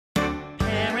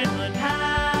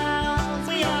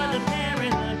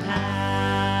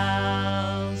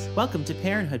Welcome to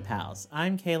Parenthood Pals.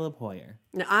 I'm Caleb Hoyer.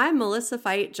 And I'm Melissa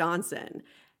Fite Johnson.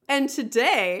 And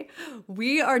today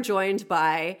we are joined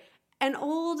by an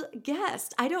old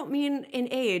guest. I don't mean in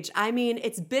age. I mean,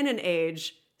 it's been an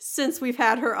age since we've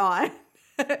had her on.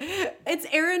 It's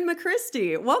Erin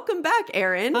McChristie. Welcome back,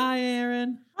 Erin. Hi,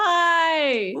 Erin.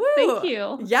 Hi. Woo. Thank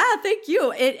you. Yeah, thank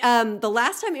you. The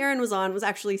last time Erin was on was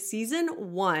actually season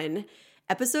 1,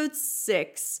 episode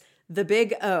 6, The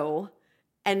Big O.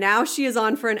 And now she is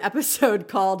on for an episode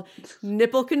called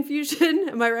Nipple Confusion.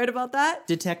 Am I right about that?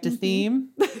 Detective theme.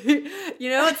 You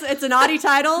know, it's an oddie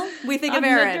title. We think of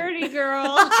Erin. The dirty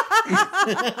girl.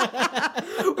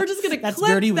 We're just going to That's clip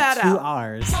dirty with that 2 out.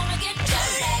 R's.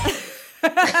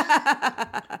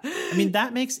 I mean,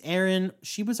 that makes Erin,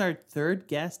 she was our 3rd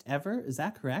guest ever. Is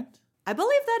that correct? I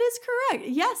believe that is correct.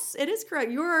 Yes, it is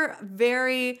correct. You're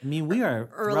very I mean, we are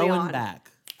early throwing on. back.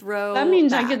 That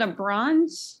means I get a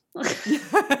bronze.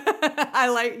 I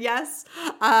like, yes.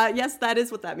 Yes, that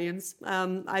is what that means.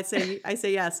 I say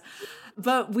yes.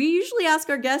 But we usually ask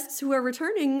our guests who are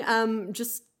returning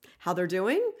just how they're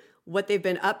doing, what they've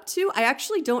been up to. I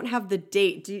actually don't have the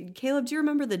date. Caleb, do you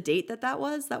remember the date that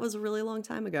was? That was a really long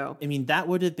time ago. I mean, that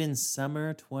would have been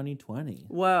summer 2020.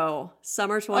 Whoa,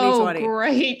 summer 2020. Oh,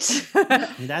 great.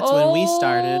 I mean, that's when we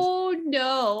started. Oh,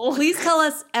 no. Please tell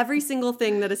us every single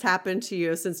thing that has happened to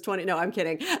you since 20. No, I'm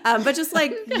kidding. But just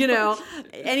like, you know,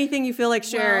 anything you feel like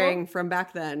sharing from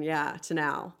back then, to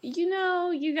now. You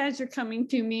know, you guys are coming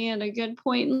to me at a good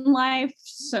point in life.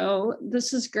 So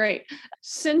this is great.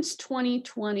 Since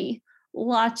 2020,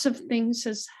 lots of things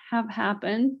have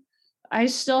happened. I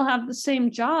still have the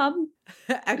same job.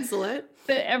 Excellent.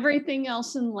 But everything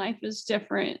else in life is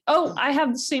different. Oh, I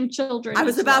have the same children. I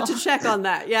was about to check on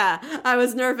that. Yeah, I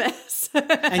was nervous.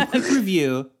 And quick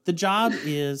review, the job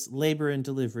is labor and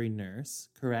delivery nurse,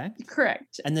 correct?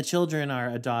 Correct. And the children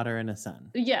are a daughter and a son.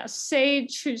 Yes,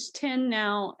 Sage, who's 10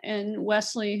 now, and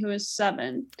Wesley, who is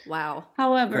 7. Wow.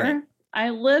 However, Correct. I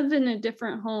live in a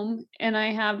different home and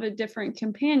I have a different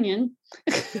companion.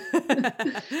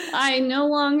 I no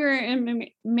longer am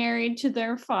married to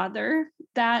their father.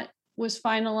 That was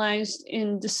finalized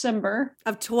in December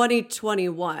Of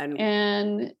 2021.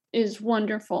 and is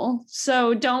wonderful.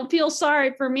 So don't feel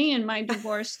sorry for me in my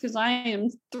divorce because I am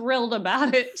thrilled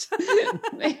about it.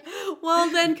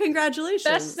 Well, then congratulations.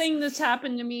 Best thing that's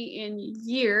happened to me in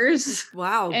years.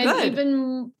 Wow, And good.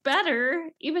 even better,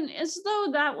 even as though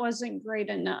that wasn't great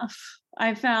enough,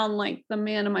 I found like the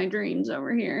man of my dreams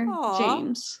over here, Aw.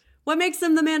 James. What makes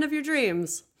him the man of your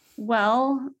dreams?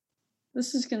 Well,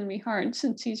 this is going to be hard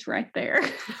since he's right there.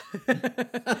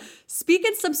 Speak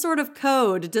in some sort of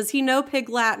code. Does he know Pig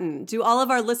Latin? Do all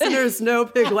of our listeners know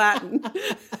Pig Latin?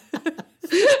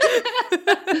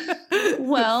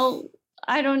 Well,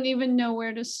 I don't even know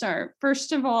where to start.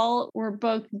 First of all, we're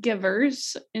both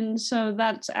givers. And so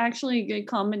that's actually a good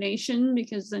combination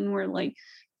because then we're like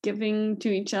giving to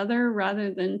each other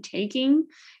rather than taking.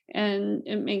 And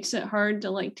it makes it hard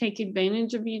to like take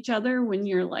advantage of each other when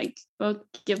you're like both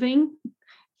giving.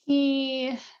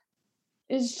 He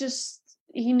is just,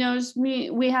 he knows me.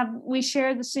 We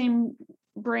share the same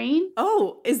brain.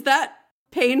 Oh, is that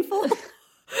painful?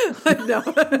 No.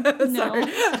 Sorry.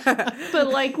 But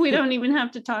like we don't even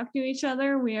have to talk to each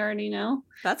other. We already know.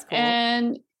 That's cool.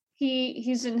 And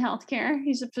he's in healthcare.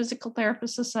 He's a physical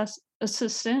therapist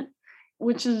assistant,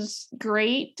 which is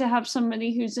great to have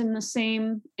somebody who's in the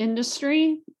same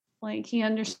industry. Like he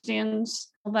understands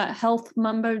all that health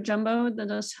mumbo jumbo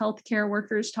that us healthcare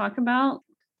workers talk about.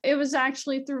 It was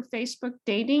actually through Facebook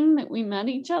dating that we met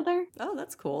each other, Oh,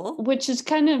 that's cool. which is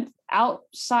kind of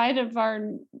outside of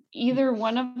either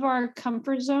one of our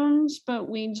comfort zones, but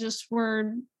we just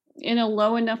were in a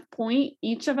low enough point,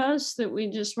 each of us, that we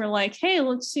just were like, hey,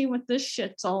 let's see what this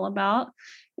shit's all about.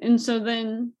 And so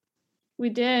then we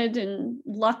did, and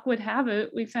luck would have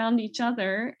it, we found each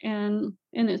other, and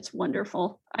it's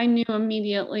wonderful. I knew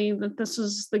immediately that this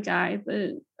is the guy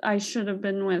that I should have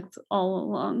been with all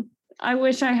along. I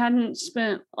wish I hadn't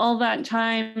spent all that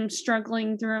time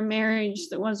struggling through a marriage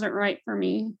that wasn't right for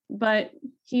me, but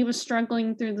he was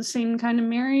struggling through the same kind of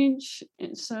marriage,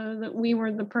 and so that we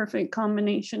were the perfect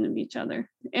combination of each other.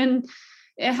 And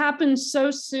it happened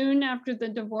so soon after the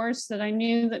divorce that I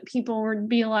knew that people would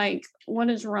be like, what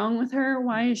is wrong with her?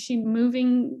 Why is she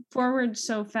moving forward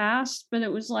so fast? But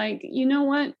it was like, you know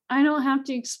what? I don't have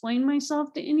to explain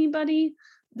myself to anybody.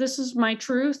 This is my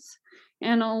truth.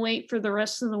 and I'll wait for the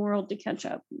rest of the world to catch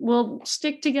up. We'll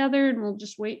stick together and we'll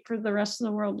just wait for the rest of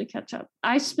the world to catch up.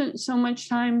 I spent so much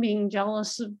time being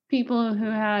jealous of people who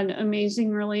had amazing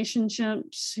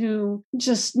relationships, who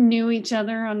just knew each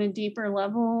other on a deeper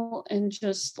level, and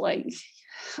just like,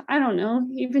 I don't know,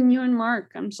 even you and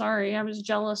Mark, I'm sorry, I was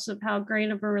jealous of how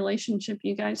great of a relationship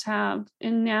you guys have.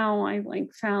 And now I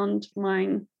like found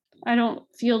mine. I don't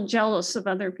feel jealous of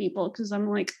other people because I'm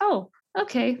like, oh,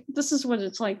 okay, this is what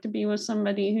it's like to be with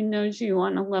somebody who knows you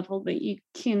on a level that you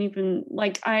can't even,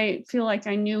 like, I feel like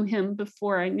I knew him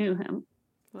before I knew him.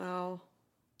 Wow.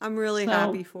 I'm really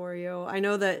happy for you. I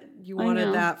know that you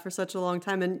wanted that for such a long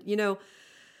time. And, you know,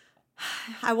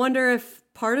 I wonder if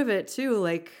part of it too,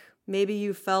 like maybe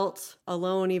you felt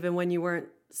alone even when you weren't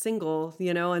single,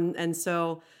 you know, and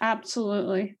so.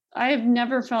 Absolutely. I have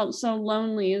never felt so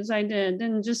lonely as I did,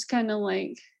 and just kind of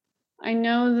like, I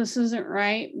know this isn't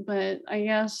right, but I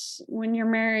guess when you're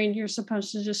married, you're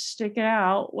supposed to just stick it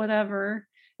out, whatever.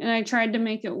 And I tried to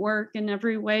make it work in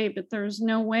every way, but there's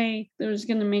no way that was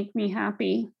going to make me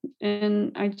happy.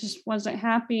 And I just wasn't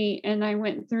happy. And I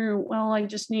went through, well, I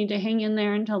just need to hang in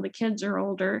there until the kids are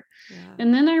older. Yeah.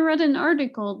 And then I read an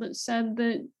article that said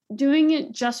that doing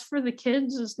it just for the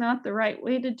kids is not the right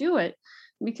way to do it,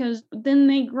 because then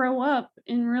they grow up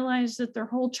and realize that their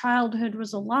whole childhood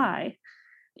was a lie.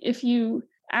 If you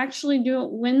actually do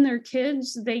it when they're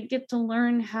kids, they get to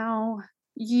learn how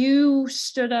you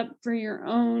stood up for your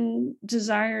own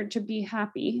desire to be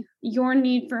happy. Your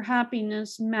need for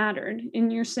happiness mattered,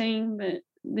 and you're saying that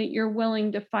you're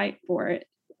willing to fight for it,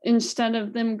 instead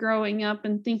of them growing up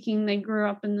and thinking they grew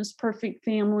up in this perfect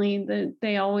family that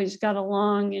they always got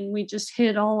along and we just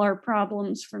hid all our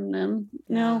problems from them.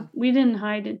 Yeah. No, we didn't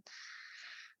hide it.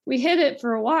 We hid it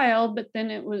for a while, but then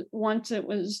it was, once it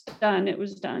was done, it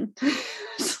was done.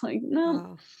 It's like, no,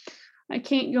 wow. I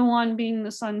can't go on being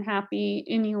this unhappy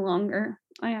any longer.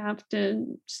 I have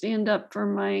to stand up for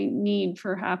my need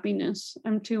for happiness.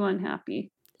 I'm too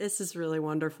unhappy. This is really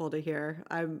wonderful to hear.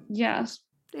 Yes.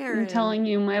 I'm telling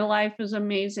you, my life is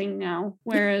amazing now.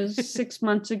 Whereas 6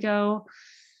 months ago,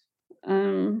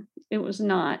 it was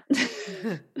not.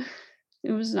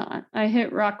 It was not. I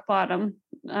hit rock bottom.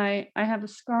 I have a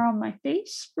scar on my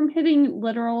face from hitting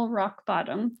literal rock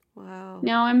bottom. Wow.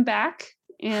 Now I'm back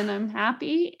and I'm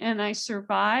happy and I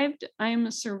survived. I am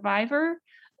a survivor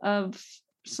of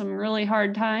some really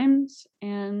hard times,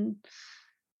 and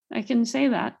I can say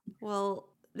that. Well,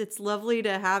 it's lovely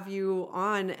to have you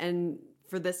on and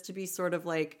for this to be sort of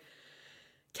like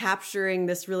capturing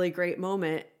this really great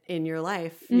moment in your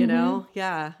life, you know?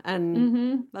 Yeah.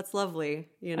 And that's lovely,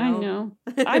 you know? I know.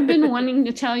 I've been wanting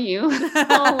to tell you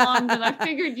all along, but I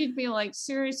figured you'd be like,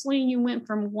 seriously, you went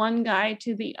from one guy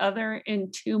to the other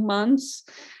in 2 months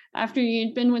after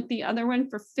you'd been with the other one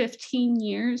for 15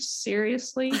 years?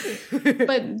 Seriously?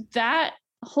 But that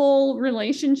whole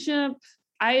relationship,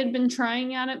 I had been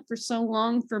trying at it for so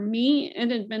long. For me, it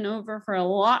had been over for a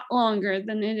lot longer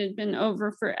than it had been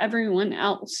over for everyone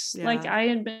else. Yeah. Like I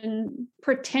had been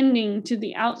pretending to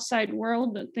the outside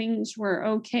world that things were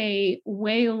okay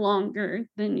way longer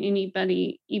than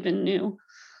anybody even knew.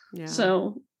 Yeah.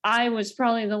 So I was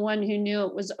probably the one who knew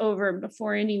it was over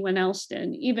before anyone else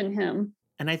did, even him.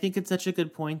 And I think it's such a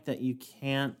good point that you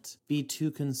can't be too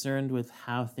concerned with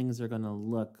how things are going to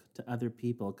look to other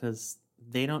people, because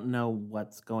they don't know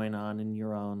what's going on in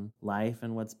your own life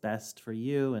and what's best for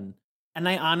you. And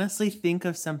I honestly think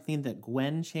of something that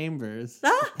Gwen Chambers,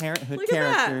 the Parenthood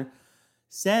character,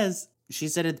 says. She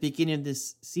said at the beginning of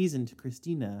this season to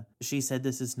Christina, she said,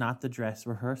 "This is not the dress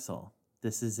rehearsal.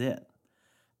 This is it."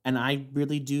 And I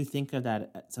really do think of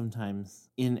that sometimes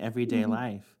in everyday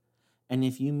life. And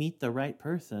if you meet the right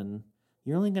person,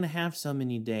 you're only going to have so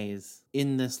many days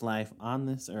in this life, on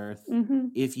this earth.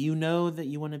 If you know that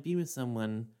you want to be with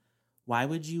someone, why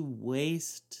would you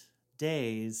waste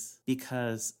days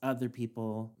because other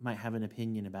people might have an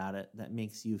opinion about it that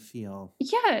makes you feel...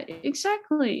 Yeah,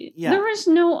 exactly. Yeah. There was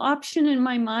no option in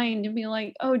my mind to be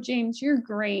like, oh, James, you're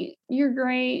great. You're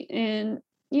great. And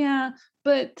yeah,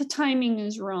 but the timing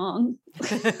is wrong.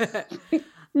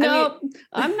 No,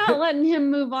 I'm not letting him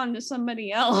move on to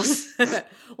somebody else.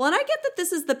 Well, and I get that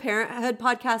this is the Parenthood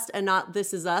podcast and not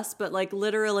This Is Us, but like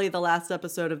literally the last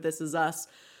episode of This Is Us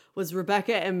was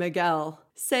Rebecca and Miguel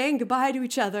saying goodbye to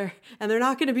each other, and they're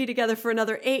not going to be together for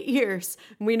another 8 years.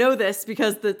 And we know this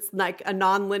because it's like a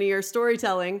non-linear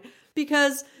storytelling,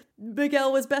 because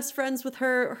Miguel was best friends with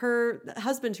her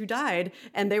husband who died,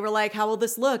 and they were like, how will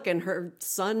this look? And her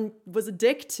son was a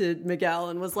dick to Miguel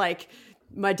and was like,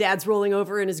 my dad's rolling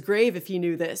over in his grave if he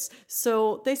knew this.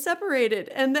 So they separated.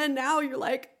 And then now you're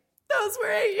like, those were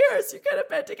 8 years. You could have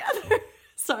been together.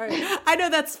 Sorry. I know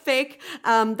that's fake.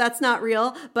 That's not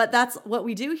real, but that's what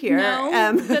we do here.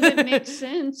 No, but it makes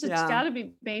sense. It's Yeah. got to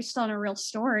be based on a real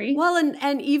story. Well,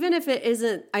 and even if it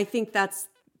isn't, I think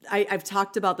I've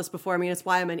talked about this before. I mean, it's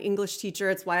why I'm an English teacher.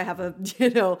 It's why I have a,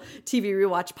 TV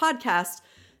Rewatch podcast.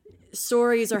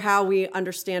 Stories are how we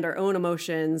understand our own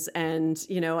emotions, and,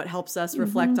 it helps us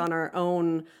reflect on our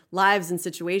own lives and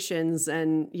situations.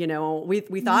 And,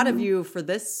 we thought of you for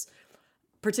this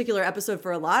particular episode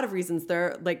for a lot of reasons.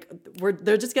 They're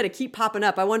just going to keep popping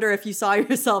up. I wonder if you saw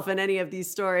yourself in any of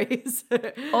these stories.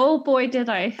 Oh boy, did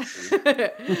I.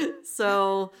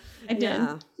 So I did.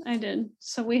 yeah. I did.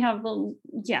 So we have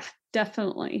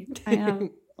definitely. I have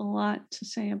a lot to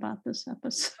say about this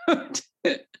episode.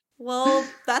 Well,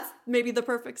 that's maybe the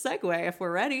perfect segue if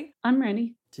we're ready. I'm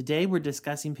ready. Today we're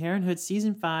discussing Parenthood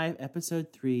Season 5,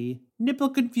 Episode 3, Nipple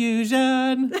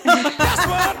Confusion. That's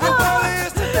what the world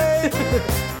is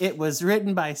today. It was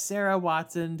written by Sarah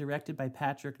Watson, directed by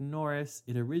Patrick Norris.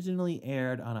 It originally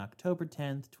aired on October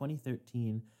 10th,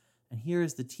 2013. And here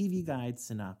is the TV Guide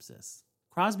synopsis.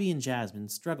 Crosby and Jasmine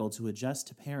struggle to adjust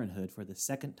to parenthood for the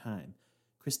second time.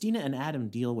 Christina and Adam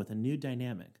deal with a new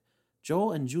dynamic.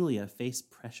 Joel and Julia face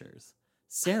pressures.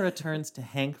 Sarah turns to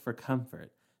Hank for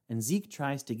comfort, and Zeke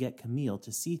tries to get Camille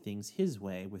to see things his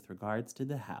way with regards to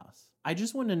the house. I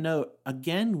just want to note,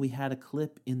 again, we had a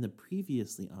clip in the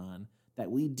previously on that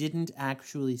we didn't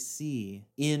actually see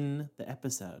in the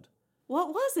episode. What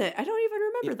was it? I don't even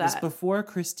remember It was that. before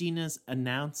Christina's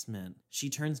announcement. She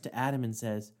turns to Adam and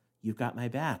says, "You've got my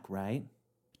back, right?"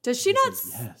 Does she He not?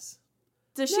 says, yes.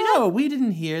 Does she No, not? we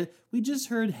didn't hear. We just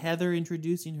heard Heather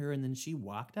introducing her, and then she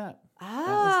walked up.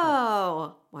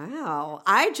 Oh, wow.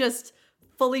 I just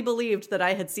fully believed that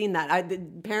I had seen that. The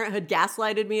Parenthood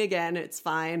gaslighted me again. It's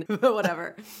fine.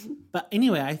 Whatever. But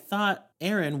anyway, I thought,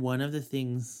 Aaron, one of the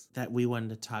things that we wanted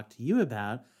to talk to you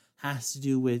about has to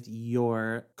do with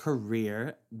your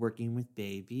career working with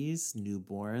babies,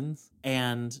 newborns,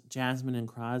 and Jasmine and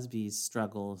Crosby's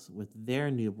struggles with their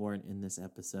newborn in this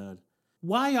episode.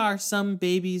 Why are some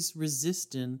babies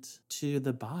resistant to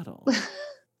the bottle? Do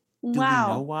we know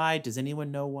Wow. why? Does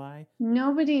anyone know why?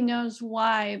 Nobody knows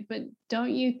why, but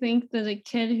don't you think that a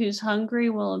kid who's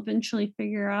hungry will eventually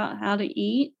figure out how to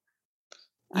eat?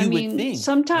 I You would mean, think.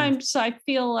 sometimes I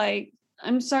feel like,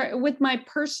 I'm sorry, with my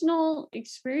personal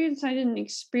experience, I didn't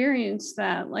experience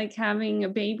that, like having a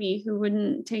baby who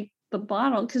wouldn't take the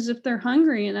bottle, because if they're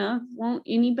hungry enough, won't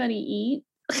anybody eat?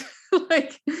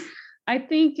 Like, I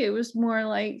think it was more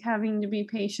like having to be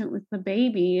patient with the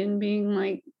baby and being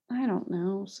like, I don't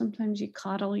know, sometimes you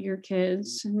coddle your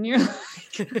kids and you're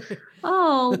like,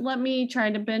 oh, let me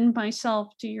try to bend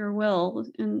myself to your will.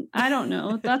 And I don't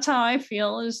know. That's how I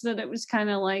feel, is that it was kind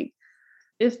of like,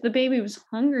 if the baby was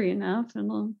hungry enough,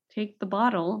 it'll take the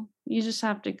bottle. You just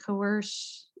have to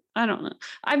coerce. I don't know.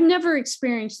 I've never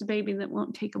experienced a baby that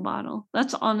won't take a bottle.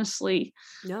 That's honestly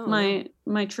No.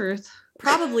 my truth.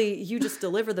 Probably you just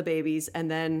deliver the babies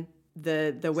and then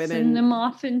the women Send them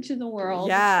off into the world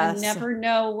Yes. and never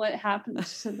know what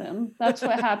happens to them. That's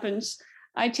what happens.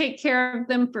 I take care of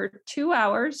them for 2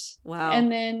 hours. Wow. And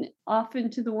then off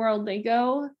into the world they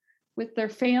go with their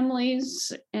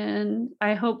families, and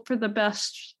I hope for the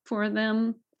best for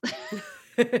them.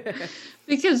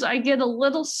 Because I get a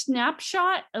little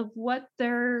snapshot of what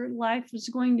their life is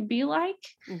going to be like.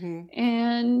 Mhm.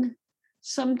 And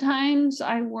sometimes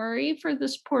I worry for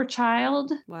this poor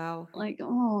child, Wow. like,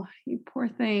 oh, you poor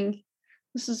thing.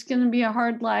 This is going to be a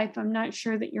hard life. I'm not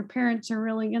sure that your parents are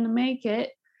really going to make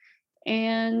it.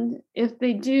 And if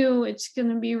they do, it's going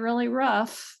to be really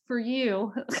rough for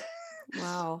you.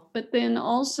 Wow. But then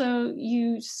also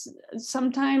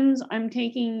sometimes I'm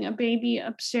taking a baby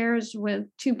upstairs with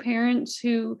two parents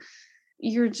who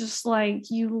you're just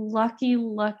like, you lucky,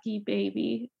 lucky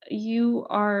baby. You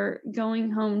are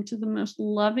going home to the most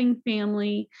loving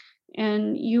family,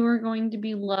 and you are going to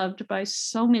be loved by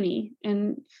so many.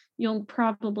 And you'll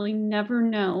probably never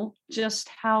know just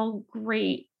how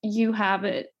great you have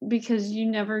it, because you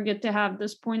never get to have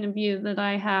this point of view that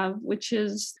I have, which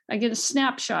is I get a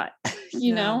snapshot,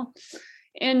 you know?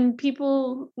 And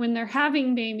people, when they're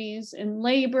having babies in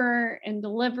labor and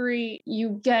delivery,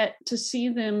 you get to see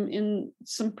them in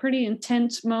some pretty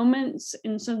intense moments.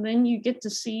 And so then you get to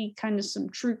see kind of some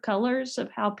true colors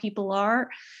of how people are.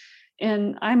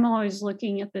 And I'm always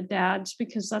looking at the dads,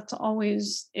 because that's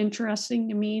always interesting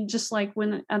to me. Just like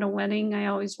when at a wedding, I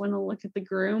always want to look at the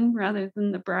groom rather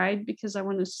than the bride, because I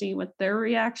want to see what their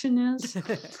reaction is.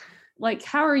 Like,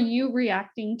 how are you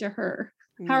reacting to her?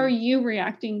 How are you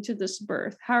reacting to this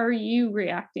birth? How are you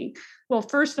reacting? Well,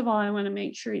 first of all, I want to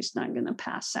make sure he's not going to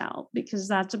pass out, because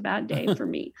that's a bad day for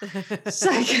me.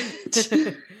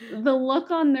 Second, the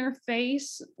look on their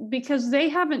face, because they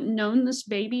haven't known this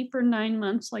baby for 9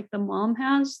 months like the mom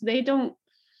has. They don't,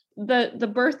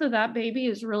 the birth of that baby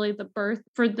is really the birth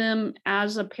for them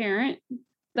as a parent.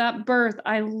 That birth,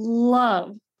 I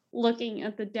love looking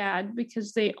at the dad,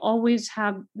 because they always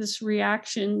have this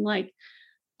reaction like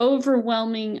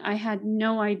overwhelming. I had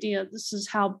no idea this is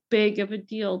how big of a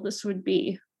deal this would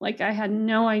be. Like, I had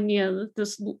no idea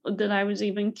that I was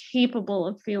even capable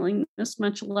of feeling this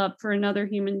much love for another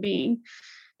human being.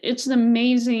 It's an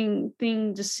amazing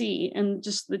thing to see, and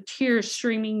just the tears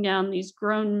streaming down these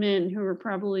grown men who are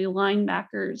probably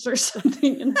linebackers or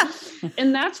something.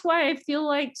 And that's why I feel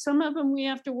like some of them we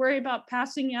have to worry about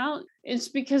passing out. It's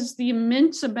because the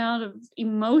immense amount of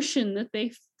emotion that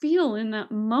they feel in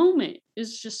that moment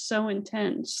is just so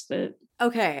intense that...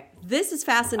 Okay, this is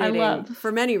fascinating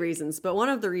for many reasons, but one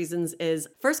of the reasons is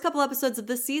first couple episodes of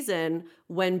this season,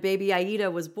 when baby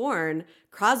Aida was born,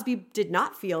 Crosby did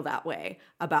not feel that way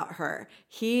about her.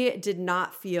 He did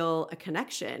not feel a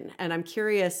connection. And I'm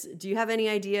curious, do you have any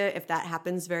idea if that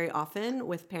happens very often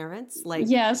with parents? Like,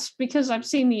 yes, because I've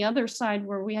seen the other side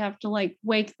where we have to like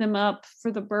wake them up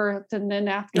for the birth, and then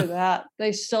after that,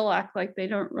 they still act like they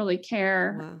don't really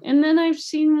care. Wow. And then I've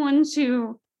seen ones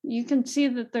who you can see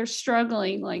that they're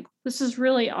struggling, like, this is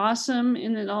really awesome,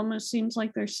 and it almost seems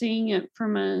like they're seeing it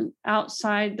from an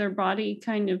outside their body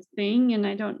kind of thing. And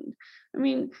I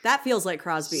mean, that feels like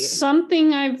Crosby.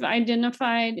 Something I've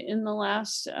identified in the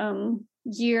last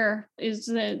year is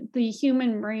that the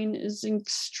human brain is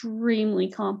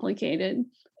extremely complicated,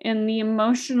 and the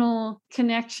emotional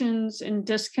connections and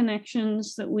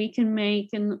disconnections that we can make,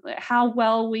 and how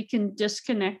well we can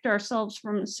disconnect ourselves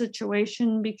from a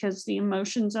situation because the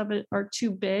emotions of it are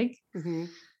too big,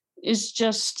 is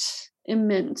just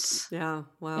immense. Yeah,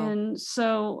 wow. And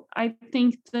so I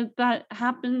think that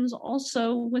happens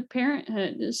also with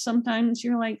parenthood, is sometimes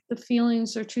you're like, the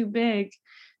feelings are too big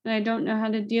and I don't know how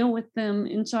to deal with them.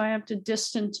 And so I have to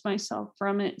distance myself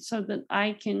from it so that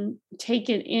I can take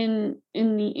it in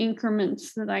the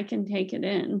increments that I can take it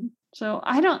in. So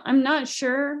I'm not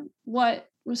sure what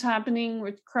was happening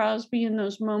with Crosby in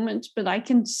those moments, but I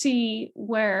can see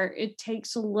where it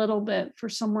takes a little bit for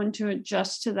someone to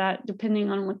adjust to that,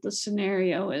 depending on what the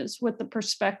scenario is, what the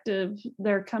perspective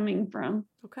they're coming from.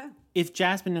 Okay. If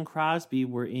Jasmine and Crosby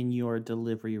were in your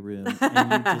delivery room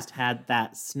and you just had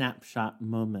that snapshot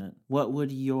moment, what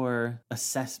would your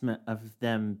assessment of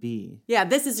them be? Yeah,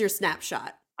 this is your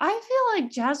snapshot. I feel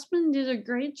like Jasmine did a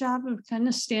great job of kind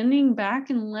of standing back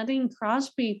and letting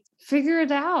Crosby figure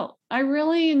it out. I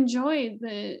really enjoyed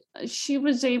that she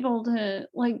was able to,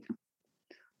 like,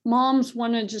 moms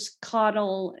want to just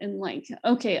coddle and like,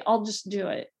 okay, I'll just do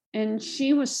it. And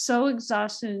she was so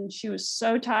exhausted and she was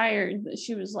so tired that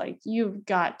she was like, you've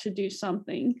got to do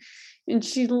something. And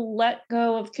she let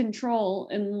go of control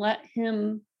and let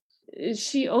him...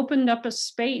 She opened up a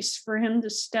space for him to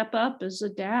step up as a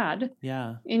dad.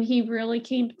 Yeah. And he really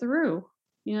came through,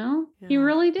 you know? Yeah. He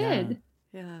really did.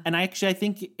 Yeah. And I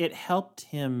think it helped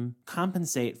him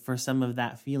compensate for some of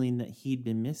that feeling that he'd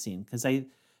been missing. Because at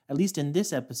least in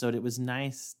this episode, it was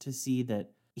nice to see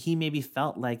that he maybe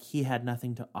felt like he had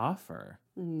nothing to offer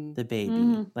the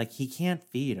baby. Like, he can't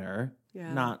feed her.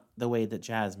 Yeah. Not the way that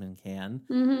Jasmine can.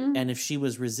 And if she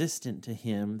was resistant to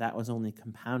him, that was only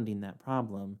compounding that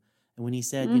problem. And when he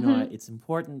said, you know, it's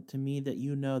important to me that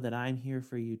you know that I'm here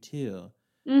for you too.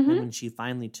 And when she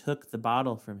finally took the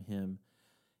bottle from him,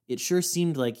 it sure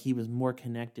seemed like he was more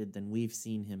connected than we've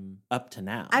seen him up to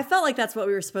now. I felt like that's what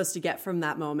we were supposed to get from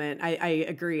that moment. I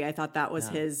agree. I thought that was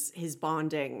his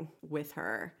bonding with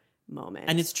her moment.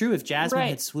 And it's true. If Jasmine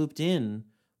had swooped in,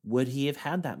 would he have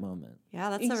had that moment? Yeah,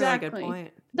 that's a really good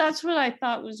point. That's what I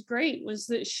thought was great, was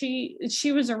that she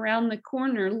was around the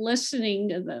corner listening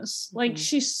to this. Like,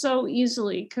 she so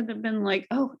easily could have been like,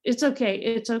 oh, it's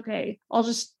okay. I'll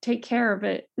just take care of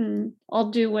it and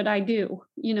I'll do what I do,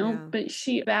 you know? Yeah. But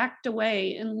she backed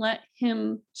away and let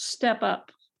him step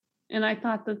up. And I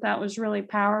thought that was really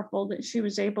powerful, that she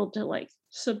was able to like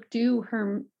subdue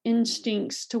her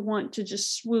instincts to want to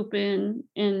just swoop in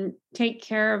and take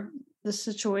care of the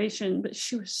situation, but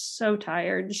she was so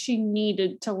tired. She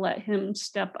needed to let him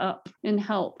step up and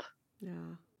help.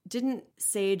 Yeah. Didn't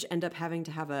Sage end up having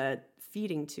to have a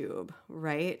feeding tube,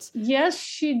 right? Yes,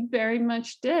 she very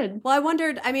much did. Well, I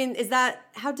wondered, I mean,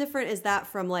 how different is that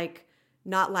from like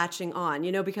not latching on?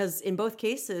 You know, because in both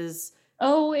cases,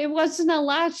 Oh, it wasn't a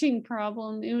latching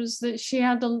problem. It was that she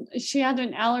had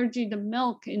an allergy to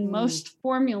milk, and most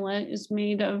formula is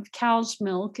made of cow's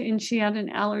milk, and she had an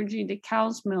allergy to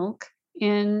cow's milk,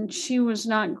 and she was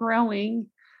not growing.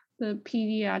 The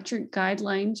pediatric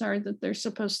guidelines are that they're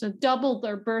supposed to double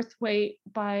their birth weight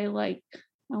by like,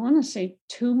 I want to say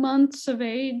 2 months of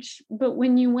age. But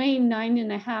when you weigh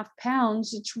 9.5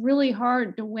 pounds, it's really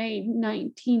hard to weigh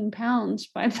 19 pounds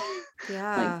by the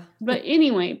Yeah. but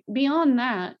anyway, beyond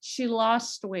that, she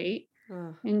lost weight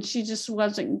Ugh. and she just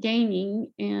wasn't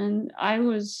gaining. And I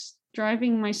was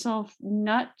driving myself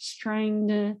nuts trying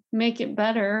to make it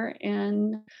better.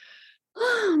 And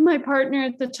my partner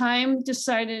at the time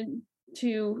decided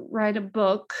to write a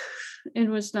book. It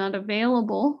was not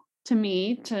available to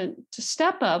me to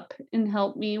step up and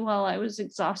help me while I was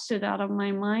exhausted out of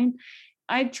my mind.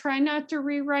 I try not to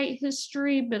rewrite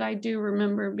history, but I do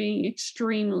remember being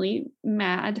extremely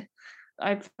mad.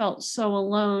 I felt so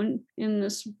alone in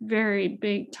this very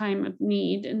big time of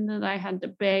need, and that I had to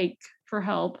beg for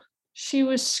help. She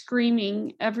was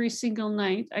screaming every single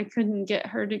night. I couldn't get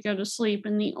her to go to sleep,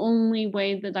 and the only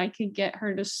way that I could get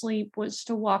her to sleep was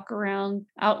to walk around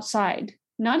outside,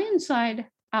 not inside,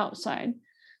 outside.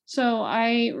 So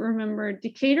I remember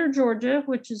Decatur, Georgia,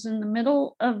 which is in the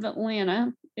middle of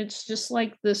Atlanta. It's just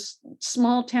like this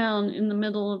small town in the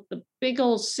middle of the big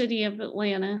old city of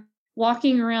Atlanta,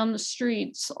 walking around the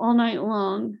streets all night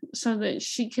long so that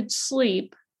she could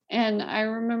sleep. And I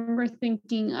remember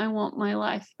thinking, I want my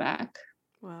life back.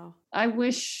 Wow. I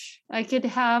wish I could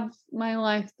have my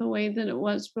life the way that it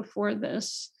was before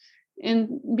this.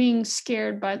 And being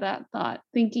scared by that thought,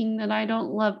 thinking that I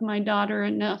don't love my daughter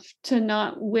enough to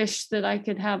not wish that I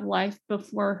could have life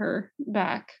before her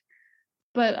back.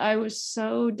 But I was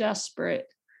so desperate.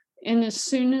 And as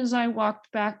soon as I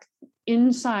walked back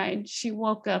inside, she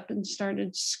woke up and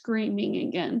started screaming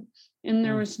again. And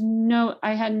there was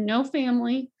I had no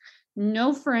family,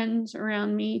 no friends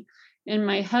around me. And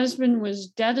my husband was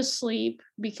dead asleep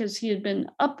because he had been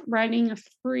up writing a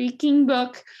freaking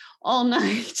book all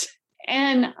night.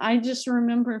 And I just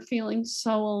remember feeling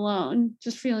so alone,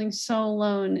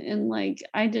 and like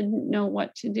I didn't know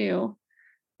what to do.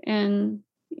 And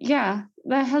yeah,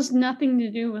 that has nothing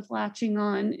to do with latching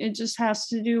on. It just has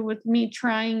to do with me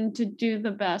trying to do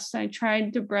the best. I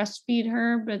tried to breastfeed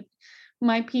her, but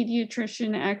my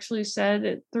pediatrician actually said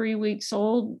at 3 weeks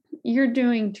old, you're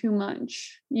doing too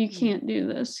much. You can't do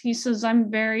this. He says,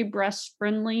 I'm very breast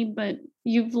friendly, but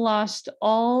you've lost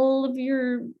all of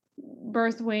your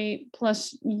birth weight,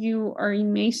 plus you are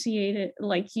emaciated,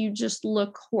 like you just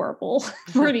look horrible.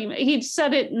 He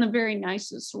said it in the very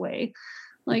nicest way,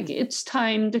 like it's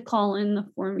time to call in the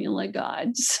formula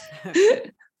gods.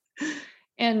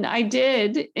 And I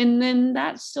did, and then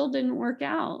that still didn't work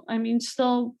out. I mean,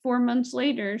 still 4 months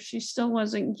later, she still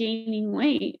wasn't gaining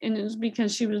weight, and it was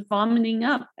because she was vomiting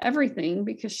up everything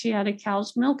because she had a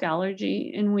cow's milk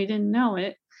allergy and we didn't know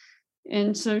it.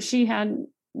 And so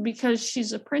because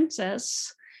she's a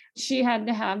princess, she had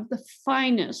to have the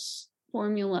finest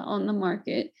formula on the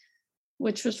market,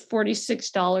 which was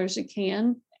 $46 a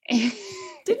can.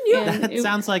 Didn't you? That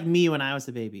sounds like me when I was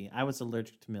a baby. I was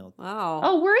allergic to milk. Wow.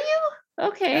 Oh, were you?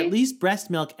 Okay. At least breast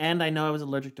milk, and I know I was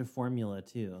allergic to formula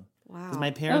too. Wow. Because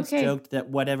my parents Okay. joked that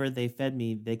whatever they fed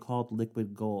me, they called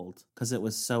liquid gold because it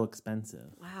was so expensive.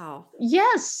 Wow.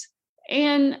 Yes.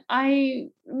 And I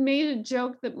made a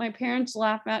joke that my parents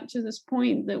laugh at to this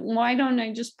point, that why don't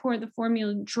I just pour the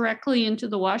formula directly into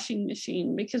the washing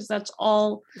machine? Because that's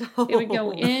all it would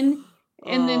go in,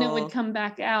 and then it would come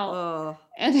back out. Oh.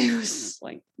 And it was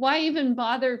like, why even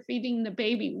bother feeding the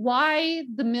baby? Why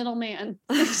the middleman?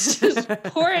 Just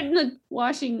pour it in the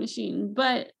washing machine.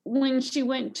 But when she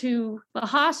went to the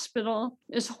hospital,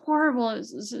 as horrible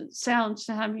as it sounds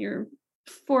to have your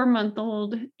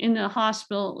 4-month-old in a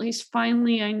hospital, at least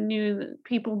finally I knew that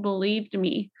people believed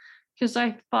me, because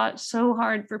I fought so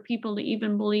hard for people to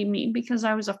even believe me, because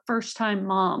I was a first-time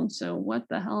mom. So what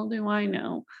the hell do I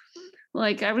know?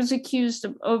 Like, I was accused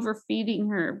of overfeeding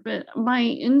her, but my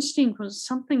instinct was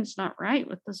something's not right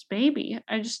with this baby.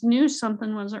 I just knew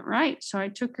something wasn't right. So I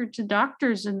took her to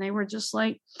doctors, and they were just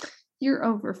like, you're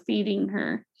overfeeding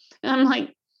her. And I'm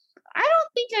like, I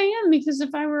don't think I am, because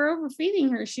if I were overfeeding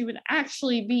her, she would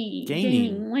actually be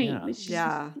gaining weight. Yeah. But she's-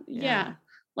 Yeah. yeah.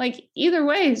 Like, either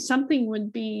way, something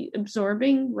would be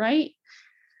absorbing, right?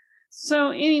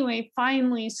 So anyway,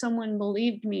 finally someone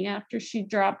believed me after she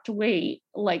dropped weight,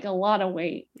 like a lot of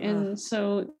weight. And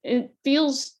so it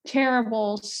feels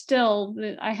terrible still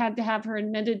that I had to have her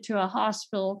admitted to a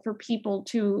hospital for people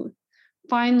to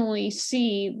finally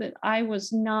see that I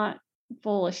was not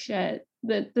full of shit,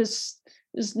 that this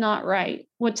is not right.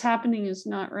 What's happening is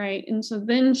not right. And so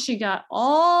then she got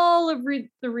all of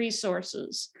the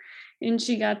resources, and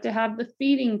she got to have the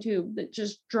feeding tube that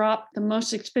just dropped the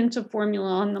most expensive formula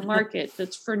on the market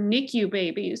that's for NICU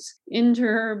babies into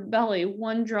her belly,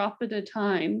 one drop at a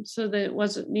time, so that it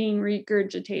wasn't being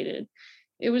regurgitated.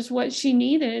 It was what she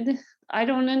needed. I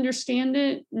don't understand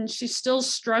it, and she still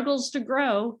struggles to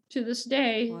grow to this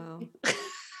day. Wow.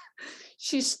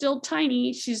 She's still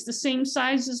tiny. She's the same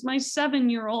size as my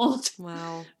 7-year-old.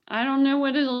 Wow. I don't know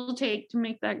what it'll take to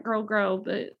make that girl grow,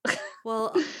 but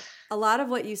Well, a lot of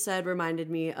what you said reminded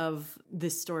me of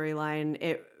this storyline.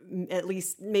 It, at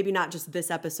least maybe not just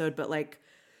this episode, but like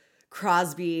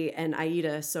Crosby and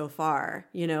Aida so far.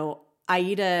 You know,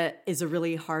 Aida is a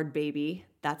really hard baby.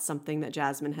 That's something that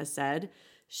Jasmine has said.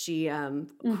 She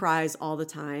cries all the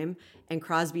time. And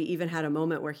Crosby even had a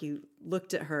moment where he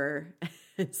looked at her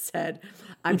and said,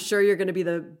 I'm sure you're going to be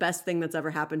the best thing that's ever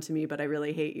happened to me, but I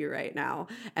really hate you right now.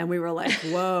 And we were like,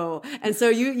 whoa. And so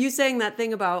you saying that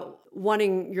thing about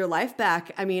wanting your life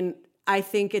back, I mean, I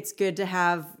think it's good to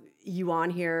have you on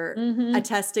here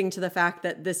attesting to the fact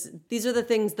that these are the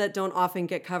things that don't often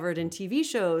get covered in TV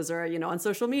shows or, you know, on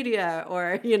social media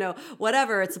or, you know,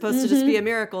 whatever. It's supposed to just be a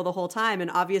miracle the whole time. And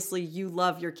obviously you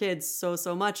love your kids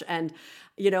so much. And,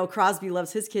 you know, Crosby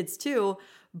loves his kids too.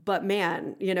 But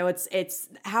man, you know, it's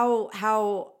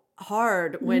how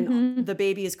hard when the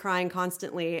baby is crying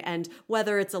constantly, and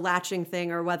whether it's a latching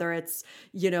thing or whether it's,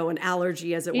 you know, an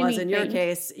allergy as it was in your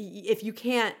case, if you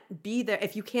can't be there,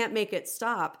 if you can't make it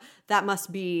stop, that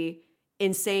must be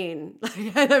insane.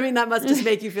 I mean, that must just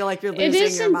make you feel like you're losing your mind. It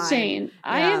is insane.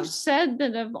 I have said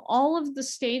that of all of the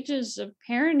stages of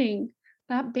parenting,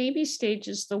 that baby stage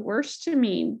is the worst to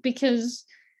me, because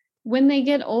when they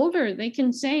get older, they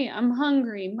can say, I'm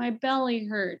hungry, my belly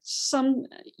hurts,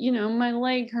 my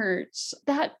leg hurts.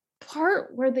 That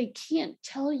part where they can't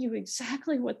tell you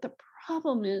exactly what the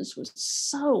problem is was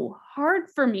so hard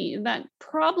for me. That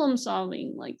problem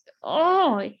solving, like,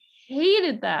 oh, I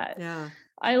hated that. Yeah.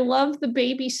 I love the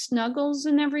baby snuggles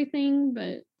and everything,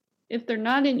 but if they're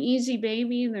not an easy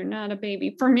baby, they're not a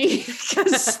baby for me.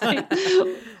 Because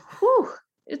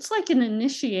it's like an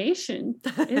initiation.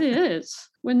 It is.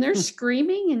 When they're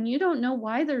screaming and you don't know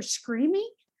why they're screaming,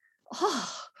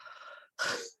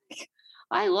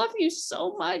 I love you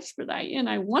so much, but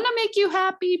I want to make you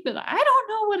happy, but I don't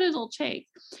know what it'll take.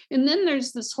 And then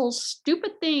there's this whole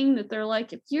stupid thing that they're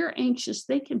like, if you're anxious,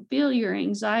 they can feel your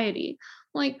anxiety.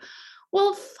 Like,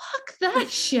 well, fuck that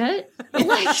shit.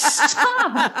 Like,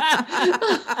 stop.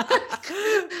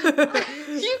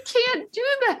 You can't do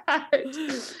that.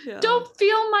 Yeah. Don't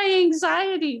feel my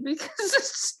anxiety, because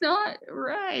it's not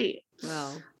right.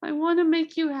 Well, I want to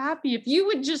make you happy. If you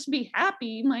would just be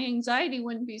happy, my anxiety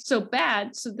wouldn't be so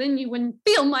bad. So then you wouldn't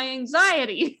feel my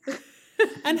anxiety.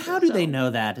 And how do they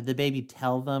know that? Did the baby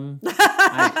tell them?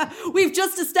 We've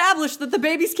just established that the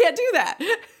babies can't do that.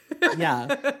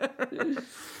 Yeah.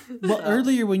 Well,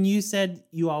 earlier when you said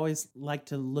you always like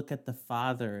to look at the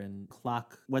father and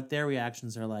clock what their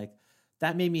reactions are like,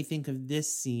 that made me think of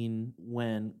this scene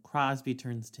when Crosby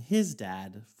turns to his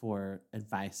dad for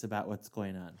advice about what's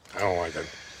going on. I don't like it.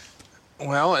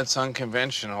 Well, it's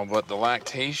unconventional, but the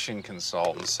lactation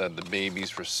consultant said the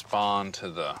babies respond to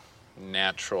the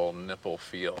natural nipple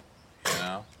feel, you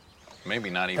know? Maybe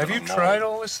not even. Have you tried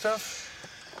all this stuff?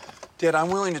 Dad, I'm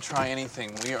willing to try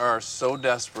anything. We are so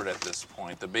desperate at this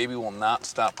point. The baby will not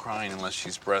stop crying unless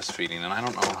she's breastfeeding, and I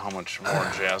don't know how much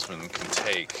more Jasmine can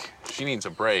take. She needs a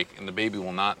break, and the baby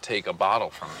will not take a bottle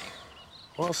from me.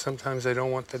 Well, sometimes they don't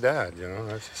want the dad, you know?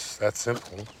 That's just that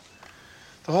simple.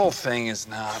 The whole thing is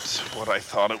not what I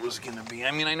thought it was going to be. I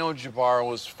mean, I know Jabbar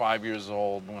was 5 years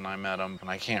old when I met him, and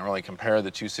I can't really compare the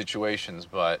two situations,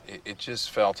 but it just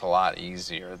felt a lot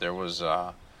easier. There was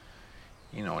an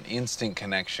instant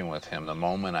connection with him the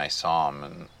moment I saw him.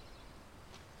 And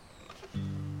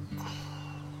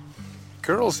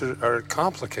girls are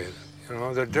complicated, you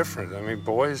know, they're different. I mean,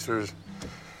 boys are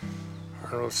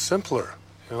simpler.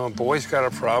 You know, a boy's got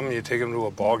a problem, you take him to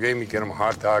a ball game, you get them a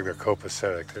hot dog, they're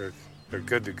copacetic, they're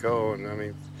good to go. And I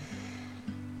mean,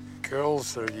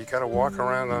 girls, you gotta walk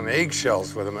around on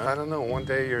eggshells with them. I don't know, one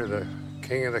day you're the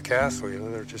king of the castle, you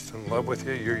know, they're just in love with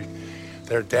you, you're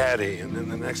their daddy, and then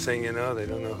the next thing you know, they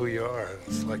don't know who you are.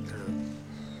 It's like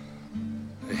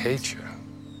they hate you.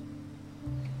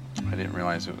 I didn't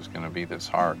realize it was going to be this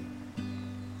hard.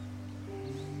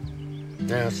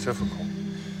 Yeah, it's difficult.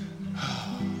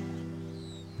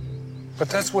 But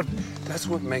that's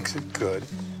what makes it good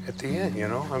at the end, you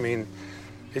know? I mean,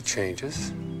 it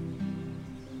changes.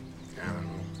 I don't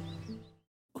know.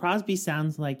 Crosby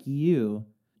sounds like you.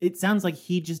 It sounds like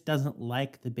he just doesn't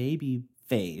like the baby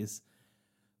phase.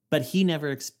 But he never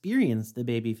experienced the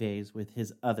baby phase with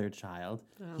his other child.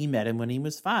 Oh. He met him when he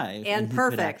was 5. And he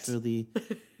perfect. Could actually,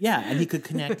 and he could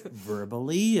connect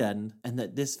verbally and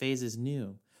that this phase is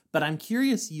new. But I'm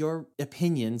curious your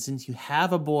opinion, since you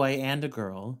have a boy and a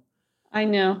girl, I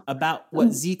know. about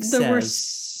what Zeke says. There was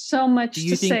so much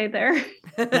to say there.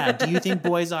 Do you think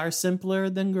boys are simpler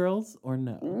than girls or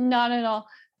no? Not at all.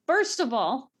 First of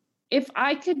all, if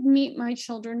I could meet my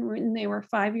children when they were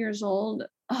 5 years old,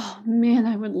 oh man,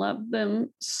 I would love them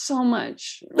so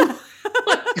much.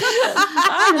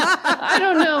 I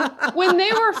don't know. When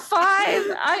they were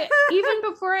 5, even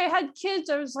before I had kids,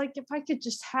 I was like, if I could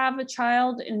just have a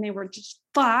child and they were just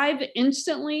 5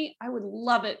 instantly, I would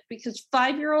love it, because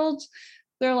 5-year-olds,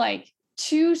 they're like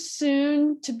too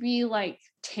soon to be like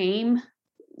tame.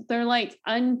 They're like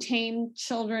untamed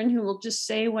children who will just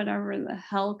say whatever the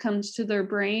hell comes to their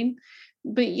brain.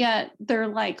 But yet they're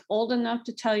like old enough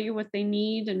to tell you what they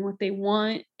need and what they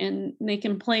want, and they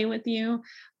can play with you.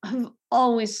 I've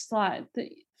always thought that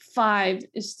 5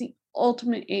 is the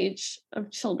ultimate age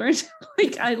of children.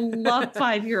 Like, I love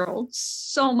 5-year-olds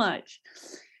so much.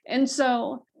 And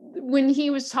so when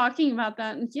he was talking about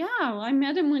that, and I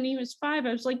met him when he was 5,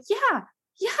 I was like, yeah,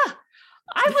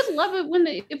 I would love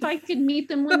it if I could meet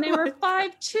them when they were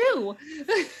 5 too.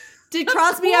 Did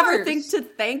Crosby ever think to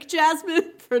thank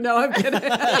Jasmine for no? I'm kidding.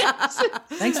 Yes.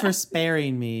 Thanks for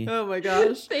sparing me. Oh my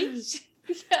gosh. Yes.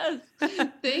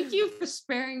 Thank you for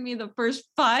sparing me the first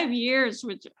 5 years,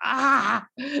 which but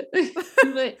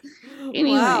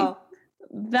anyway, Wow.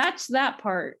 That's that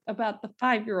part about the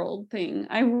 5-year-old thing.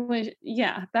 I wish,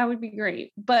 that would be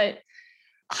great. But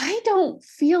I don't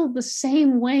feel the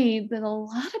same way that a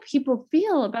lot of people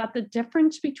feel about the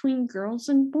difference between girls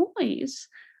and boys.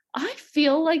 I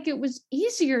feel like it was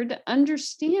easier to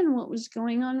understand what was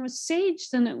going on with Sage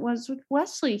than it was with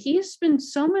Wesley. He's been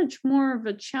so much more of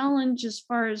a challenge as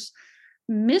far as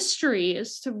mystery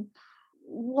as to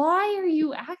why are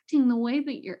you acting the way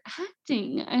that you're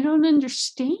acting? I don't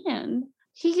understand.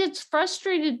 He gets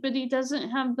frustrated, but he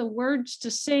doesn't have the words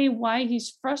to say why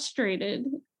he's frustrated.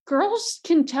 Girls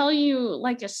can tell you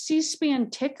like a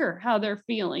C-SPAN ticker how they're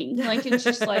feeling. Like, it's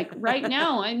just like, right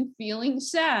now I'm feeling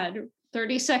sad.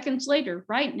 30 seconds later,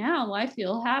 right now I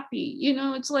feel happy.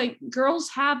 It's like girls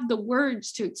have the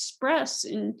words to express,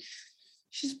 and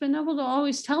she's been able to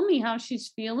always tell me how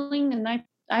she's feeling, and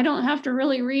I don't have to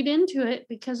really read into it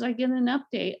because I get an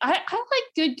update. I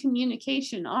like good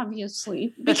communication,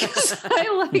 obviously, because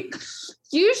I like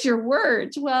use your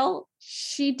words. Well,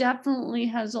 she definitely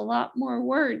has a lot more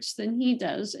words than he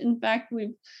does. In fact,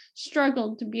 we've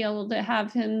struggled to be able to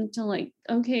have him to like,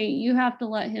 okay, you have to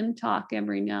let him talk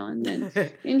every now and then.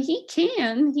 And he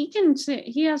can say,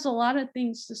 he has a lot of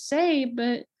things to say,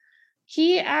 but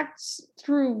he acts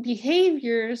through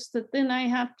behaviors that then I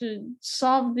have to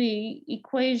solve the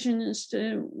equation as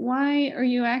to why are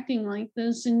you acting like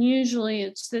this? And usually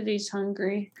it's that he's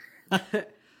hungry.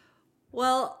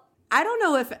 Well, I don't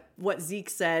know if what Zeke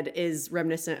said is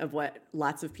reminiscent of what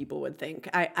lots of people would think.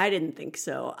 I didn't think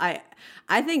so. I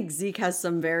think Zeke has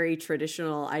some very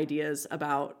traditional ideas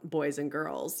about boys and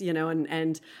girls,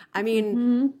 and I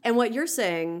mean, and what you're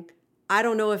saying, I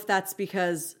don't know if that's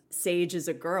because Sage is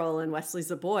a girl and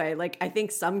Wesley's a boy. Like, I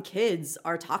think some kids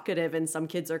are talkative and some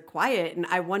kids are quiet. And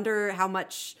I wonder how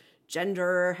much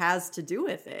gender has to do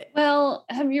with it. Well,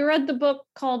 have you read the book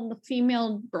called The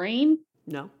Female Brain?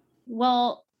 No.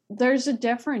 Well, there's a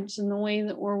difference in the way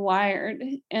that we're wired.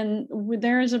 And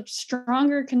there is a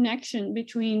stronger connection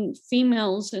between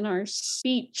females in our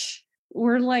speech.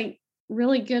 We're like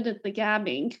really good at the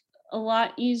gabbing. A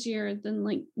lot easier than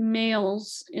like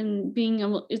males in being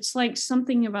able, it's like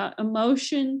something about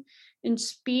emotion and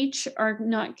speech are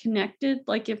not connected.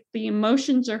 Like if the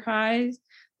emotions are high,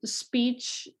 the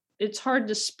speech, it's hard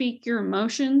to speak your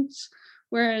emotions.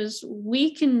 Whereas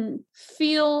we can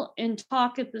feel and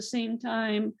talk at the same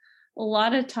time a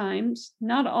lot of times,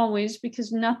 not always,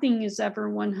 because nothing is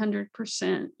ever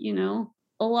 100%,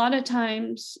 A lot of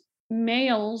times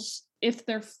males, if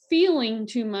they're feeling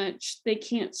too much, they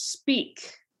can't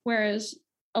speak. Whereas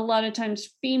a lot of times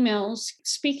females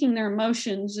speaking their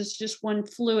emotions is just one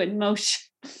fluid motion.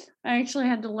 I actually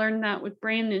had to learn that with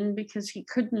Brandon because he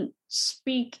couldn't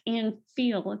speak and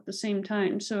feel at the same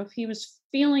time. So if he was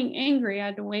feeling angry, I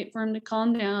had to wait for him to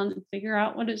calm down and figure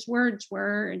out what his words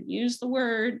were and use the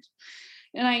words.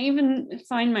 And I even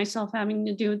find myself having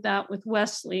to do that with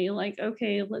Wesley. Like,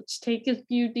 okay, let's take a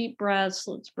few deep breaths.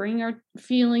 Let's bring our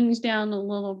feelings down a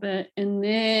little bit, and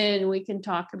then we can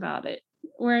talk about it.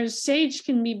 Whereas Sage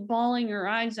can be bawling her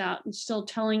eyes out and still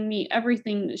telling me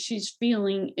everything that she's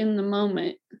feeling in the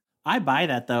moment. I buy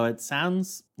that, though. It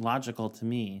sounds logical to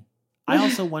me. I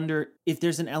also wonder if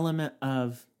there's an element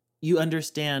of you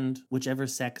understand whichever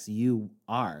sex you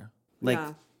are. Like,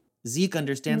 Yeah. Zeke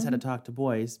understands how to talk to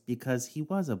boys because he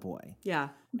was a boy. Yeah.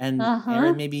 And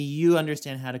Aaron, maybe you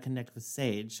understand how to connect with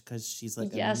Sage because she's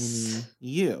like a mini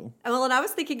you. Well, and I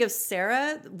was thinking of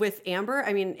Sarah with Amber.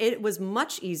 I mean, it was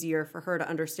much easier for her to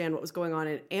understand what was going on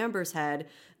in Amber's head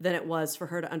than it was for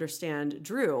her to understand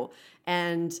Drew.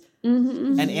 And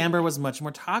And Amber was much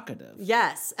more talkative.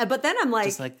 yes, but then I'm like,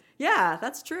 Just like- yeah,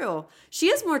 that's true. She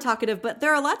is more talkative, but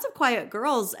there are lots of quiet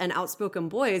girls and outspoken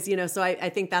boys, you know, so I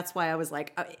think that's why I was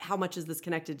like, how much is this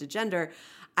connected to gender?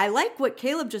 I like what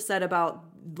Caleb just said about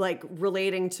like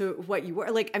relating to what you were.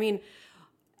 Like, I mean,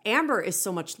 Amber is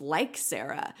so much like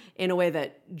Sarah in a way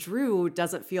that Drew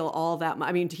doesn't feel all that much.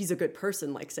 I mean, he's a good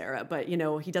person like Sarah, but, you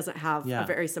know, he doesn't have a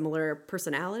very similar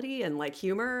personality and like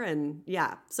humor. And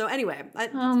yeah. So anyway,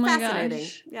 fascinating.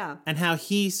 Gosh. Yeah. And how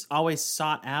he always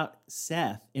sought out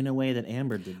Seth in a way that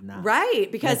Amber did not. Right.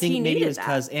 And Because I think he maybe needed it's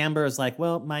because that. Amber is like,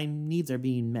 well, my needs are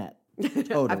being met.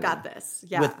 Totally. I've got this.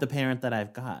 Yeah. With the parent that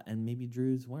I've got. And maybe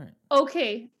Drew's weren't.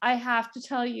 Okay, I have to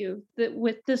tell you that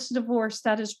with this divorce,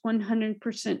 that is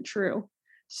 100% true.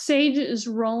 Sage is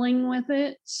rolling with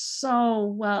it so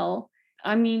well.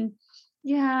 I mean,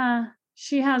 yeah,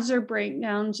 she has her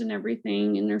breakdowns and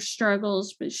everything and her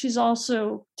struggles, but she's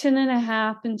also 10 and a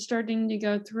half and starting to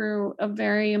go through a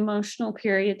very emotional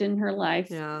period in her life.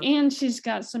 Yeah. And she's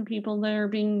got some people that are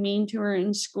being mean to her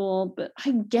in school, but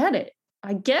I get it.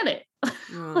 I get it.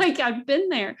 Yeah. Like I've been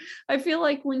there. I feel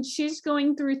like when she's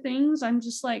going through things, I'm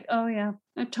just like, oh yeah,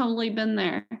 I've totally been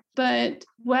there. But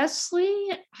Wesley,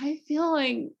 I feel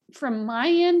like from my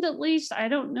end at least, I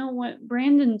don't know what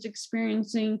Brandon's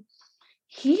experiencing.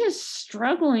 He is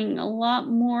struggling a lot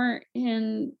more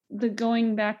in the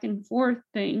going back and forth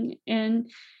thing.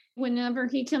 And whenever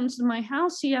he comes to my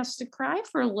house, he has to cry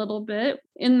for a little bit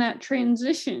in that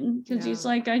transition because he's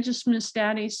like, I just miss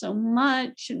Daddy so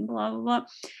much and blah, blah, blah.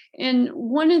 And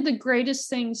one of the greatest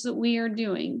things that we are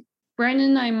doing,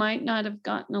 Brandon and I might not have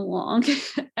gotten along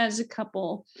as a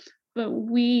couple, but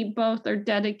we both are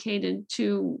dedicated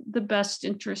to the best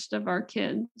interest of our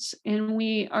kids. And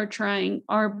we are trying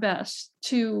our best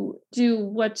to do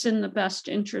what's in the best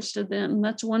interest of them.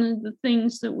 That's one of the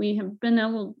things that we have been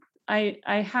able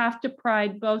I have to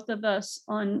pride both of us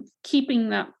on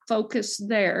keeping that focus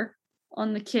there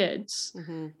on the kids,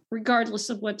 regardless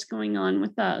of what's going on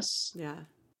with us. Yeah.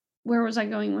 Where was I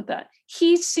going with that?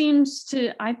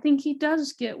 I think he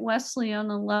does get Wesley on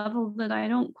a level that I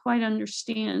don't quite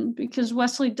understand because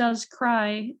Wesley does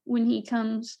cry when he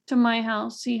comes to my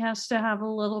house. He has to have a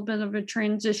little bit of a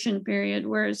transition period,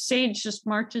 whereas Sage just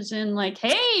marches in like,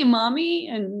 hey, mommy,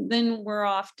 and then we're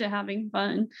off to having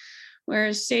fun.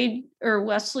 Whereas Sage or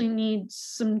Wesley needs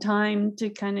some time to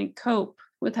kind of cope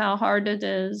with how hard it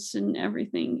is and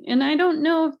everything. And I don't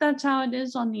know if that's how it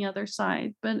is on the other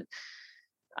side, but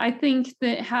I think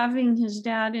that having his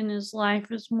dad in his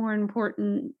life is more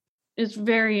important, is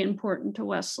very important to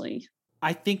Wesley.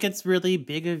 I think it's really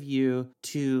big of you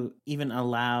to even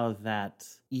allow that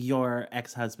your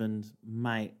ex-husband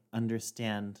might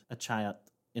understand a child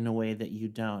in a way that you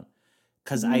don't.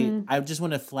 Because I just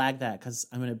want to flag that because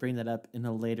I'm going to bring that up in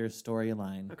a later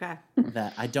storyline. Okay.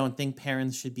 That I don't think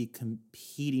parents should be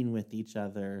competing with each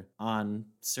other on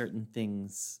certain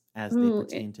things as they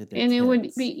pertain to their and kids. it would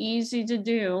be easy to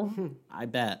do. I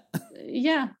bet.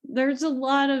 Yeah, there's a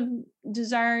lot of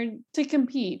desire to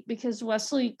compete because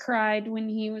Wesley cried when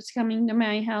he was coming to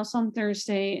my house on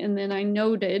Thursday, and then I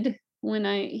noted when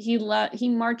he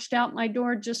marched out my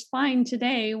door just fine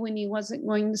today when he wasn't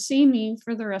going to see me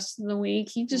for the rest of the week.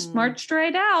 He just marched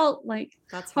right out like,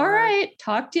 That's all hard. right,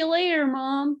 talk to you later,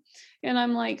 Mom. And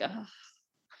I'm like, ugh,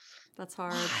 That's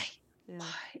hard. why? Yeah.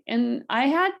 And I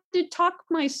had to talk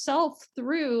myself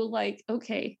through like,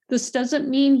 okay, this doesn't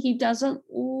mean he doesn't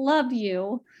love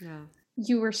you. Yeah.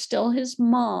 You are still his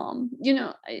mom. You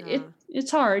know,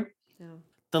 it's hard. Yeah.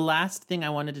 The last thing I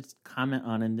wanted to comment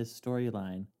on in this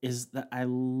storyline is that I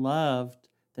loved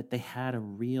that they had a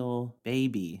real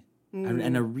baby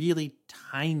and a really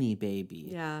tiny baby.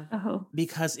 Yeah. Oh,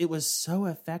 Because it was so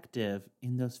effective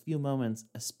in those few moments,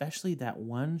 especially that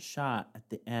one shot at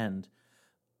the end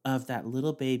of that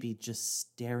little baby just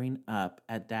staring up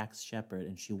at Dax Shepard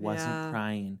and she wasn't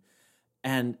crying.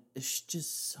 And it's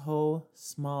just so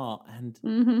small.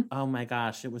 And oh my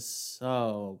gosh, it was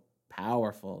so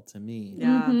powerful to me.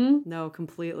 Yeah. No,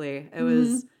 completely. It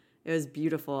was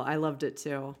beautiful. I loved it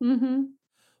too.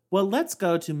 Well, let's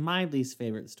go to my least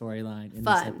favorite storyline in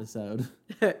Fun. this episode,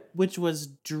 which was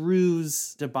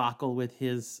Drew's debacle with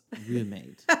his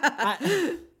roommate.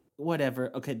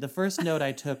 whatever. Okay, the first note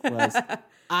I took was,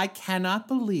 I cannot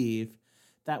believe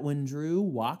that when Drew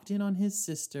walked in on his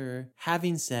sister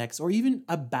having sex, or even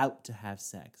about to have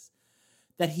sex,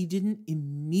 that he didn't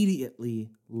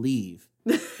immediately leave.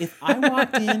 If I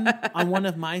walked in on one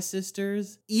of my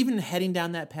sisters, even heading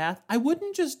down that path, I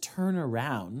wouldn't just turn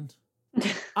around.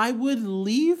 I would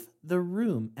leave the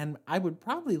room, and I would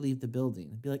probably leave the building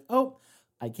and be like, oh,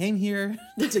 I came here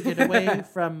to get away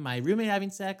from my roommate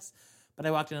having sex, but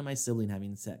I walked in on my sibling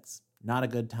having sex. Not a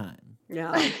good time.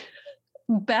 Yeah.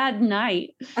 Bad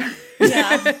night.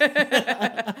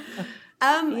 Yeah.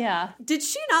 Yeah. Did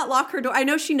she not lock her door? I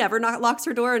know she never locks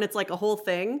her door and it's like a whole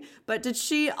thing, but did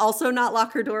she also not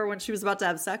lock her door when she was about to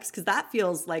have sex? Because that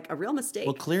feels like a real mistake.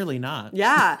 Well, clearly not.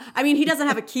 Yeah. I mean, he doesn't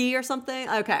have a key or something.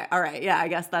 Okay. All right. Yeah, I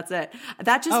guess that's it.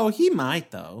 That just... Oh, he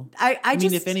might, though. I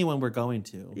mean, if anyone were going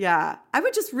to. Yeah. I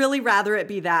would just really rather it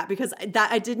be that, because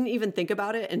I didn't even think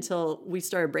about it until we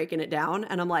started breaking it down.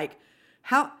 And I'm like,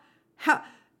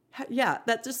 yeah,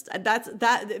 that's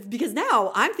because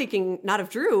now I'm thinking not of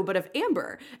Drew, but of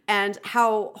Amber, and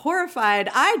how horrified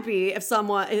I'd be if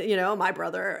someone, my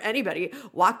brother or anybody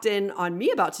walked in on me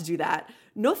about to do that.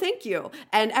 No, thank you.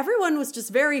 And everyone was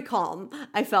just very calm.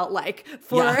 I felt like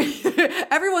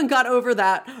everyone got over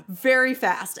that very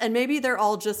fast. And maybe they're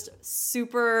all just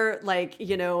super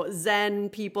Zen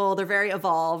people. They're very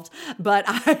evolved. But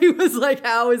I was like,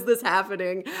 how is this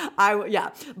happening? But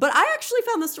I actually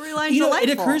found the storyline delightful.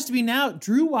 It occurs to me now,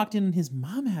 Drew walked in on his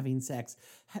mom having sex.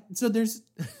 So there's...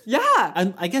 Yeah.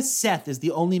 I guess Seth is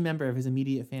the only member of his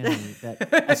immediate family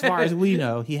that, as far as we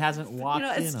know, he hasn't walked in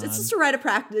on. It's just a rite of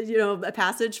practice, a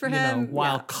passage for him.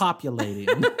 While copulating.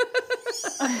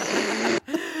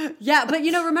 Yeah, but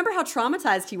remember how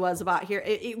traumatized he was about here.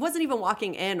 It wasn't even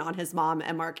walking in on his mom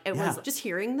and Mark. It was just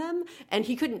hearing them, and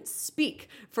he couldn't speak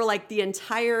for the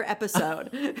entire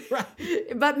episode. Right.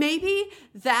 But maybe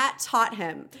that taught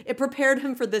him. It prepared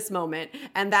him for this moment,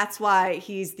 and that's why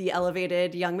he's the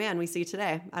elevated young man we see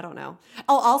today. I don't know.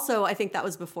 Oh, also, I think that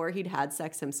was before he'd had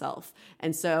sex himself,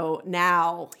 and so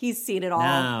now he's seen it all.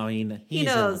 Now he knows. In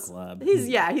the club.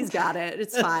 He's got it.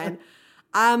 It's fine.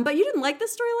 But you didn't like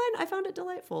this storyline? I found it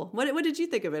delightful. What did you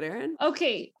think of it, Erin?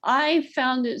 Okay, I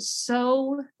found it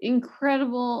so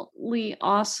incredibly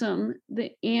awesome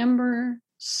that Amber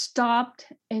stopped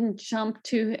and jumped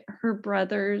to her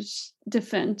brother's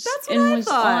defense. That's what and I was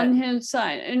thought. On his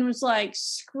side and was like,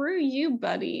 screw you,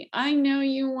 buddy. I know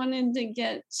you wanted to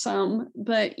get some,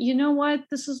 but you know what?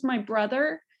 This is my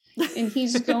brother, and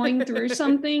he's going through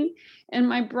something, and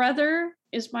my brother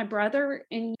is my brother,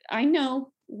 and I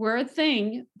know we're a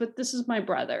thing, but this is my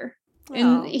brother.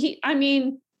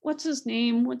 And what's his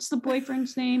name? What's the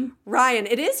boyfriend's name? Ryan.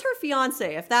 It is her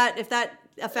fiance. If that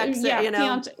affects it,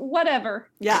 fiance, whatever.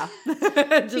 Yeah.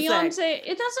 Fiance,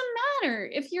 it doesn't matter.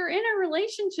 If you're in a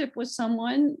relationship with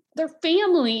someone, their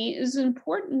family is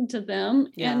important to them.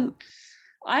 Yeah. And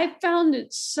I found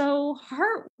it so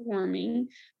heartwarming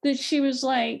that she was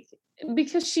like,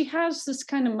 because she has this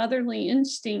kind of motherly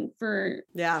instinct for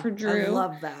Drew. I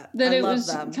love that. It was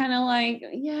kind of like,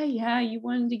 you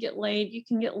wanted to get laid. You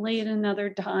can get laid another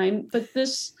time. But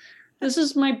this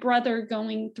is my brother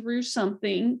going through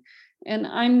something, and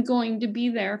I'm going to be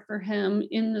there for him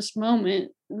in this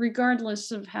moment,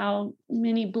 regardless of how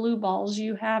many blue balls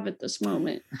you have at this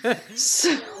moment.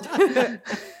 So,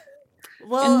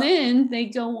 and then they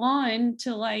go on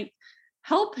to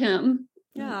help him.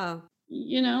 Yeah.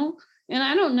 And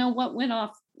I don't know what went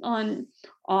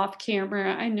off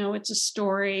camera. I know it's a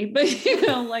story, but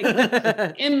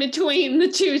in between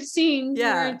the two scenes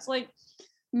where it's like,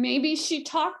 maybe she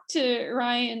talked to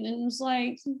Ryan and was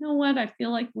like, you know what? I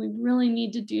feel like we really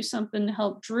need to do something to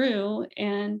help Drew,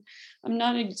 and I'm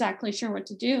not exactly sure what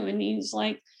to do. And he's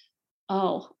like,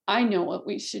 oh, I know what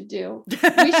we should do.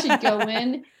 We should go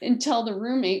in and tell the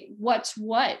roommate what's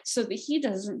what so that he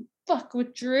doesn't fuck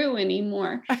with Drew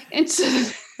anymore. And so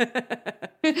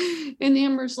and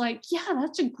Amber's like, yeah,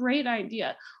 that's a great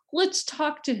idea. Let's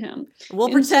talk to him. We'll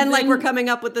pretend like we're coming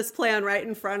up with this plan right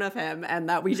in front of him and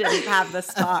that we didn't have this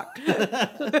talk.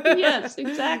 Yes,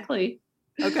 exactly.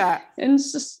 Okay. And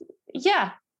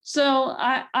so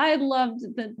I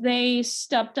loved that they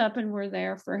stepped up and were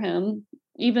there for him,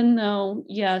 even though,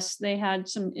 yes, they had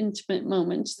some intimate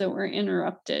moments that were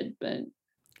interrupted, but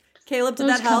Caleb, did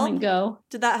that help? Come and go.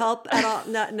 Did that help at all?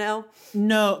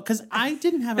 No, because I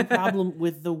didn't have a problem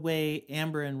with the way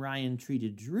Amber and Ryan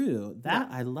treated Drew. That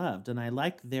I loved, and I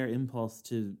liked their impulse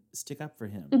to stick up for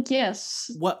him.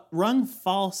 Yes. What rung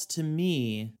false to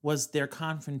me was their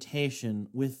confrontation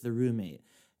with the roommate.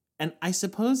 And I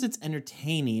suppose it's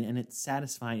entertaining and it's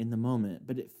satisfying in the moment,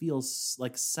 but it feels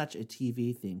like such a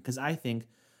TV thing. Because I think,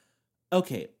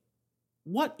 Okay,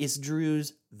 what is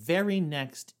Drew's very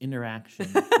next interaction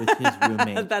with his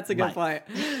roommate? That's a good like? point.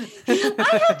 I had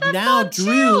that Now thought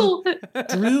Drew too.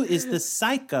 Drew is the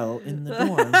psycho in the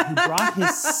dorm who brought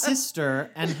his sister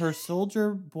and her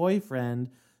soldier boyfriend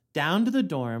down to the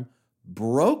dorm,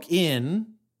 broke in,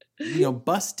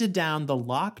 busted down the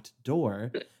locked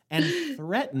door, and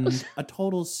threatened a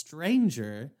total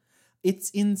stranger.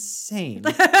 It's insane.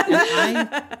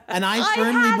 And I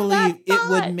firmly had believe that it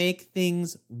would thought. make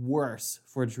things worse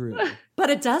for Drew. But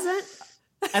it doesn't.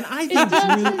 And I think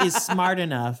Drew is smart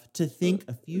enough to think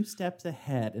a few steps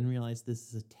ahead and realize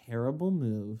this is a terrible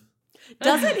move.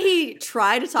 Doesn't he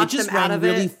try to It talk just them out rang of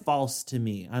really it? false to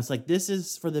me. I was like, this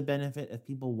is for the benefit of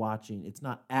people watching. It's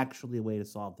not actually a way to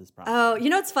solve this problem. Oh, you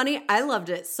know what's funny? I loved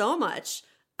it so much.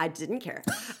 I didn't care.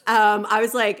 I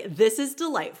was like, this is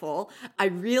delightful. I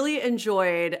really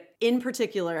enjoyed, in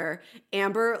particular,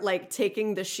 Amber like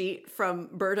taking the sheet from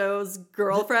Berto's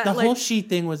girlfriend. The like, whole sheet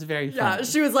thing was very funny. yeah,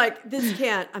 she was like, this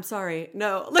can't, I'm sorry,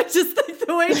 no. Like, just like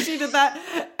the way she did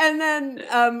that. And then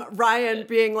Ryan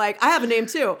being like, I have a name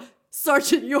too,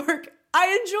 Sergeant York.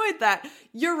 I enjoyed that.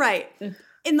 You're right.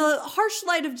 In the harsh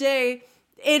light of day,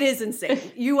 it is insane.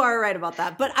 You are right about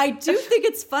that. But I do think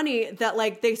it's funny that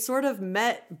like they sort of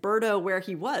met Berto where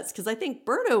he was, because I think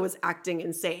Berto was acting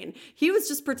insane. He was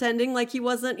just pretending like he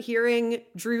wasn't hearing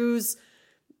Drew's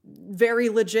very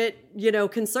legit,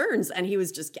 concerns. And he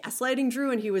was just gaslighting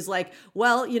Drew. And he was like,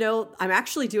 well, I'm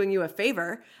actually doing you a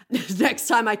favor. Next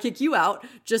time I kick you out,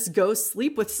 just go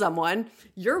sleep with someone.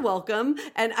 You're welcome.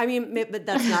 And I mean, but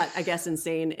that's not, I guess,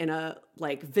 insane in a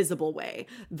like visible way,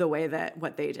 the way that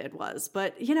what they did was.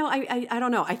 But, I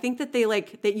don't know. I think that they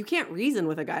that you can't reason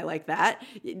with a guy like that.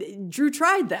 Drew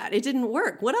tried that. It didn't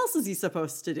work. What else is he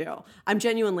supposed to do? I'm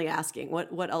genuinely asking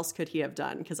what else could he have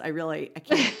done? Because I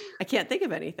can't think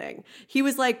of anything. He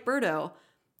was like, Berto,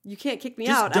 you can't kick me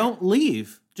out. Just don't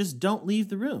leave. Just don't leave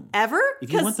the room. Ever?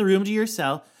 If you want the room to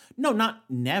yourself. No, not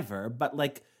never. But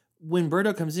like when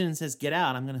Berto comes in and says, get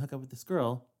out, I'm going to hook up with this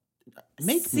girl.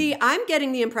 See, I'm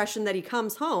getting the impression that he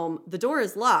comes home, the door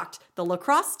is locked, the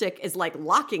lacrosse stick is like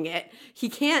locking it. He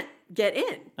can't get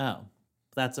in. Oh,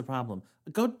 that's a problem.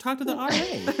 Go talk to the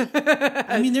RA.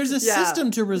 I mean, there's a Yeah.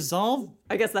 system to resolve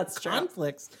I guess that's true.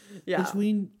 conflicts Yeah.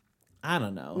 between, I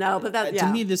don't know. No, but that, To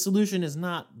me, the solution is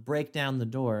not break down the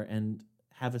door and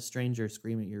have a stranger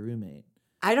scream at your roommate.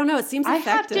 I don't know. It seems I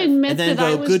have effective. to admit And then that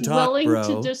I go, was "Good talk, willing bro."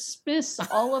 to dismiss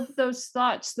all of those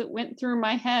thoughts that went through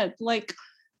my head. Like,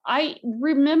 I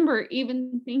remember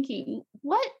even thinking,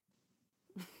 what?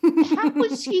 How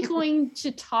was he going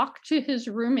to talk to his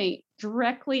roommate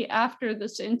directly after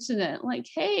this incident? Like,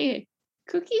 hey,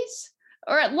 cookies?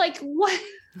 Or like, what?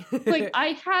 Like,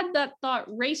 I had that thought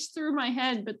race through my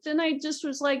head, but then I just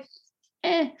was like,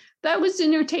 that was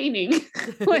entertaining.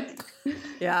 Like,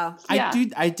 Yeah. Yeah.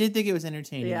 I did think it was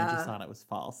entertaining. I Yeah. just thought it was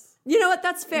false. You know what?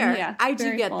 That's fair. Yeah, I do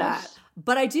very get false. that.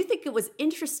 But I do think it was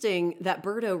interesting that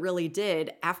Berto really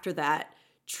did, after that,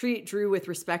 treat Drew with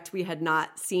respect we had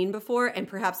not seen before. And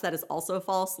perhaps that is also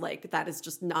false. Like, that is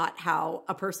just not how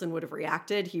a person would have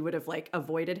reacted. He would have, like,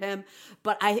 avoided him.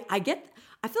 But I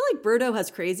feel like Berto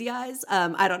has crazy eyes.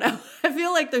 I don't know. I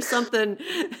feel like there's something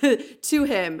to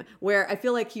him where I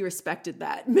feel like he respected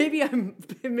that. Maybe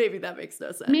that makes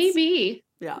no sense. maybe.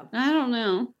 Yeah. I don't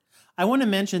know. I want to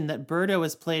mention that Berto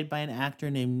is played by an actor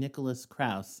named Nicholas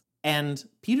Krause. And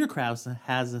Peter Krause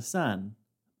has a son,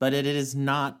 but it is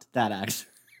not that actor.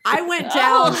 I went His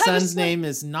down. son's name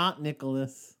is not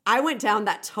Nicholas. I went down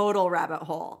that total rabbit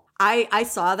hole. I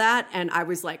saw that and I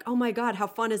was like, oh my God, how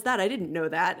fun is that? I didn't know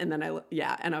that. And then I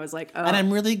was like, oh. And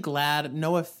I'm really glad,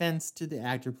 no offense to the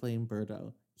actor playing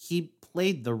Berto. He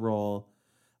played the role,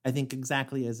 I think,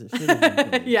 exactly as it should have been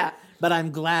played. Yeah. But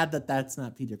I'm glad that that's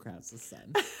not Peter Krause's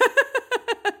son.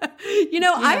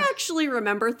 I actually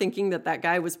remember thinking that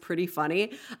guy was pretty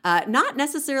funny. Not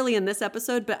necessarily in this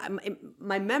episode, but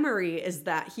my memory is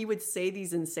that he would say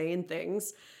these insane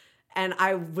things. And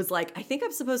I was like, I think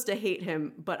I'm supposed to hate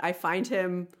him, but I find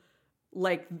him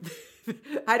like,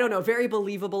 I don't know, very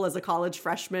believable as a college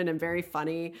freshman and very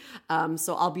funny.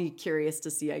 So I'll be curious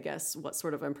to see, I guess, what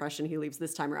sort of impression he leaves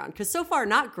this time around. Because so far,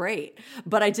 not great,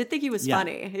 but I did think he was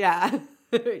funny. Yeah.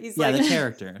 He's Yeah, like, the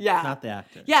character, Yeah. not the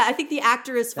actor. yeah, I think the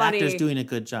actor is The funny. actor's doing a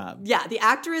good job. Yeah, the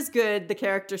actor is good. The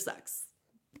character sucks.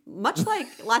 Much like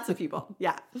lots of people.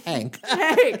 Yeah. Hank.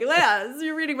 Hey, yeah,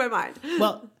 you're reading my mind.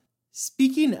 Well,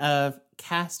 speaking of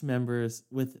cast members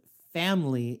with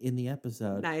family in the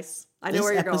episode, Nice. I know this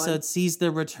where you're episode going. sees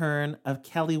the return of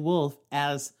Kelly Wolf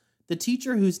as the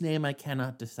teacher whose name I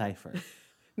cannot decipher.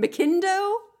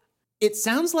 McKindo? It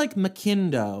sounds like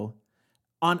McKindo.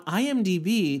 On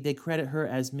IMDb, they credit her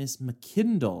as Miss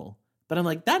McKindle, but I'm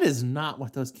like, that is not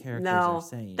what those characters are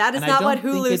saying. That is And not I what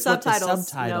don't think Hulu it's what the subtitles.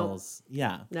 subtitles.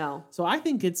 Yeah. No. So I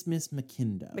think it's Miss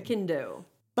McKindo. McKindo.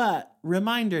 But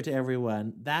reminder to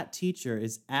everyone, that teacher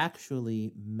is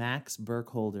actually Max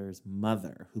Burkholder's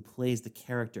mother, who plays the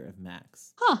character of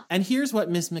Max. Huh. And here's what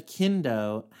Miss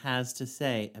McKindo has to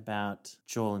say about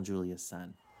Joel and Julia's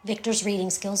son. Victor's reading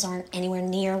skills aren't anywhere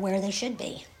near where they should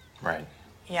be. Right.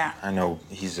 Yeah. I know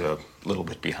he's a little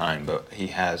bit behind, but he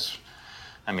has,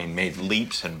 made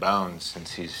leaps and bounds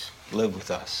since he's lived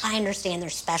with us. I understand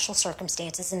there's special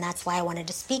circumstances, and that's why I wanted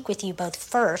to speak with you both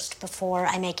first before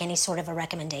I make any sort of a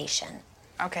recommendation.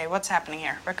 Okay, what's happening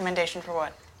here? Recommendation for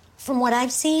what? From what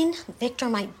I've seen, Victor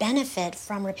might benefit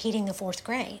from repeating the 4th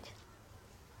grade.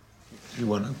 You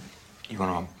wanna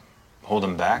hold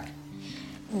him back?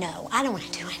 No, I don't want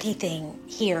to do anything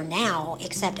here now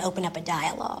except open up a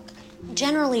dialogue.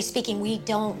 Generally speaking, we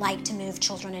don't like to move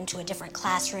children into a different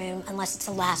classroom unless it's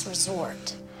a last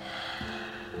resort.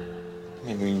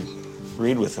 Maybe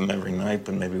read with him every night,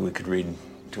 but maybe we could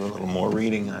do a little more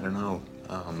reading. I don't know.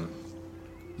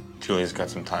 Julia's got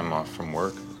some time off from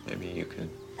work. Maybe you could.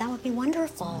 That would be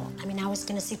wonderful. I was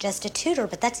going to suggest a tutor,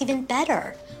 but that's even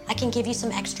better. I can give you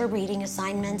some extra reading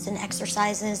assignments and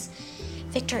exercises.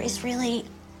 Victor is really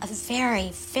a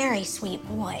very, very sweet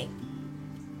boy.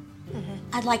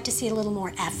 I'd like to see a little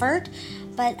more effort,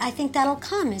 but I think that'll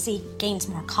come as he gains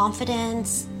more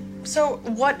confidence. So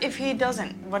what if he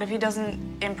doesn't? What if he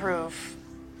doesn't improve?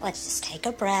 Let's just take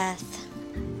a breath,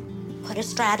 put a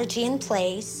strategy in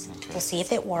place. We'll see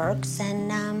if it works, and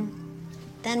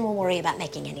then we'll worry about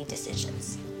making any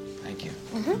decisions. Thank you.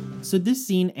 So this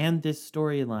scene and this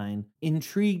storyline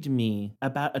intrigued me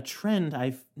about a trend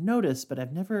I've noticed, but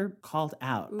I've never called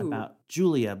out about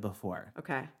Julia before.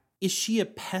 Okay. Is she a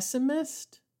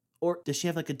pessimist, or does she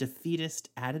have like a defeatist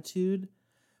attitude?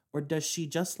 Or does she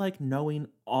just like knowing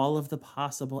all of the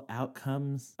possible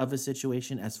outcomes of a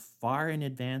situation as far in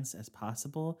advance as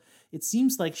possible? It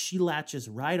seems like she latches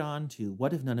right on to,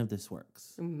 what if none of this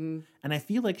works? Mm-hmm. And I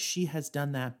feel like she has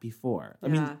done that before. I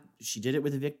mean, she did it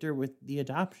with Victor with the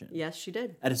adoption. Yes, she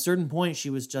did. At a certain point, she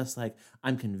was just like,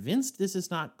 I'm convinced this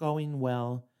is not going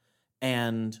well,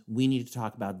 and we need to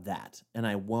talk about that. And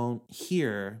I won't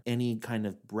hear any kind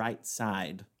of bright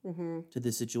side to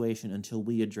the situation until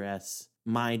we address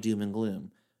my doom and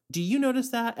gloom. Do you notice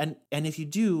that? And if you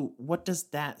do, what does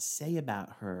that say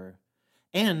about her?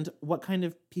 And what kind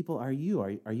of people are you?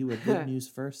 Are you a good news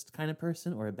first kind of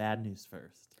person or a bad news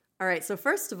first? All right, so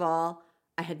first of all,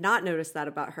 I had not noticed that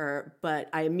about her, but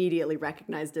I immediately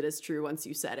recognized it as true once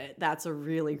you said it. That's a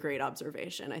really great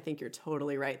observation. I think you're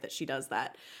totally right that she does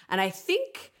that. And I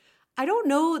don't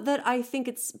know that I think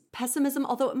it's pessimism,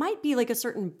 although it might be like a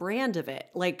certain brand of it.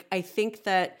 Like, I think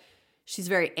that she's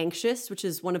very anxious, which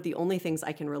is one of the only things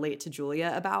I can relate to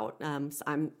Julia about. So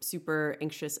I'm super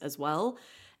anxious as well.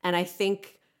 And I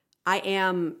think I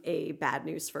am a bad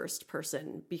news first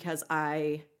person because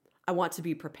I want to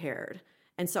be prepared.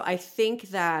 And so I think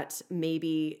that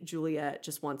maybe Julia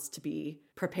just wants to be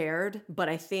prepared. But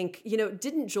I think,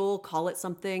 didn't Joel call it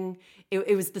something?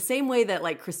 It was the same way that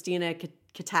like Christina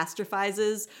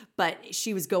catastrophizes, but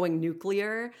she was going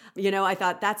nuclear. I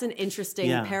thought that's an interesting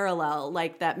parallel,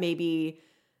 like that maybe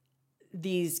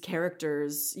these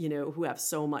characters, who have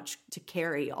so much to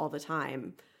carry all the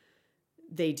time,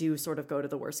 they do sort of go to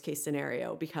the worst case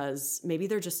scenario because maybe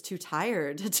they're just too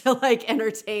tired to like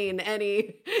entertain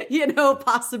any,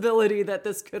 possibility that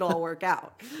this could all work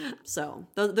out. So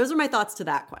those are my thoughts to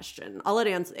that question. I'll let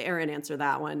Erin answer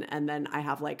that one. And then I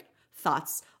have like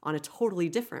thoughts on a totally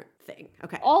different thing.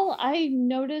 Okay. All I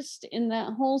noticed in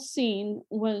that whole scene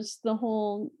was the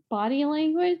whole body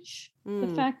language.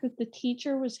 The fact that the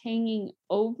teacher was hanging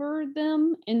over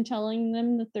them and telling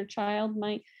them that their child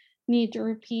might need to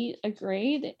repeat a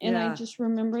grade. And I just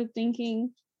remember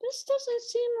thinking, this doesn't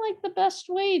seem like the best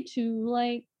way to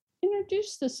like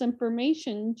introduce this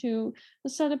information to a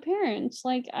set of parents.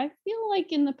 Like, I feel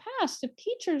like in the past, if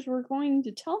teachers were going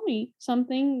to tell me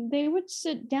something, they would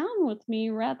sit down with me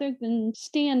rather than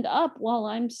stand up while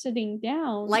I'm sitting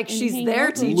down. Like she's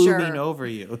their teacher. Looming over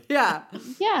you. Yeah.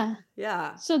 Yeah.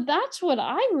 Yeah. So that's what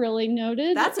I really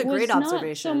noted. That's a great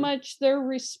observation. Not so much their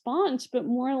response, but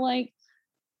more like,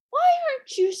 why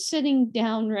aren't you sitting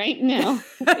down right now?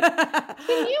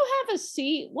 Can you have a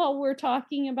seat while we're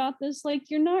talking about this? Like,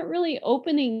 you're not really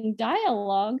opening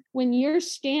dialogue when you're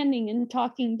standing and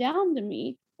talking down to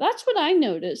me. That's what I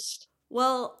noticed.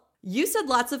 Well, you said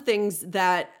lots of things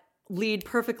that lead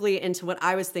perfectly into what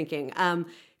I was thinking.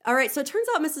 All right, so it turns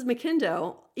out Mrs.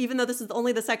 McKindo, even though this is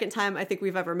only the second time I think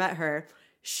we've ever met her,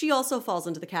 she also falls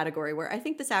into the category where I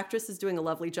think this actress is doing a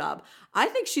lovely job. I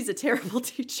think she's a terrible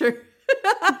teacher.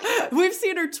 We've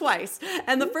seen her twice.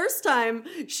 And the first time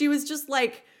she was just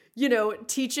like, you know,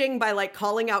 teaching by like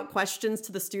calling out questions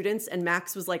to the students, and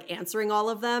Max was like answering all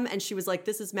of them. And she was like,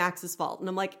 this is Max's fault. And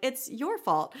I'm like, it's your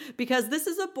fault, because this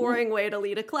is a boring way to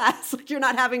lead a class. Like, you're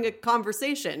not having a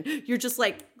conversation. You're just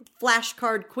like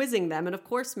flashcard quizzing them. And of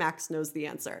course, Max knows the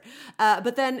answer.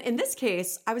 But then in this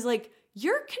case, I was like,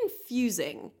 you're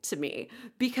confusing to me,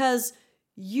 because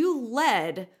you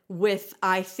led with,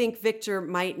 I think Victor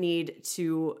might need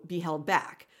to be held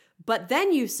back. But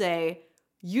then you say,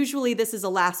 usually this is a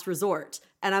last resort.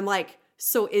 And I'm like,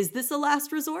 so is this a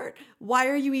last resort? Why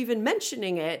are you even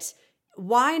mentioning it?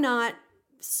 Why not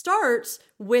start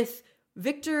with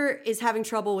Victor is having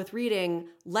trouble with reading.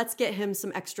 Let's get him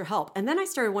some extra help. And then I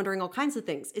started wondering all kinds of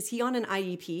things. Is he on an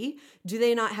IEP? Do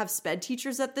they not have SPED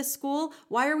teachers at this school?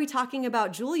 Why are we talking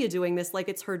about Julia doing this like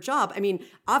it's her job? I mean,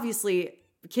 obviously,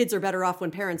 kids are better off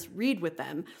when parents read with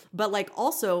them, but like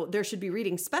also there should be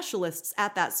reading specialists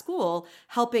at that school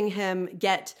helping him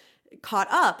get caught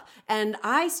up. And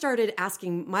I started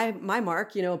asking my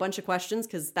Mark, you know, a bunch of questions,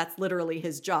 because that's literally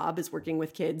his job, is working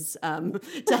with kids to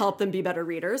help them be better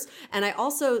readers. And I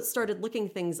also started looking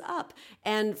things up.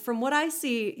 And from what I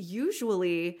see,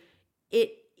 usually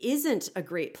it isn't a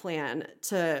great plan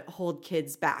to hold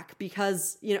kids back,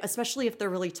 because, you know, especially if they're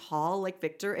really tall like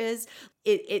Victor is,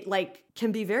 it like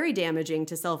can be very damaging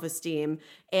to self-esteem.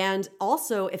 And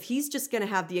also, if he's just going to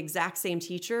have the exact same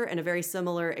teacher and a very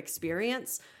similar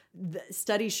experience, the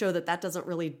studies show that doesn't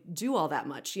really do all that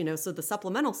much, you know, so the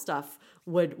supplemental stuff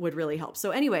would really help.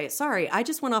 So anyway, sorry, I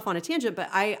just went off on a tangent, but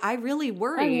I really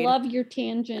worried. I love your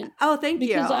tangent. Oh, thank you.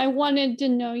 Because I wanted to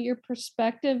know your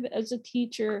perspective as a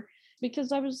teacher,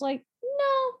 because I was like,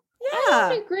 no, I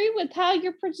don't agree with how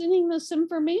you're presenting this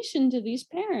information to these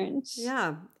parents.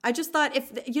 Yeah. I just thought,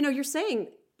 if, you know, you're saying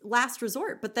last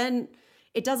resort, but then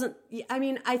it doesn't, I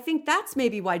mean, I think that's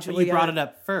maybe why Julia... You brought it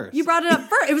up first. You brought it up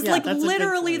first. It was Yeah, like that's a good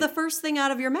literally point. the first thing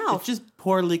out of your mouth. It's just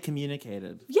poorly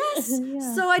communicated. Yes.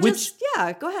 Yeah. So I just,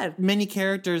 go ahead. Many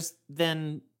characters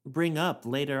then bring up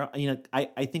later, you know,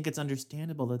 I think it's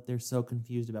understandable that they're so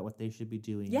confused about what they should be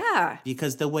doing. Yeah.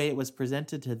 Because the way it was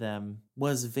presented to them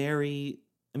was very,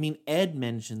 I mean, Ed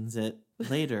mentions it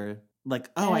later, like,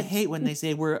 oh, I hate when they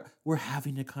say we're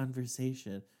having a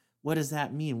conversation. What does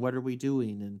that mean? What are we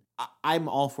doing? And I'm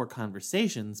all for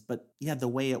conversations, but yeah, the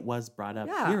way it was brought up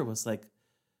here was like,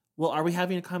 well, are we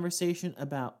having a conversation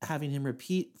about having him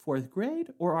repeat fourth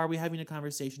grade, or are we having a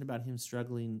conversation about him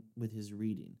struggling with his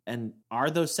reading? And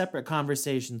are those separate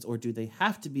conversations, or do they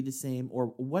have to be the same?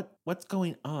 Or what's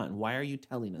going on? Why are you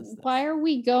telling us that? Why are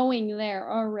we going there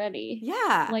already?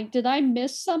 Yeah. Like, did I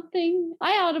miss something?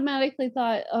 I automatically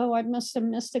thought, oh, I must have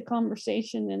missed a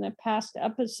conversation in a past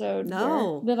episode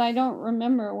that I don't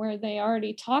remember, where they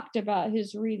already talked about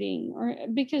his reading, or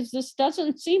because this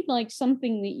doesn't seem like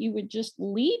something that you would just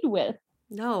lead with.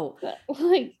 No.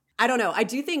 Like, I don't know. I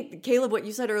do think, Caleb, what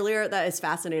you said earlier, that is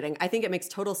fascinating. I think it makes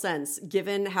total sense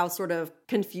given how sort of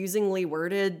confusingly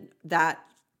worded that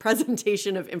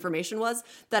presentation of information was,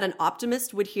 that an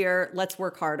optimist would hear, let's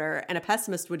work harder, and a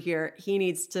pessimist would hear, he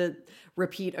needs to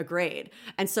repeat a grade.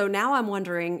 And so now I'm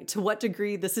wondering to what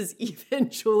degree this is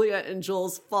even Julia and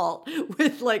Joel's fault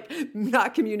with like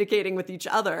not communicating with each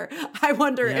other. I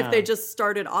wonder if they just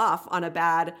started off on a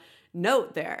bad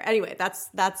note there. Anyway, that's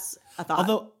a thought.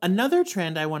 Although another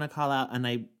trend I want to call out, and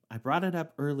I brought it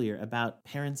up earlier about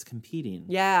parents competing.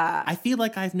 Yeah. I feel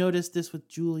like I've noticed this with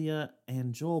Julia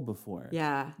and Joel before.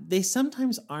 Yeah. They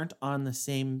sometimes aren't on the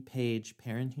same page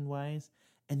parenting-wise,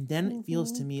 and then it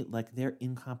feels to me like they're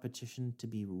in competition to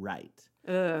be right.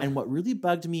 And what really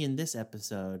bugged me in this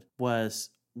episode was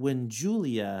when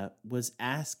Julia was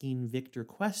asking Victor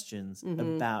questions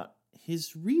about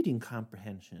his reading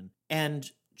comprehension, and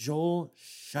Joel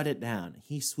shut it down.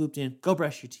 He swooped in, go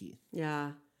brush your teeth.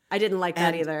 Yeah. I didn't like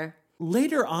that either.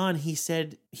 Later on, he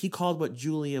said he called what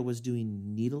Julia was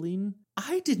doing needling.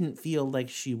 I didn't feel like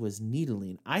she was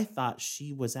needling. I thought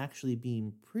she was actually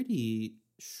being pretty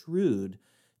shrewd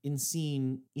in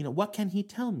seeing, you know, what can he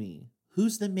tell me?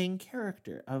 Who's the main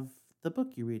character of the book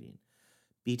you're reading?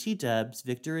 BT Dubs,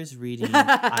 Victor is reading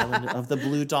Island of the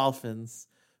Blue Dolphins,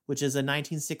 which is a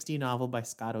 1960 novel by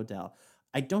Scott Odell.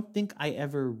 I don't think I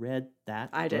ever read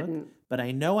that book. Didn't. But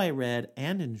I know I read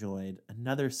and enjoyed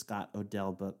another Scott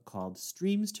Odell book called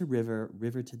Streams to River,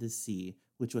 River to the Sea,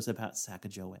 which was about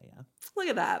Sacagawea. Look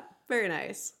at that. Very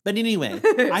nice. But anyway,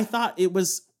 I thought it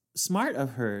was smart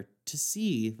of her to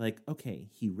see, like, okay,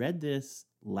 he read this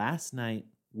last night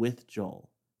with Joel.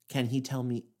 Can he tell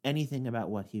me anything about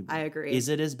what he read? I agree. Is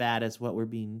it as bad as what we're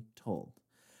being told?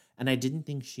 And I didn't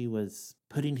think she was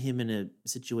putting him in a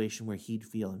situation where he'd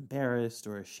feel embarrassed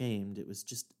or ashamed. It was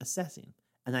just assessing.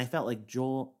 And I felt like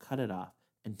Joel cut it off.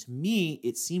 And to me,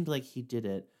 it seemed like he did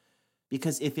it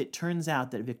because if it turns out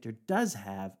that Victor does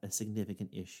have a significant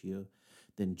issue,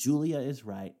 then Julia is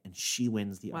right and she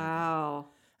wins the argument. Wow.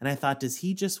 And I thought, does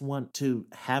he just want to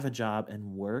have a job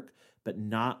and work, but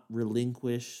not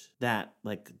relinquish that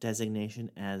like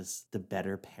designation as the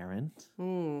better parent?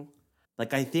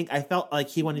 Like, I felt like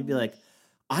he wanted to be like,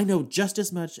 I know just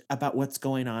as much about what's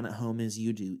going on at home as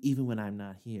you do, even when I'm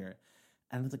not here.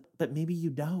 And I was like, but maybe you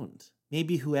don't.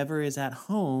 Maybe whoever is at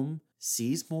home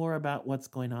sees more about what's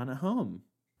going on at home.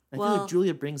 I feel like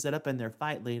Julia brings that up in their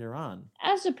fight later on.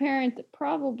 As a parent that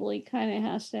probably kind of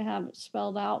has to have it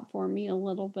spelled out for me a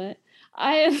little bit,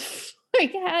 I have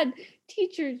like had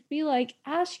teachers be like,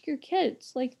 ask your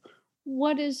kids, like,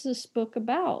 what is this book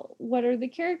about? What are the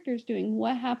characters doing?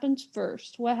 What happens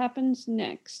first? What happens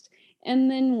next? And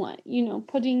then what? You know,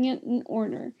 putting it in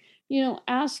order. You know,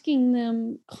 asking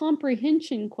them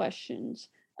comprehension questions.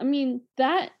 I mean,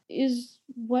 that is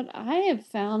what I have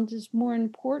found is more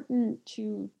important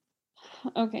to...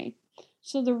 Okay,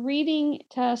 so the reading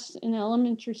tests in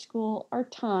elementary school are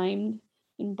timed,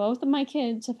 and both of my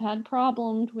kids have had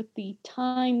problems with the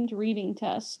timed reading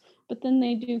tests, but then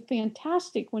they do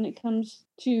fantastic when it comes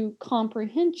to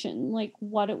comprehension, like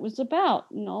what it was about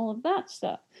and all of that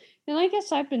stuff. And I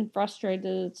guess I've been frustrated.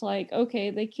 It's like, okay,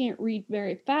 they can't read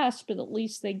very fast, but at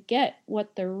least they get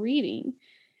what they're reading.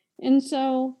 And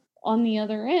so on the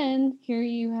other end, here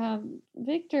you have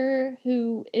Victor,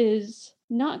 who is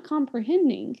not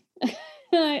comprehending.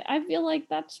 I feel like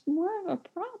that's more of a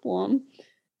problem.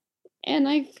 And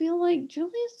I feel like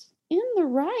Julia's in the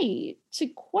right to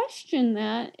question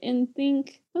that and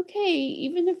think, okay,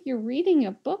 even if you're reading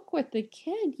a book with the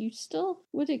kid, you still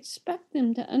would expect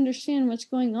them to understand what's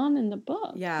going on in the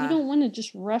book. Yeah. You don't want to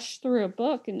just rush through a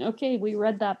book and, okay, we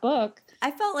read that book.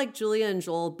 I felt like Julia and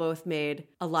Joel both made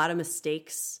a lot of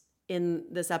mistakes in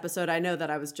this episode. I know that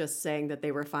I was just saying that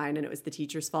they were fine and it was the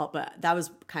teacher's fault, but that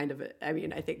was kind of it. I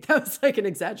mean, I think that was like an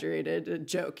exaggerated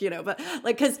joke, you know, but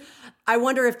like, because I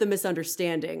wonder if the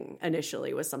misunderstanding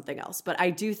initially was something else. But I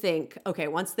do think, okay,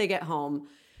 once they get home,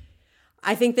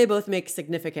 I think they both make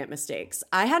significant mistakes.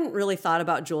 I hadn't really thought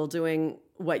about Joel doing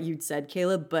what you'd said,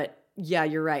 Caleb, but yeah,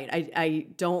 you're right. I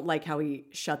don't like how he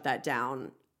shut that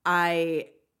down.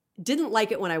 I didn't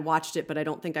like it when I watched it, but I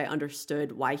don't think I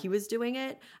understood why he was doing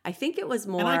it. I think it was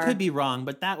more... And I could be wrong,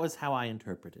 but that was how I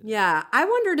interpreted it. Yeah. I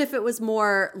wondered if it was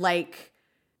more like,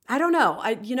 I don't know.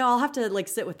 I'll have to like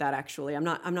sit with that actually. I'm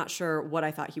not sure what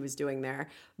I thought he was doing there.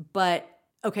 But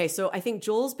okay, so I think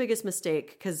Joel's biggest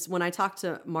mistake, because when I talked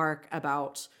to Mark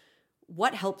about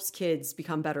what helps kids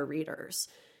become better readers,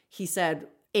 he said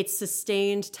it's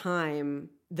sustained time,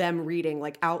 them reading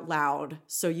like out loud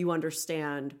so you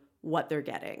understand what they're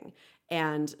getting.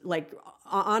 And like,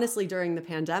 honestly, during the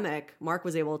pandemic, Mark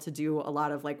was able to do a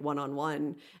lot of like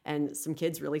one-on-one, and some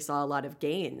kids really saw a lot of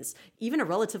gains, even a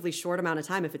relatively short amount of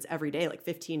time. If it's every day, like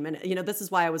 15 minutes, you know, this is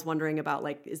why I was wondering about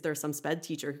like, is there some sped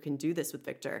teacher who can do this with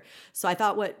Victor? So I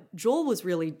thought what Joel was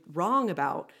really wrong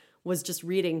about was just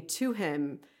reading to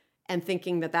him and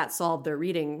thinking that that solved their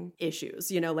reading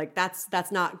issues. You know, like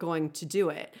that's not going to do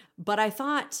it. But I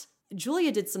thought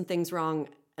Julia did some things wrong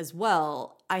as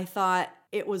well. I thought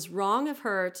it was wrong of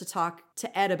her to talk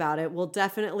to Ed about it. We'll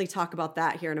definitely talk about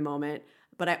that here in a moment.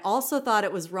 But I also thought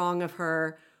it was wrong of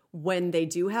her when they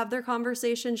do have their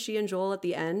conversation, she and Joel at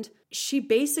the end. She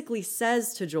basically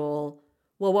says to Joel,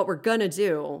 well, what we're going to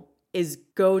do is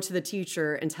go to the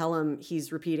teacher and tell him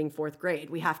he's repeating 4th grade.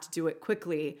 We have to do it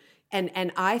quickly.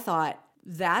 And I thought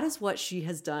that is what she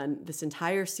has done this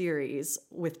entire series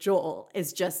with Joel,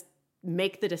 is just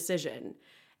make the decision.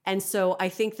 And so I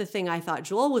think the thing I thought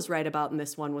Joel was right about in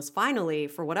this one was finally,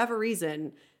 for whatever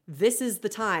reason, this is the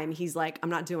time he's like,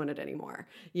 I'm not doing it anymore.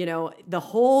 You know, the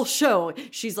whole show,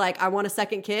 she's like, I want a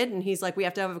second kid. And he's like, we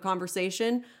have to have a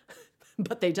conversation.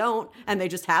 But they don't. And they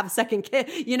just have a second kid.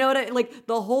 You know what like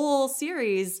the whole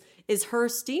series is her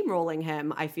steamrolling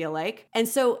him, I feel like. And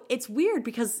so it's weird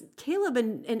because Caleb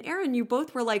and Aaron, you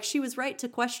both were like, she was right to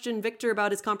question Victor about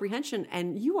his comprehension.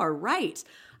 And you are right.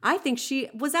 I think she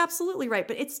was absolutely right,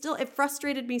 but it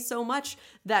frustrated me so much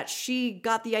that she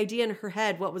got the idea in her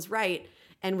head what was right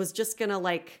and was just gonna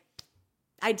like,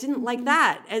 I didn't like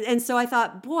that. And so I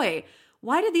thought, boy,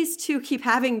 why do these two keep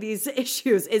having these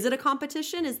issues? Is it a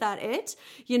competition? Is that it?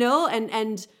 You know,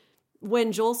 and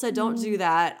when Joel said, don't do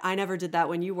that, I never did that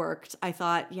when you worked, I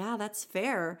thought, yeah, that's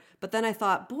fair. But then I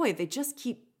thought, boy, they just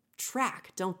keep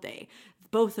track, don't they?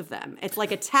 both of them. It's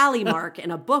like a tally mark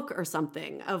in a book or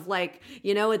something of like,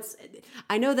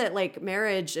 I know that like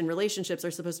marriage and relationships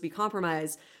are supposed to be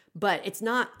compromised, but it's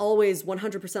not always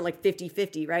 100% like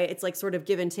 50-50, right? It's like sort of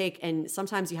give and take. And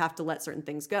sometimes you have to let certain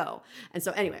things go. And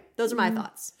so anyway, those are my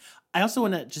thoughts. I also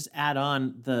want to just add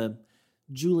on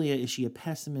Julia, is she a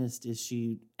pessimist? Is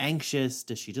she anxious?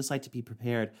 Does she just like to be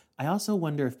prepared? I also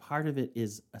wonder if part of it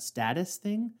is a status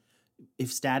thing.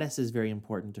 If status is very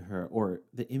important to her, or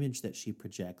the image that she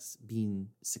projects being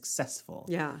successful.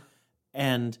 Yeah.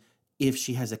 And if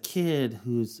she has a kid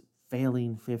who's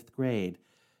failing 5th grade,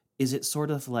 is it sort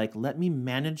of like, let me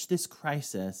manage this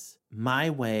crisis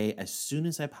my way as soon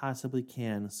as I possibly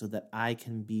can so that I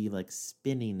can be like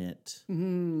spinning it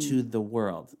to the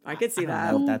world? I could see that.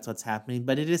 I don't know if that's what's happening,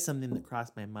 but it is something that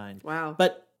crossed my mind. Wow.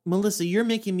 But Melissa, you're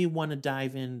making me want to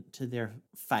dive into their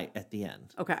fight at the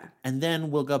end. Okay. And then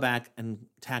we'll go back and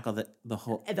tackle the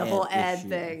whole Ed issue.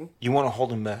 thing. You want to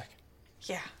hold him back?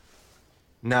 Yeah.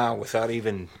 Now, without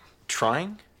even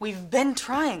trying? We've been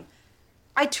trying.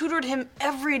 I tutored him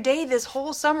every day this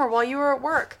whole summer while you were at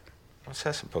work. What's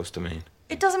that supposed to mean?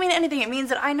 It doesn't mean anything. It means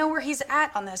that I know where he's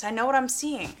at on this. I know what I'm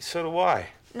seeing. So do I.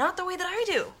 Not the way that I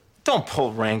do. Don't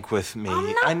pull rank with me.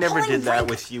 I'm not I never pulling did that rank.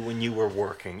 with you when you were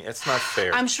working. It's not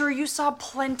fair. I'm sure you saw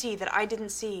plenty that I didn't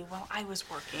see while I was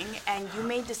working, and you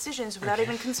made decisions without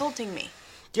even consulting me.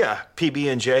 Yeah,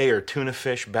 PB&J or tuna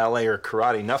fish, ballet or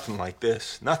karate, nothing like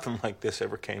this. Nothing like this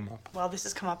ever came up. Well, this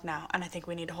has come up now, and I think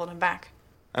we need to hold him back.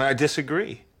 And I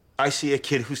disagree. I see a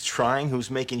kid who's trying,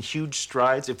 who's making huge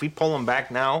strides. If we pull him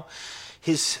back now,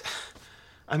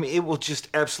 it will just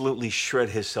absolutely shred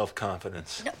his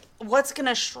self-confidence. No, what's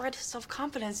gonna shred his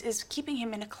self-confidence is keeping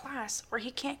him in a class where he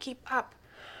can't keep up.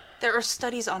 There are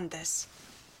studies on this.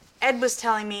 Ed was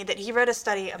telling me that he read a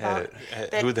study about...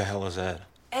 Ed, who the hell is Ed?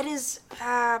 Ed is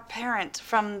a parent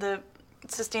from the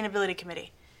Sustainability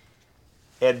Committee.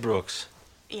 Ed Brooks.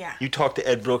 Yeah. You talked to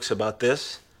Ed Brooks about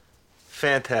this?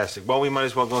 Fantastic. Well, we might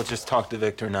as well go just talk to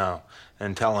Victor now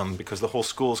and tell him, because the whole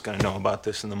school's going to know about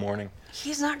this in the morning.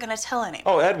 He's not gonna tell anyone.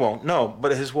 Oh, Ed won't. No,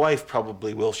 but his wife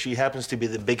probably will. She happens to be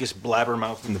the biggest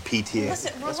blabbermouth in the PTA.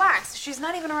 Listen, relax. She's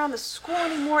not even around the school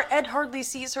anymore. Ed hardly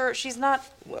sees her. She's not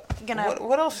gonna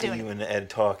What else do are you it. and Ed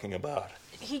talking about?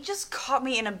 He just caught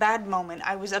me in a bad moment.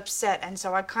 I was upset, and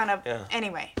so I kind of... Yeah.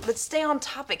 Anyway, let's stay on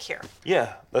topic here.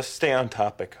 Yeah, let's stay on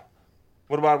topic.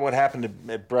 What about what happened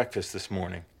at breakfast this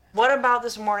morning? What about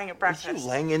this morning at You breakfast?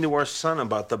 laying into our son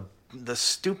about the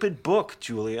stupid book,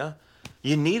 Julia.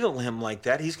 You needle him like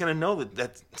that, he's going to know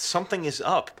that something is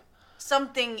up.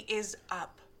 Something is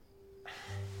up.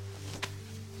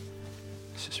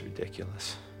 This is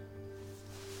ridiculous.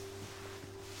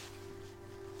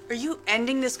 Are you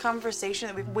ending this conversation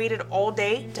that we've waited all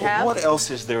day to have? What else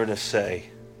is there to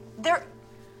say?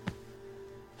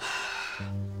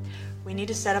 We need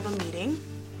to set up a meeting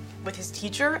with his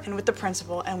teacher and with the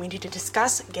principal, and we need to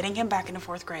discuss getting him back into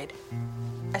 4th grade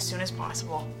as soon as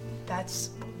possible.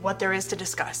 That's what there is to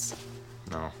discuss.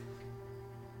 No.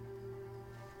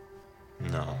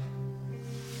 No.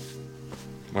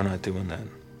 We're not doing that.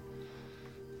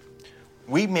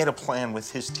 We made a plan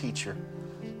with his teacher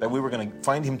that we were going to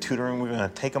find him tutoring, we were going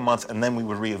to take a month, and then we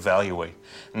would reevaluate.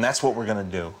 And that's what we're going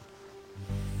to do.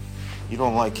 You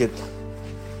don't like it?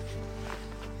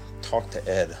 Talk to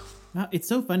Ed. Wow, it's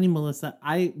so funny, Melissa.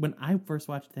 When I first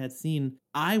watched that scene,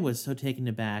 I was so taken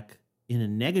aback in a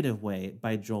negative way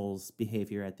by Joel's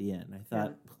behavior at the end. I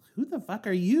thought, who the fuck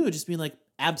are you? Just being like,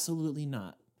 absolutely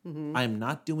not. Mm-hmm. I'm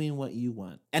not doing what you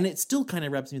want. And it still kind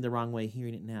of rubs me the wrong way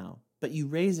hearing it now. But you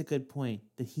raise a good point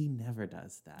that he never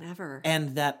does that. Never.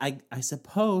 And that I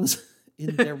suppose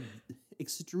in their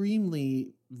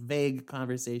extremely vague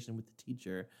conversation with the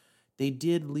teacher, they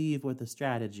did leave with a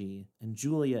strategy. And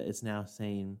Julia is now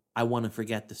saying, I want to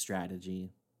forget the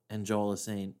strategy. And Joel is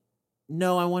saying,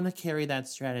 no, I want to carry that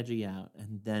strategy out,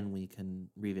 and then we can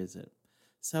revisit.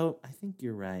 So I think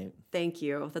you're right. Thank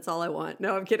you. That's all I want.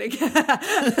 No, I'm kidding.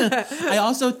 I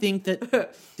also think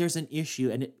that there's an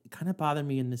issue, and it kind of bothered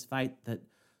me in this fight, that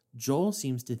Joel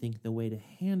seems to think the way to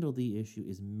handle the issue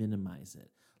is minimize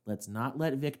it. Let's not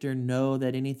let Victor know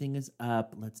that anything is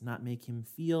up. Let's not make him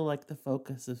feel like the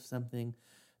focus of something,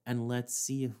 and let's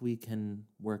see if we can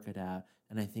work it out.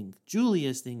 And I think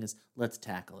Julia's thing is, let's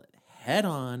tackle it head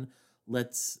on.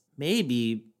 Let's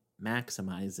maybe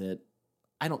maximize it.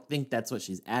 I don't think that's what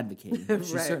she's advocating. But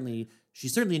Right.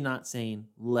 she's certainly not saying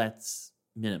let's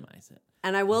minimize it.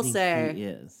 And I will think say, he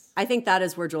is. I think that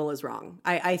is where Joel is wrong.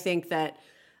 I think that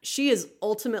She is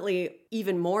ultimately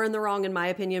even more in the wrong, in my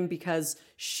opinion, because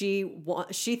she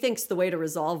thinks the way to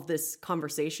resolve this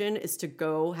conversation is to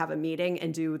go have a meeting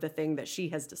and do the thing that she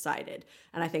has decided.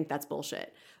 And I think that's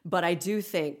bullshit. But I do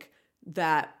think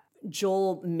that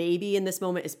Joel maybe in this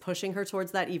moment is pushing her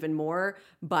towards that even more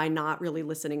by not really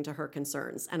listening to her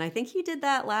concerns. And I think he did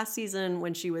that last season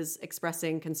when she was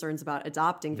expressing concerns about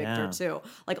adopting Victor too.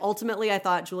 Like ultimately I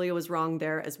thought Julia was wrong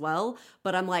there as well,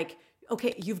 but I'm like,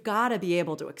 okay, you've got to be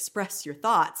able to express your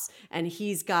thoughts and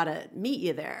he's got to meet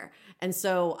you there. And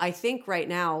so I think right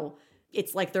now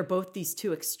it's like they're both these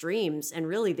two extremes and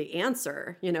really the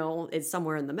answer, is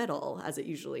somewhere in the middle as it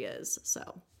usually is.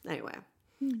 So anyway.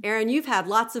 Erin, you've had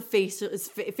lots of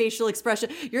facial expression.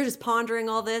 You're just pondering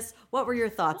all this. What were your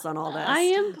thoughts on all this? I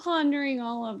am pondering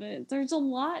all of it. There's a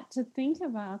lot to think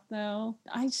about, though.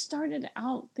 I started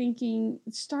out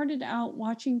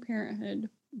watching Parenthood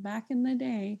back in the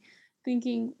day,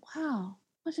 thinking, wow,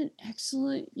 what an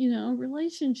excellent,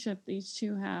 relationship these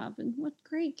two have, and what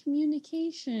great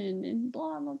communication, and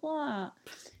blah, blah, blah.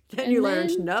 Then you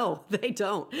learned, no, they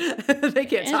don't. They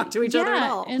can't talk to each other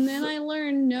at all. And then I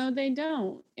learned, no, they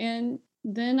don't. And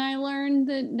then I learned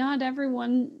that not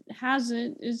everyone has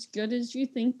it as good as you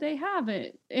think they have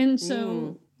it. And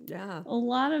so a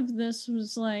lot of this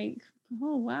was like,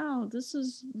 oh, wow, this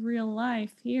is real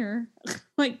life here.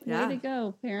 Way to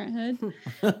go, Parenthood.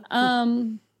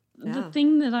 The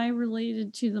thing that I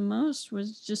related to the most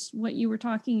was just what you were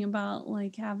talking about,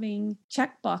 like having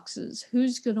check boxes.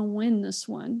 Who's going to win this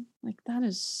one? Like that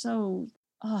is so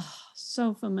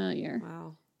familiar.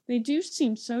 Wow. They do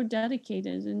seem so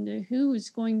dedicated into who is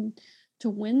going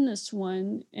to win this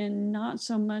one and not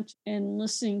so much in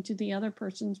listening to the other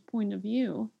person's point of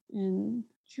view. And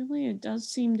Julia does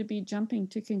seem to be jumping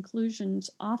to conclusions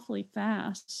awfully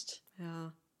fast. Yeah.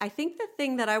 I think the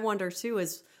thing that I wonder too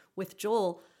is with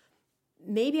Joel,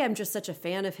 maybe I'm just such a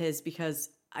fan of his because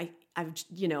I've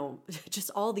just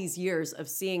all these years of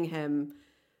seeing him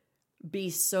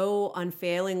be so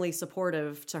unfailingly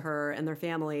supportive to her and their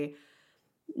family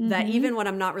that even when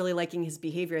I'm not really liking his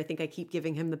behavior, I think I keep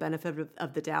giving him the benefit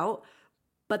of the doubt.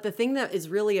 But the thing that is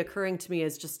really occurring to me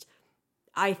is just,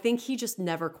 I think he just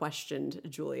never questioned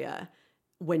Julia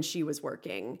when she was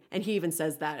working. And he even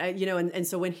says that, and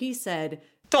so when he said,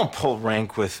 don't pull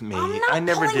rank with me. I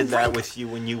never did that with you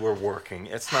when you were working.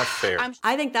 It's not fair.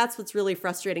 I think that's what's really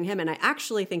frustrating him. And I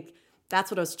actually think that's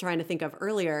what I was trying to think of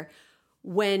earlier.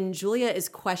 When Julia is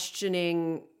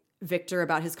questioning Victor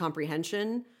about his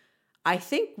comprehension, I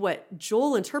think what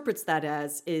Joel interprets that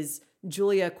as is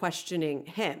Julia questioning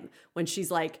him. When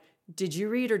she's like, did you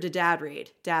read or did Dad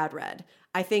read? Dad read.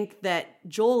 I think that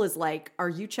Joel is like, are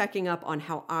you checking up on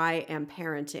how I am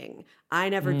parenting? I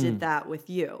never did that with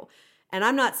you. And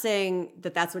I'm not saying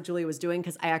that that's what Julia was doing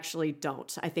because I actually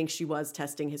don't. I think she was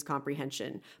testing his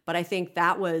comprehension. But I think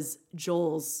that was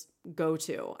Joel's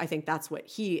go-to. I think that's what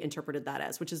he interpreted that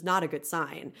as, which is not a good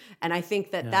sign. And I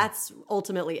think that that's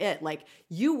ultimately it. Like,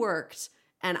 you worked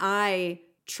and I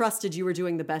trusted you were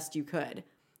doing the best you could.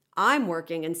 I'm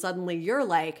working and suddenly you're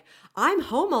like, I'm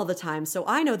home all the time, so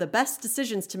I know the best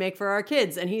decisions to make for our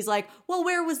kids. And he's like, well,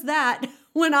 where was that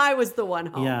when I was the one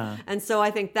home? Yeah. And so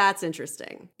I think that's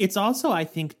interesting. It's also, I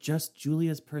think, just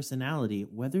Julia's personality,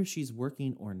 whether she's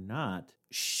working or not.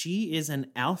 She is an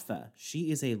alpha.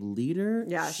 She is a leader.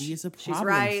 Yeah, she is a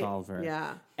problem solver.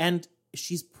 Yeah. And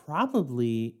she's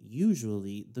probably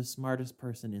usually the smartest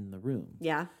person in the room.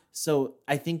 Yeah. So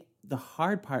I think the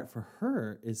hard part for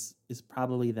her is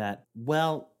probably that,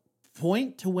 well,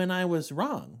 point to when I was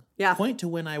wrong. Yeah. Point to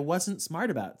when I wasn't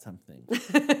smart about something.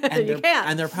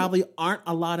 And there probably aren't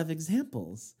a lot of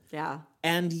examples. Yeah.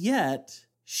 And yet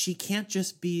she can't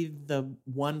just be the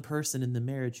one person in the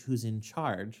marriage who's in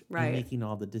charge and making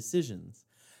all the decisions.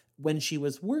 When she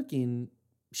was working,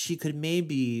 she could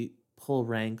maybe pull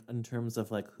rank in terms of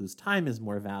like whose time is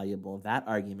more valuable. That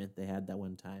argument they had that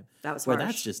one time. That was where harsh.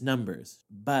 that's just numbers.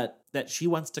 But that she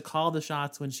wants to call the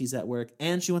shots when she's at work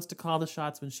and she wants to call the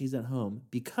shots when she's at home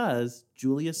because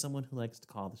Julia's someone who likes to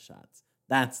call the shots.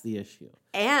 That's the issue.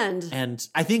 And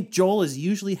I think Joel is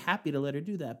usually happy to let her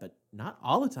do that, but not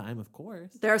all the time, of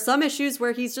course. There are some issues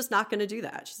where he's just not going to do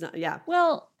that. She's not, yeah.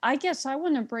 Well, I guess I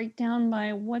want to break down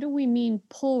by what do we mean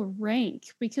pull rank?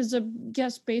 Because I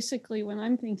guess basically when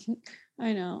I'm thinking,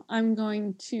 I know, I'm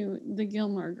going to the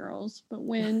Gilmore Girls, but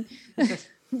when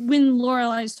when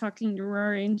Lorelai's talking to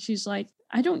Rory and she's like,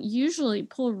 I don't usually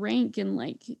pull rank in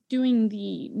like doing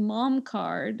the mom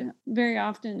card very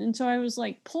often. And so I was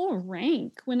like, pull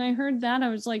rank. When I heard that, I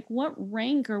was like, what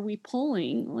rank are we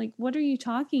pulling? Like, what are you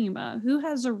talking about? Who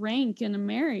has a rank in a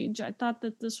marriage? I thought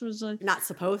that this was not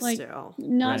supposed like, to.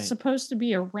 not supposed to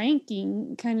be a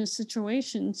ranking kind of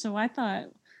situation. So I thought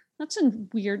that's a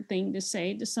weird thing to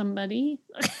say to somebody.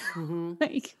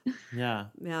 Like, Yeah.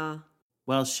 Yeah.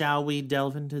 Well, shall we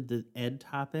delve into the Ed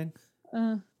topic?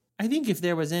 I think if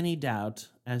there was any doubt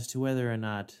as to whether or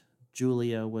not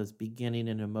Julia was beginning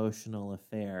an emotional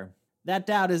affair, that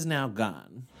doubt is now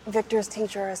gone. Victor's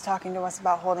teacher is talking to us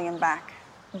about holding him back.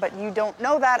 But you don't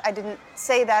know that. I didn't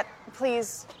say that.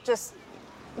 Please, just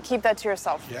keep that to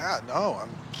yourself. Yeah, no,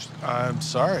 I'm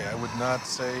sorry. I would not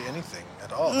say anything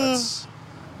at all. That's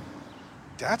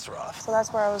rough. So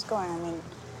that's where I was going. I mean,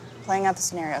 playing out the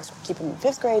scenarios. Do I keep him in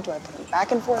 5th grade? Do I put him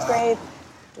back in 4th grade?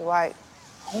 Do I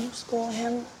homeschool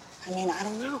him? I mean, I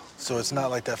don't know. So it's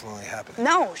not like definitely happening?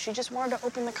 No, she just wanted to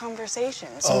open the conversation.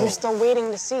 So we're still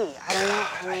waiting to see. I don't know.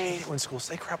 I hate it when schools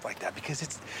say crap like that because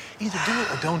it's either do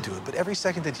it or don't do it. But every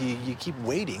second that you keep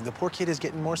waiting, the poor kid is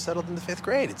getting more settled in the 5th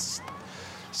grade. It's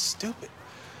stupid.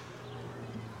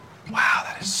 Wow,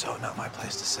 that is so not my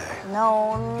place to say.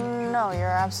 No, you're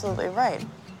absolutely right.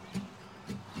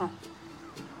 Huh.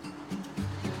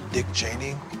 Dick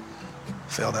Cheney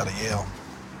failed out of Yale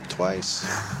twice.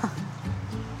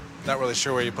 Not really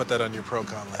sure where you put that on your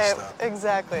pro-con list, though.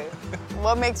 Exactly.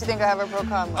 What makes you think I have a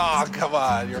pro-con list? Oh, come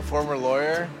on. Your former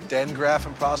lawyer, Den Graff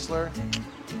and Prosler,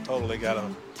 totally got a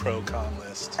pro-con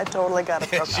list. I totally got a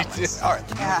pro-con list. All right.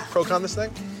 Yeah. Pro-con this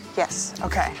thing? Yes.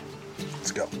 Okay.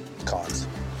 Let's go. Cons.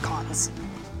 Cons.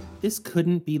 This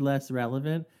couldn't be less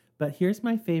relevant, but here's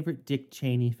my favorite Dick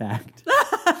Cheney fact.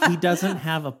 He doesn't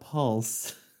have a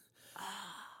pulse.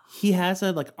 He has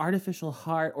a artificial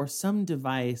heart or some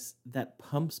device that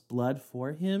pumps blood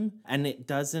for him, and it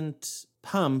doesn't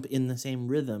pump in the same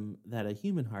rhythm that a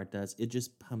human heart does. It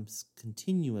just pumps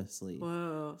continuously.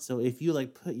 Whoa. So if you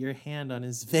put your hand on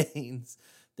his veins,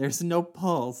 there's no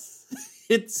pulse.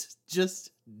 It's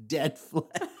just dead flesh.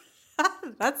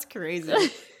 That's crazy.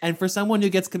 And for someone who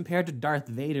gets compared to Darth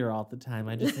Vader all the time,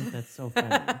 I just think that's so funny.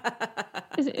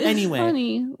 It's Anyway.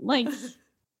 funny. Like,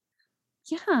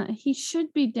 yeah, he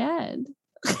should be dead.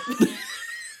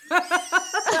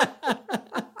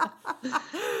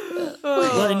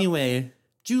 Well, anyway,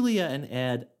 Julia and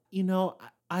Ed,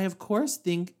 I of course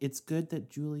think it's good that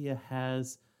Julia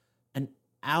has an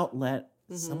outlet,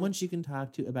 someone she can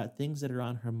talk to about things that are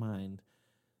on her mind.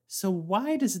 So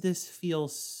why does this feel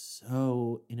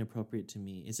so inappropriate to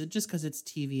me? Is it just because it's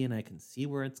TV and I can see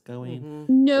where it's going?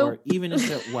 No. Or even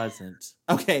if it wasn't?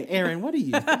 Okay, Aaron, what do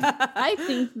you think? I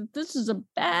think that this is a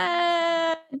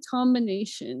bad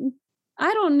combination.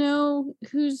 I don't know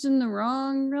who's in the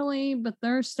wrong, really, but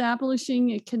they're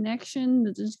establishing a connection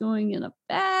that is going in a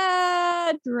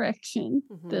bad direction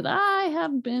that I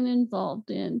have been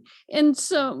involved in. And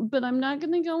so, but I'm not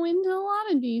going to go into a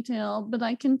lot of detail, but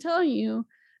I can tell you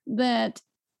that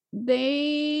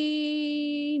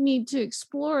they need to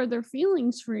explore their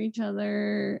feelings for each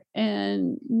other,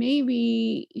 and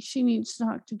maybe she needs to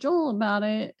talk to Joel about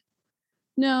it.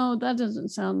 No, that doesn't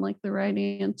sound like the right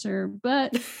answer.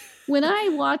 But when I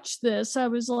watched this, I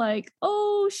was like,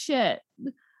 oh shit,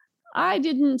 I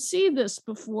didn't see this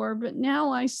before, but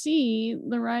now I see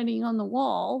the writing on the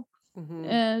wall.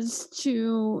 As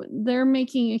to they're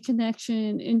making a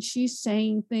connection and she's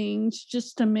saying things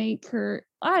just to make her,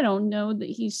 I don't know that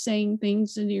he's saying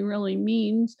things that he really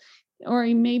means, or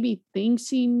he maybe thinks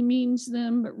he means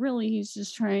them, but really he's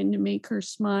just trying to make her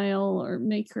smile or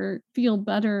make her feel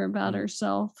better about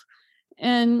herself.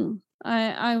 And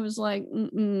I was like,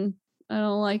 I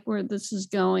don't like where this is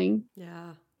going.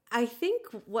 Yeah. I think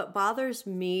what bothers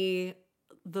me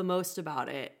the most about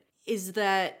it is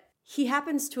that he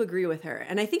happens to agree with her.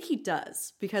 And I think he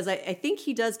does, because I think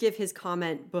he does give his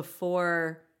comment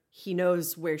before he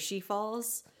knows where she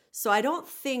falls. So I don't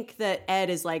think that Ed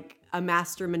is a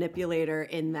master manipulator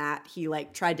in that he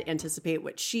tried to anticipate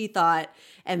what she thought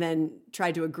and then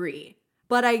tried to agree.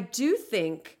 But I do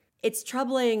think it's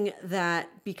troubling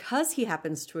that because he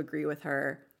happens to agree with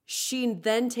her, she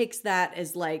then takes that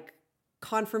as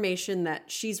confirmation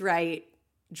that she's right,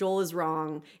 Joel is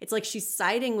wrong. It's like she's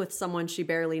siding with someone she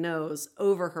barely knows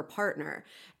over her partner.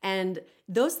 And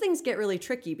those things get really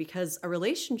tricky because a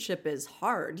relationship is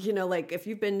hard. If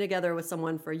you've been together with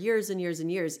someone for years and years and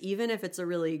years, even if it's a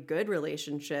really good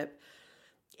relationship,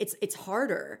 it's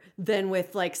harder than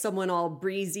with someone all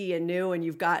breezy and new and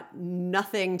you've got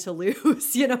nothing to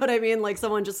lose. You know what I mean?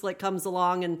 Someone just comes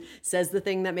along and says the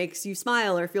thing that makes you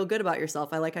smile or feel good about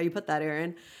yourself. I like how you put that,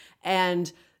 Aaron. And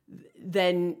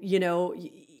then,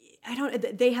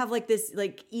 they have like this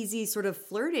like easy sort of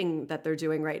flirting that they're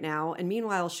doing right now. And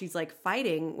meanwhile, she's like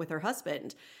fighting with her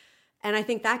husband. And I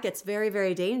think that gets very,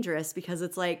 very dangerous because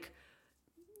it's like,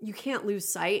 you can't lose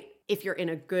sight if you're in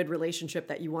a good relationship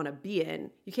that you want to be in.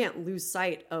 You can't lose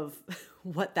sight of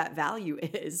what that value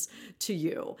is to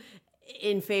you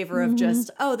in favor of just,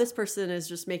 oh, this person is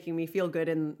just making me feel good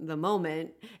in the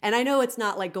moment. And I know it's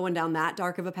not like going down that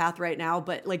dark of a path right now,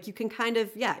 but like you can kind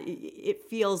of, it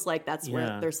feels like that's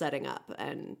where they're setting up.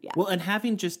 And Well, and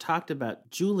having just talked about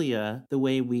Julia the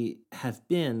way we have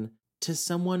been, to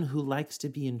someone who likes to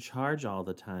be in charge all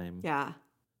the time. Yeah.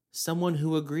 Someone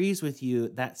who agrees with you,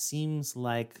 that seems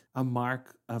like a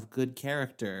mark of good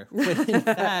character. When in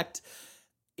fact,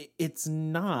 it's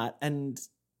not. And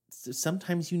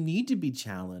sometimes you need to be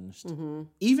challenged.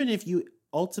 Even if you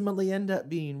ultimately end up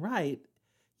being right,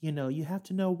 you have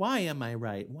to know, why am I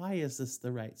right? Why is this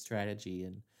the right strategy?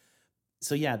 And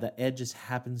so, the Ed just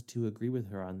happens to agree with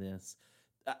her on this.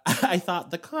 I thought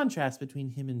the contrast between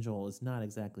him and Joel is not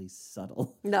exactly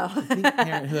subtle. No. I think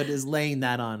Parenthood is laying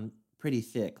that on pretty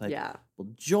thick. Like, well,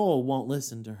 Joel won't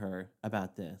listen to her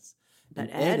about this. But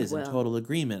And Ed is will. in total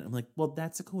agreement. I'm like, well,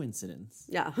 that's a coincidence.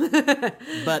 Yeah.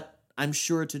 But I'm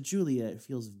sure to Julia, it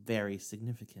feels very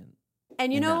significant.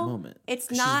 And in that moment. it's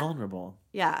 'Cause not she's vulnerable.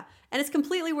 Yeah. And it's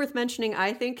completely worth mentioning,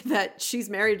 I think, that she's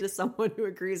married to someone who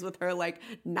agrees with her like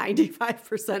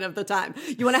 95% of the time.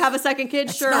 You want to have a second kid?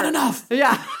 That's sure. not enough.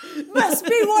 Yeah. Must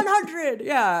be 100.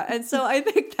 Yeah. And so I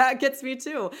think that gets me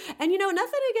too. And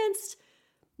nothing against,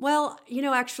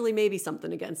 actually maybe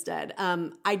something against Ed.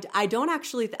 I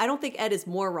don't think Ed is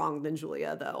more wrong than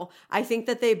Julia though. I think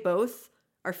that they both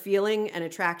are feeling an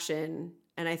attraction,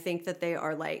 and I think that they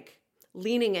are like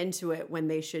leaning into it when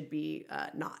they should be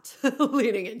not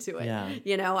leaning into it.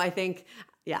 Yeah. I think,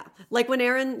 like when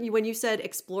you said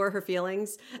explore her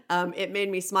feelings, it made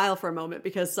me smile for a moment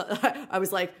because I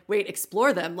was like, wait,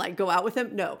 explore them, like go out with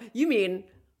him? No, you mean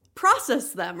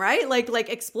process them, right? Like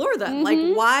explore them. Like,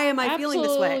 why am I feeling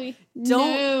this way?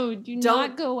 Do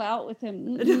not go out with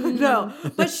him. No,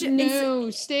 but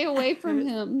stay away from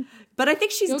him. But I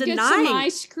think she's Go denying. Get some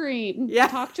ice cream. Yeah.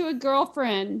 Talk to a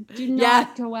girlfriend. Do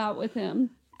not go out with him.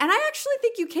 And I actually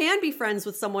think you can be friends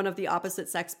with someone of the opposite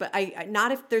sex, but I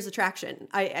not if there's attraction.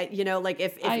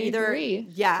 If I either, agree.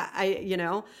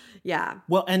 Yeah.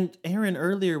 Well, and Aaron,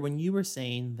 earlier when you were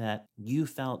saying that you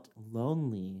felt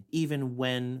lonely even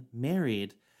when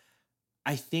married,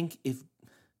 I think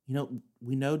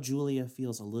we know Julia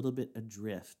feels a little bit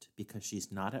adrift because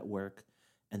she's not at work,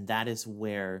 and that is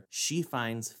where she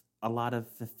finds a lot of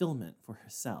fulfillment for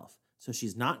herself. So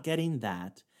she's not getting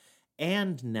that,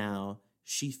 and now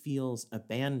she feels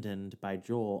abandoned by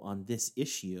Joel on this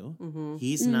issue.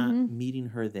 He's not meeting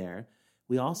her there.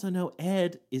 We also know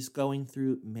Ed is going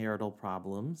through marital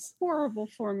problems. Horrible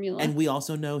formula. And we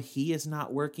also know he is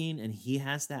not working and he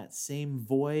has that same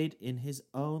void in his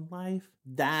own life.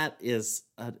 That is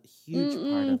a huge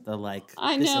part of the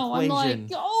I this know. equation.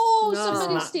 I'm like,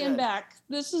 somebody stand back.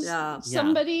 This is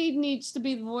somebody needs to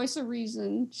be the voice of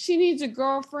reason. She needs a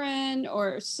girlfriend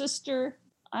or a sister.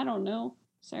 I don't know,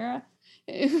 Sarah.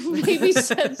 Maybe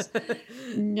says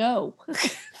no.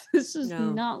 This is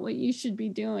not what you should be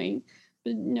doing.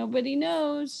 But nobody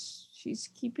knows. She's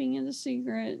keeping it a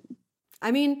secret. I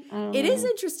mean, it is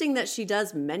interesting that she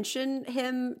does mention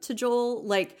him to Joel.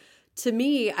 Like, to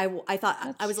me, I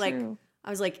thought, I was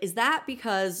like, is that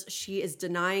because she is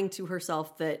denying to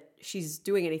herself that she's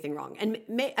doing anything wrong? And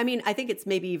I think it's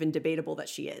maybe even debatable that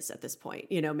she is at this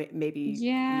point, maybe,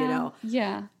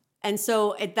 Yeah. And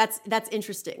so that's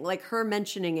interesting. Like her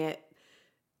mentioning it,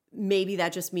 maybe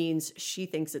that just means she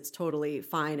thinks it's totally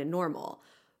fine and normal.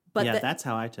 But that's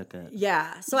how I took it.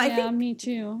 Yeah. So I think me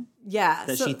too. Yeah.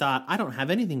 That she thought, I don't have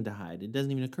anything to hide. It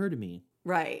doesn't even occur to me.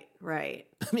 Right.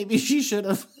 Maybe she should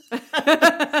have.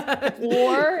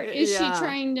 Or is she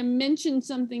trying to mention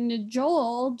something to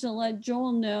Joel to let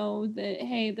Joel know that,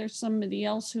 hey, there's somebody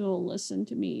else who will listen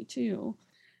to me too?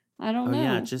 I don't know.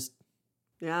 Yeah, just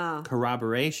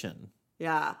corroboration.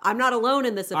 Yeah, I'm not alone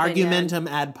in this opinion. Argumentum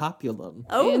ad populum.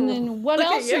 Oh, and then what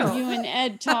else you. are you and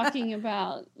Ed talking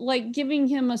about? Like giving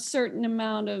him a certain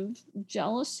amount of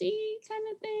jealousy kind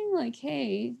of thing? Like,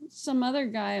 hey, some other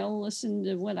guy will listen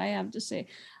to what I have to say.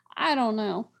 I don't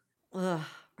know. Ugh.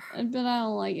 But I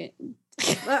don't like it.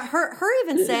 Her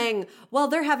even saying, well,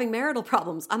 they're having marital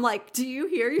problems. I'm like, do you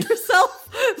hear yourself?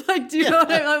 Like, do you know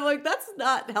what I'm like, that's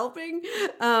not helping.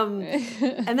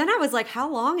 And then I was like, how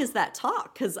long is that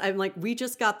talk? Because I'm like, we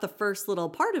just got the first little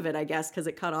part of it, I guess, because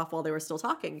it cut off while they were still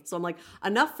talking. So I'm like,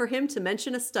 enough for him to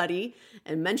mention a study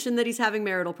and mention that he's having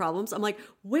marital problems. I'm like,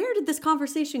 where did this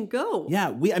conversation go?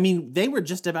 Yeah, they were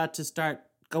just about to start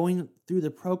going through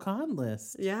the pro-con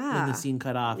list when the scene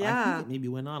cut off. Yeah. I think it maybe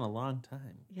went on a long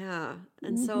time. Yeah.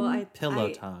 And so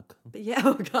Pillow talk. Yeah,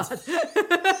 oh God.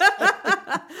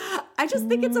 I just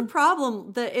think it's a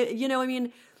problem that,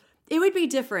 it would be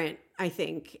different, I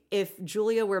think, if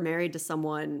Julia were married to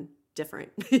someone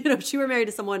different. If she were married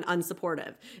to someone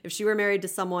unsupportive, if she were married to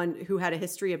someone who had a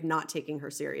history of not taking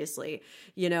her seriously,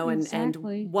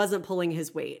 and wasn't pulling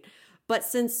his weight. But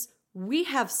since we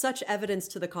have such evidence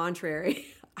to the contrary,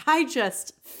 I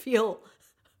just feel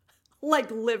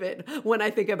like livid when I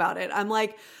think about it. I'm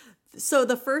like, so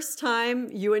the first time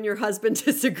you and your husband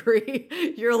disagree,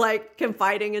 you're like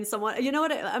confiding in someone. You know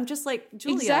what? I'm just like,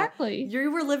 Julia, exactly.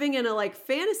 You were living in a like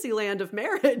fantasy land of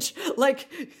marriage. Like,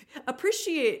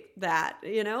 appreciate that,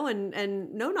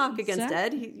 and no knock against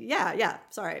Ed. Yeah.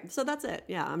 Sorry. So that's it.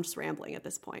 Yeah. I'm just rambling at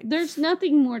this point. There's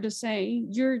nothing more to say.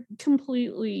 You're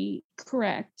completely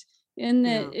correct in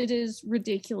that it is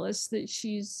ridiculous that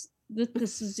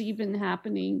this is even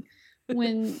happening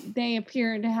when they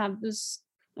appear to have this.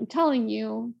 I'm telling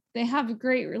you, they have a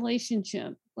great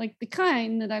relationship, like the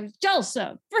kind that I was jealous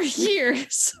of for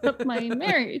years of my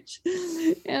marriage.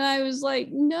 And I was like,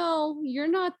 no, you're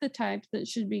not the type that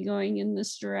should be going in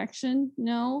this direction.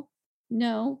 No.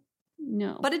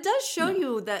 But it does show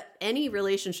you that any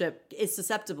relationship is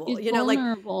susceptible. It's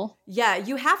vulnerable.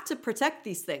 You have to protect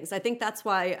these things. I think that's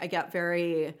why I get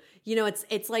very,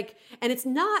 it's like, and it's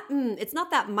not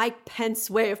that Mike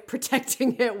Pence way of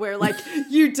protecting it where like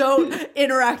you don't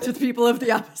interact with people of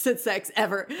the opposite sex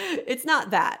ever. It's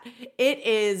not that. It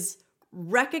is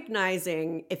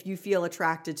recognizing if you feel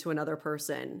attracted to another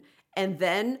person and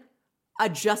then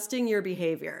adjusting your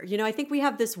behavior. I think we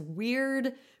have this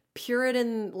weird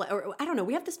Puritan, or I don't know,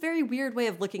 we have this very weird way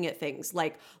of looking at things.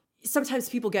 Like sometimes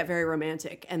people get very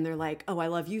romantic and they're like, oh, I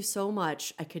love you so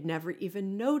much, I could never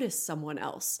even notice someone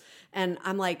else. And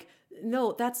I'm like,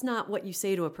 no, that's not what you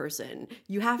say to a person.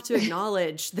 You have to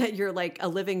acknowledge that you're like a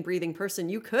living, breathing person.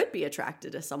 You could be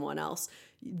attracted to someone else.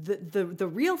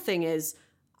 The real thing is,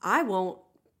 I won't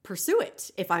pursue it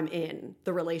if I'm in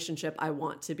the relationship I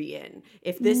want to be in.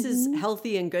 If this is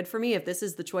healthy and good for me, if this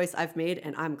is the choice I've made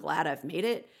and I'm glad I've made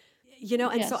it,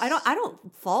 and so I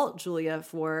don't fault Julia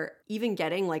for even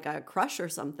getting like a crush or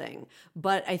something,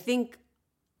 but I think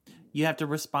you have to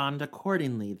respond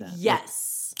accordingly then.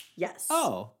 Yes.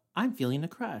 Oh, I'm feeling a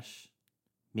crush.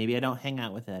 Maybe I don't hang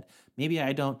out with Ed. Maybe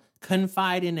I don't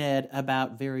confide in Ed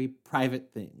about very private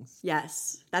things.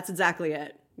 Yes, that's exactly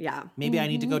it. Yeah. Maybe I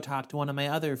need to go talk to one of my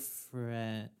other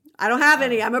friends. I don't have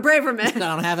any. I'm a Braverman. I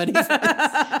don't have any friends.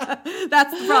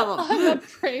 That's the problem. I'm a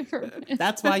Braverman.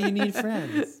 That's why you need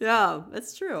friends. Yeah,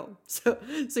 that's true. So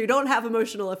you don't have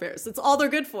emotional affairs. It's all they're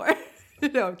good for.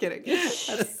 No, I'm kidding.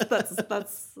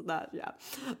 That's not, yeah.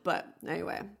 But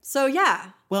anyway, so yeah.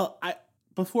 Well,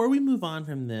 before we move on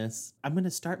from this, I'm going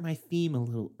to start my theme a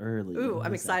little early. Ooh,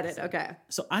 I'm excited. Episode. Okay.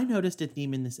 So I noticed a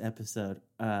theme in this episode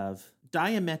of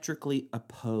diametrically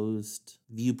opposed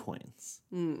viewpoints.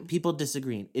 People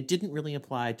disagreeing. It didn't really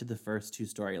apply to the first two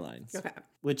storylines. Okay.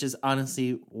 Which is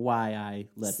honestly why I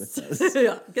led with those.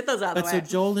 Yeah, get those out of the way. So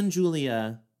Joel and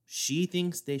Julia, she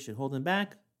thinks they should hold him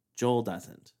back. Joel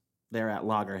doesn't. They're at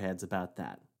loggerheads about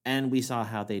that. And we saw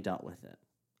how they dealt with it.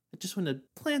 I just want to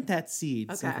plant that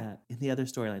seed so that in the other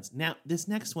storylines. Now, this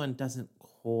next one doesn't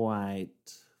quite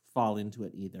fall into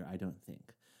it either, I don't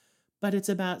think. But it's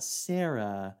about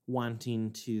Sarah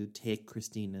wanting to take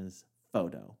Christina's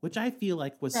photo, which I feel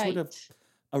like was sort of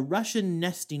a Russian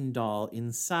nesting doll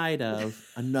inside of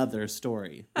another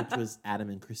story, which was Adam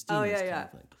and Christina's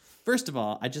conflict. First of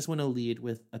all, I just want to lead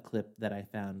with a clip that I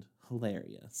found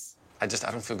hilarious. I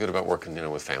don't feel good about working,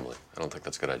 with family. I don't think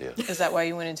that's a good idea. Is that why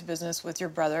you went into business with your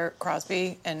brother,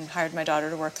 Crosby, and hired my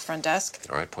daughter to work the front desk?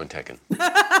 All right, point taken.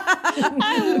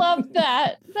 I love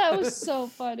that. That was so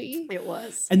funny. It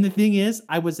was. And the thing is,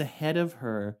 I was ahead of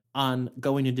her on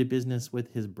going into business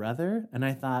with his brother, and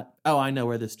I thought, oh, I know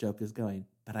where this joke is going.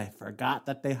 But I forgot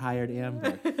that they hired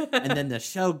Amber. And then the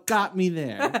show got me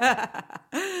there.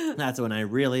 That's when I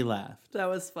really laughed. That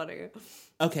was funny.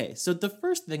 Okay, so the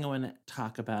first thing I want to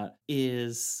talk about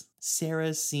is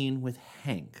Sarah's scene with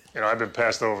Hank. I've been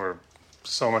passed over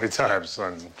so many times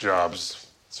on jobs.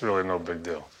 It's really no big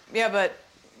deal. Yeah, but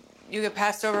you get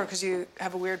passed over because you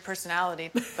have a weird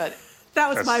personality. But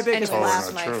That was my biggest and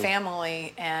laugh. my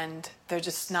family, and they're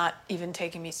just not even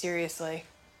taking me seriously.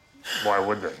 Why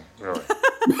would they? Really?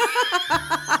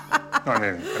 No,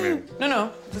 I mean. No.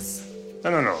 No.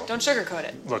 Don't sugarcoat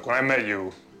it. Look, when I met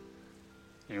you,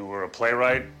 you were a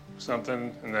playwright or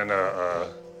something, and then a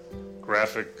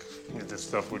graphic. You did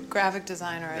stuff with Graphic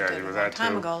designer. Yeah, I did you were a that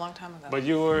long too. time ago. But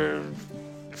you were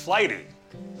flighty.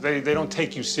 They don't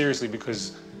take you seriously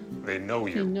because they know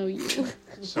you. They know you.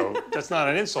 So that's not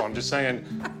an insult. I'm just saying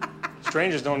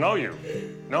strangers don't know you.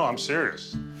 No, I'm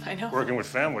serious. I know. Working with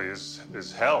family is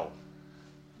hell.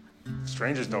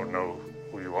 Strangers don't know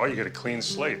who you are. You get a clean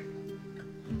slate.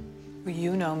 Well,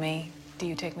 you know me. Do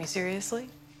you take me seriously?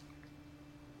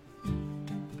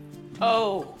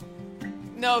 Oh.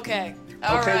 No, okay.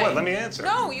 All Okay, right. what? Let me answer.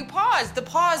 No, you paused. The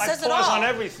pause I says it all. pause on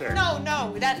everything. No,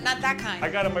 not that kind. I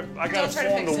gotta Don't try to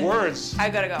form fix the it. words. I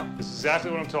gotta go. This is exactly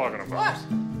what I'm talking about.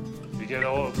 What? You get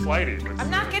all flighty. With,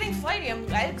 I'm not getting flighty.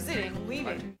 I'm exiting. I'm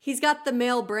leaving. He's got the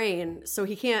male brain, so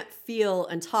he can't feel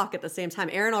and talk at the same time.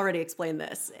 Aaron already explained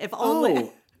this. If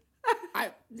only.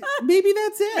 Maybe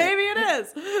that's it. Maybe it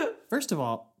is. First of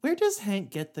all, where does Hank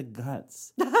get the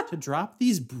guts to drop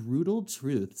these brutal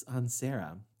truths on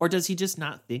Sarah? Or does he just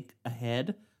not think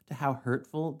ahead to how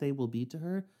hurtful they will be to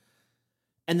her?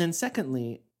 And then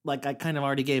secondly, like I kind of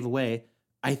already gave away,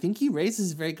 I think he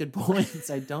raises very good points.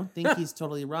 I don't think he's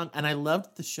totally wrong. And I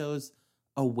loved the show's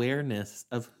awareness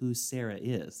of who Sarah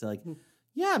is. So like,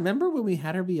 yeah, remember when we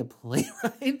had her be a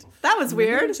playwright? That was Remember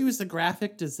weird. when she was a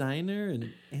graphic designer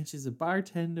and she's a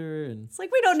bartender. And It's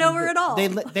like we don't know her at all.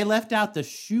 They left out the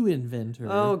shoe inventor.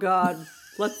 Oh God,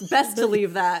 best to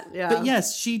leave that. Yeah. But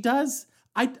yes, she does.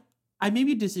 I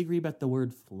maybe disagree about the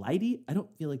word flighty. I don't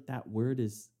feel like that word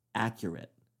is accurate.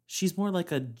 She's more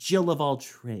like a Jill of all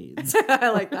trades. I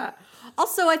like that.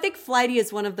 Also, I think flighty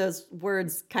is one of those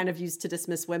words kind of used to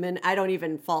dismiss women. I don't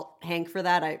even fault Hank for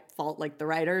that. I fault like the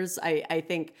writers. I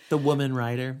think The woman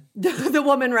writer. the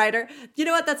woman writer. You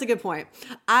know what? That's a good point.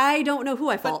 I don't know who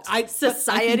I fault. Society.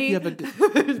 But I think you have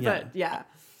a good, But yeah.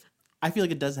 I feel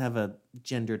like it does have a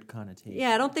gendered connotation. Yeah,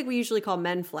 I don't think we usually call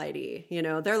men flighty. You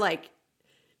know, they're like,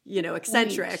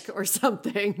 eccentric or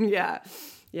something. Yeah.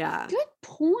 Yeah. Good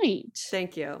point.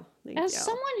 Thank you. As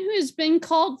someone who has been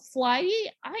called flighty,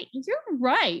 you're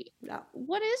right. Yeah.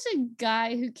 What is a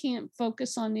guy who can't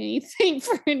focus on anything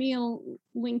for any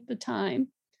length of time?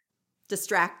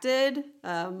 Distracted.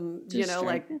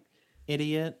 Like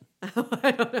idiot.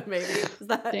 I don't know. Maybe is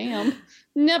that. Damn.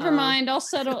 Never mind. I'll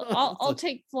settle. I'll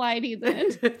take flighty then.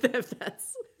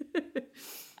 That's.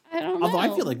 I don't know. Although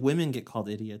I feel like women get called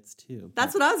idiots too.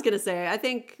 That's what I was gonna say. I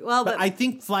think. But I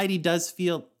think flighty doesn't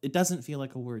feel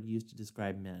like a word used to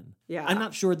describe men. Yeah. I'm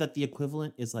not sure that the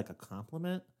equivalent is like a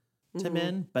compliment to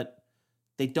men, but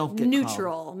they don't get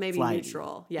neutral. called Maybe flighty.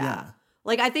 neutral. Yeah.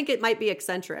 Like I think it might be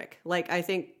eccentric. Like I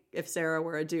think if Sarah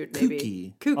were a dude,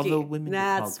 maybe Kooky. Although women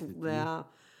get called kooky. Yeah.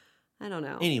 I don't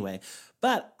know. Anyway,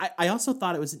 but I also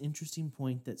thought it was an interesting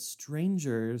point that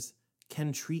strangers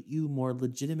can treat you more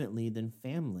legitimately than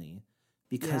family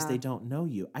because they don't know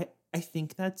you. I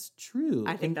think that's true.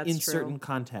 I think that's in true. certain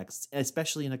contexts,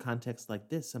 especially in a context like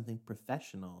this, something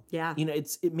professional. Yeah.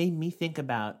 It made me think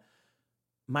about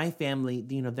my family.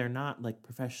 They're not like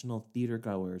professional theater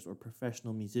goers or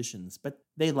professional musicians, but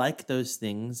they like those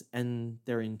things and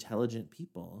they're intelligent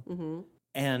people. Mm-hmm.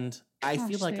 And I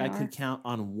feel Gosh, like they I are. could count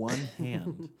on one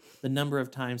hand the number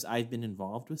of times I've been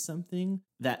involved with something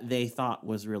that they thought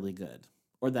was really good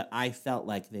or that I felt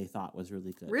like they thought was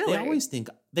really good. Really? They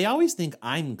always think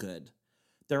I'm good.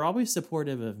 They're always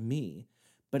supportive of me,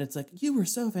 but it's like, you were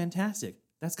so fantastic.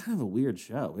 That's kind of a weird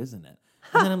show, isn't it?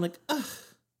 And then I'm like, ugh,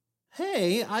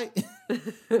 hey, I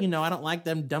don't like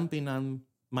them dumping on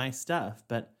my stuff,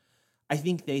 but I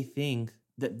think they think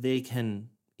that they can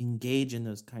engage in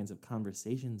those kinds of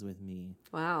conversations with me.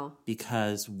 Wow.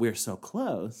 Because we're so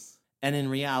close. And in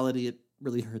reality, it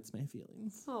really hurts my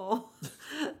feelings. Oh,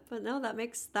 but no, that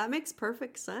makes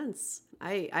perfect sense.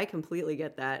 I completely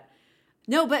get that.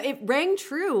 No, but it rang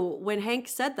true when Hank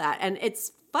said that. And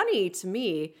it's funny to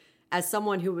me, as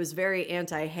someone who was very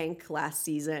anti-Hank last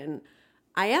season,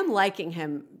 I am liking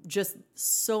him just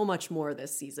so much more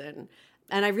this season.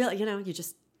 And I really, you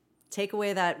just take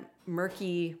away that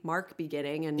murky Mark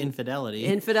beginning and infidelity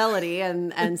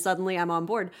and suddenly I'm on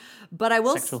board. But I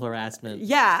will sexual harassment.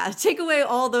 Yeah, take away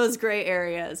all those gray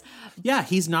areas. Yeah,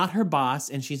 he's not her boss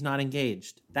and she's not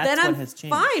engaged. That's then what I'm has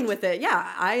changed. fine with it.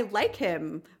 Yeah, I like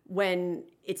him when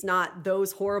it's not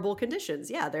those horrible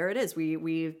conditions. Yeah, there it is.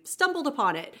 We stumbled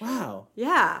upon it. Wow.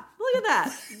 Yeah, look at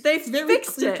that. They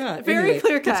fixed it. Cut. Very Anyway,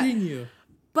 clear cut. Continue.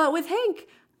 But with Hank,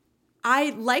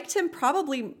 I liked him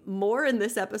probably more in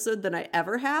this episode than I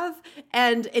ever have.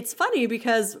 And it's funny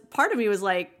because part of me was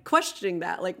like questioning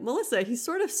that. Like, Melissa, he's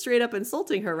sort of straight up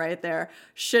insulting her right there.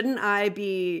 Shouldn't I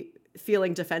be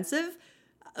feeling defensive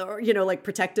or, like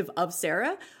protective of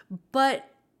Sarah? But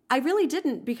I really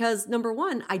didn't, because number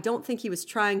one, I don't think he was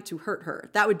trying to hurt her.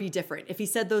 That would be different if he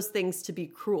said those things to be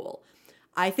cruel.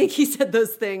 I think he said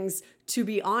those things to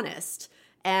be honest.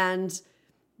 And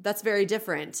that's very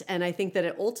different. And I think that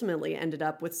it ultimately ended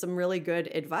up with some really good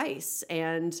advice.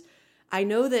 And I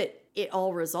know that it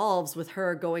all resolves with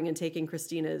her going and taking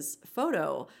Christina's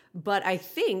photo. But I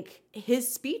think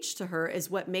his speech to her is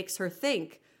what makes her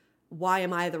think, why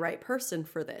am I the right person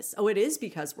for this? Oh, it is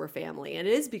because we're family. And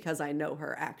it is because I know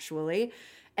her, actually.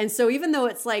 And so even though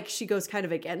it's like she goes kind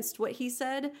of against what he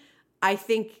said, I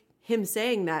think him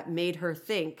saying that made her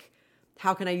think,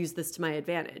 how can I use this to my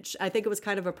advantage? I think it was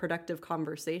kind of a productive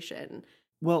conversation.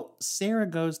 Well, Sarah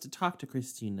goes to talk to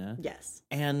Christina. Yes.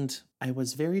 And I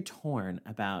was very torn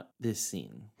about this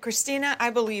scene. Christina,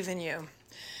 I believe in you.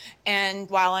 And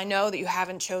while I know that you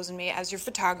haven't chosen me as your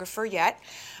photographer yet,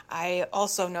 I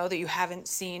also know that you haven't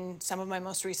seen some of my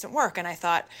most recent work. And I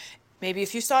thought, maybe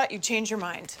if you saw it, you'd change your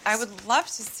mind. I would love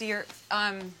to see your,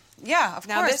 yeah, of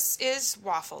now, course. this is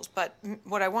Waffles, but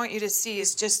what I want you to see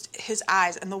is just his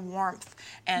eyes and the warmth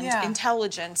and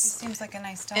intelligence. He seems like a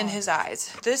nice dog. In his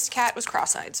eyes. This cat was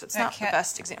cross-eyed, so it's not the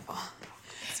best example.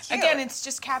 Again, it's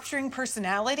just capturing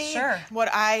personality. Sure. What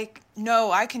I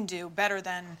know I can do better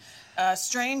than a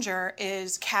stranger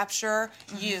is capture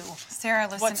you. Sarah,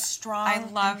 listen, what's strong, I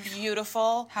love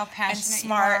beautiful, how passionate and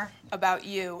smart you are about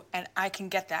you, and I can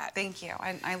get that. Thank you.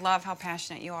 I love how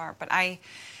passionate you are, but I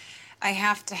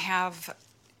have to have,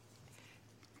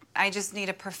 I just need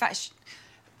a profession.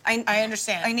 I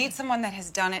understand. I need someone that has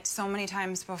done it so many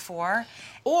times before.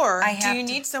 Or do you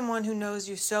need someone who knows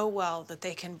you so well that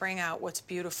they can bring out what's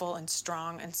beautiful and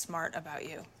strong and smart about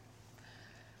you?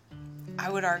 I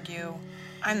would argue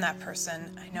I'm that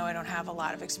person. I know I don't have a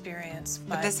lot of experience,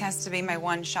 But this has to be my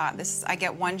one shot. I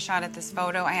get one shot at this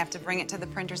photo. I have to bring it to the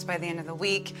printers by the end of the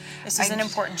week. This is an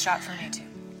important shot for me, too.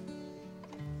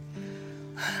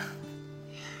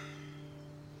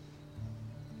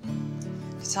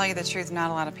 To tell you the truth, not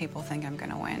a lot of people think I'm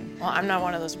gonna win. Well, I'm not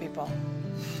one of those people.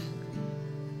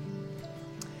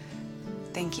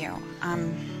 Thank you.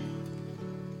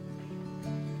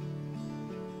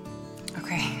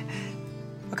 Okay.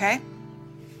 Okay?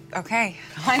 Okay.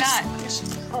 Why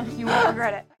not? You won't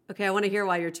regret it. Okay, I want to hear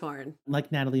why you're torn.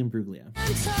 Like Natalie Imbruglia.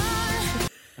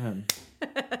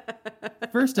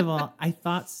 First of all, I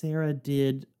thought Sarah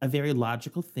did a very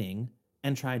logical thing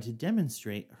and tried to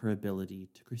demonstrate her ability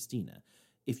to Christina.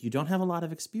 If you don't have a lot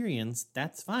of experience,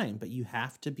 that's fine, but you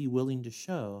have to be willing to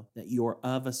show that you're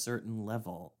of a certain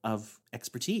level of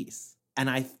expertise. And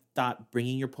I thought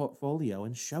bringing your portfolio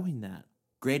and showing that,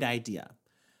 great idea.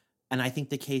 And I think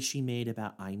the case she made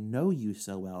about I know you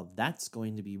so well, that's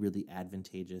going to be really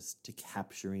advantageous to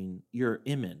capturing your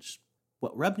image.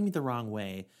 What rubbed me the wrong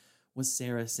way was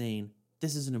Sarah saying,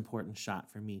 this is an important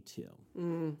shot for me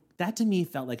too. That to me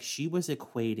felt like she was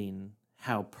equating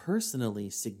how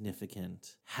personally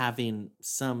significant having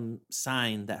some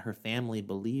sign that her family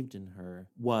believed in her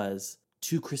was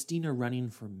to Christina running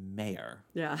for mayor.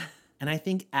 Yeah. And I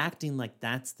think acting like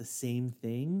that's the same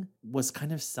thing was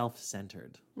kind of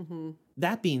self-centered. Mm-hmm.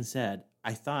 That being said,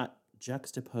 I thought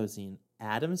juxtaposing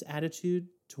Adam's attitude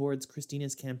towards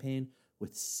Christina's campaign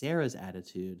with Sarah's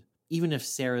attitude, even if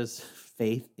Sarah's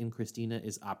faith in Christina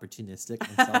is opportunistic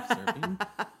and self-serving,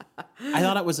 I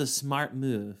thought it was a smart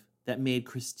move that made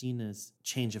Christina's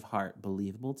change of heart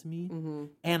believable to me. Mm-hmm.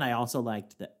 And I also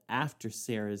liked that after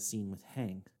Sarah's scene with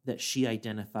Hank, that she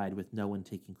identified with no one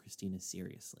taking Christina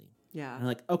seriously. Yeah. And I'm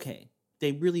like, okay,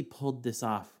 they really pulled this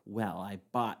off well. I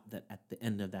bought that at the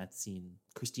end of that scene,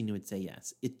 Christina would say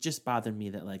yes. It just bothered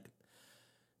me that, like,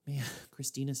 man,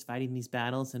 Christina's fighting these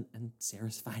battles and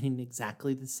Sarah's fighting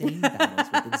exactly the same battles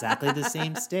with exactly the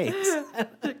same stakes.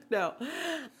 No.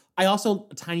 I also,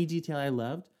 a tiny detail I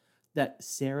loved, that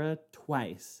Sarah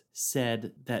twice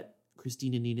said that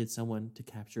Christina needed someone to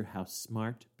capture how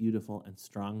smart, beautiful, and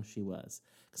strong she was.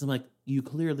 Because I'm like, you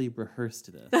clearly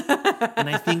rehearsed this. And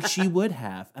I think she would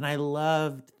have. And I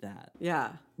loved that.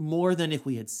 Yeah. More than if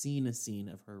we had seen a scene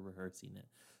of her rehearsing it.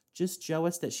 Just show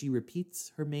us that she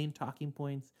repeats her main talking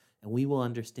points, and we will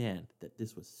understand that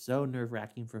this was so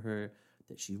nerve-wracking for her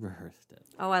that she rehearsed it.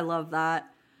 Oh, I love that.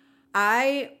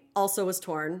 I also was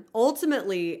torn.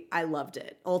 Ultimately, I loved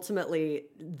it. Ultimately,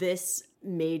 this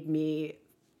made me,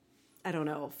 I don't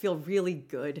know, feel really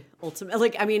good. Ultimately,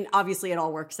 like, I mean, obviously it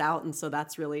all works out, and so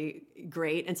that's really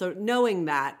great. And so knowing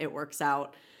that it works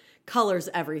out colors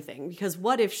everything. Because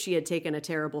what if she had taken a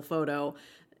terrible photo?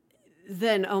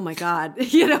 Then, oh my God,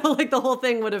 like the whole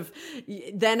thing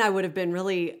then I would have been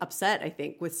really upset, I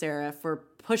think, with Sarah for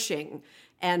pushing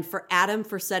and for Adam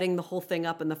for setting the whole thing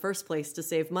up in the first place to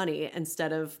save money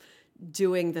instead of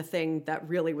doing the thing that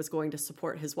really was going to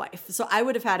support his wife. So I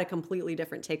would have had a completely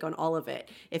different take on all of it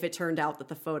if it turned out that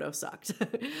the photo sucked.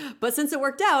 But since it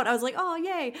worked out, I was like, oh,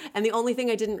 yay. And the only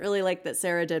thing I didn't really like that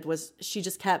Sarah did was she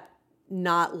just kept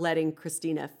not letting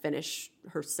Christina finish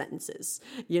her sentences.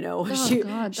 Oh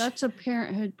God, that's a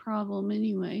parenthood problem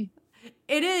anyway.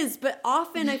 It is, but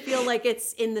often I feel like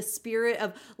it's in the spirit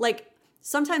of like,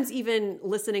 sometimes even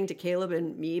listening to Caleb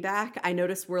and me back, I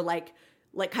notice we're like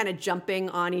kind of jumping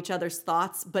on each other's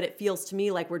thoughts, but it feels to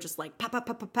me like we're just like, pa, pa,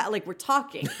 pa, pa, pa, like we're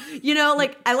talking,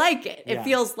 like I like it. It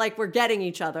feels like we're getting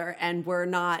each other and we're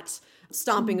not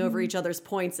stomping over each other's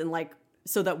points and like,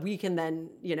 so that we can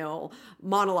then,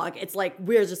 monologue. It's like,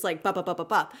 we're just like, ba, ba, ba, ba,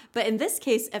 ba. But in this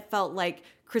case, it felt like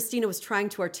Christina was trying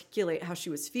to articulate how she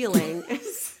was feeling.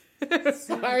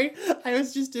 Sorry. I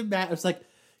was just I was like,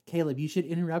 Caleb, you should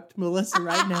interrupt Melissa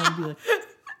right now and be like,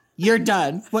 you're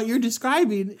done. What you're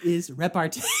describing is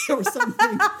repartee or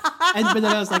something. But then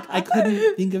I was like, I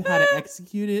couldn't think of how to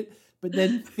execute it. But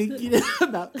then thinking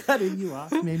about cutting you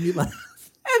off made me laugh.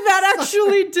 And that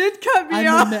actually did cut me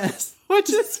off. I'm a mess. Which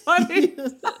is funny.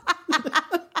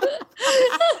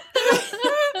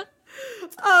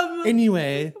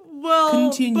 Anyway, well,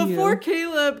 continue. Before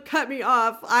Caleb cut me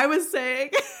off, I was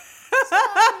saying,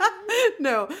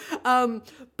 no,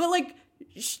 but like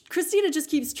Christina just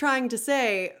keeps trying to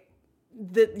say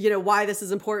that, why this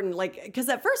is important. Like, because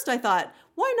at first I thought,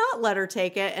 why not let her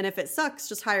take it? And if it sucks,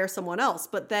 just hire someone else.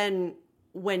 But then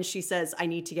when she says, I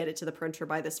need to get it to the printer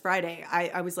by this Friday,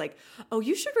 I was like, oh,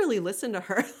 you should really listen to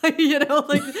her.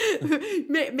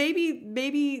 Maybe,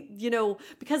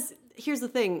 because here's the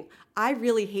thing. I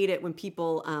really hate it when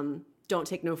people don't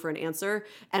take no for an answer.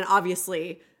 And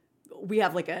obviously we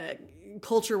have like a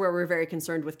culture where we're very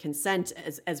concerned with consent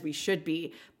as we should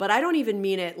be. But I don't even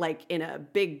mean it like in a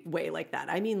big way like that.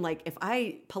 I mean, like if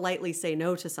I politely say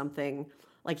no to something,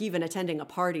 like even attending a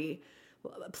party,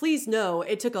 please know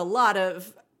it took a lot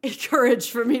of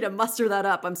courage for me to muster that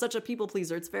up. I'm such a people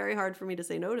pleaser. It's very hard for me to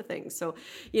say no to things. So,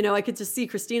 I could just see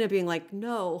Christina being like,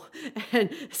 no. And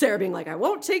Sarah being like, I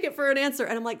won't take it for an answer.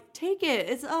 And I'm like, take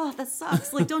it. That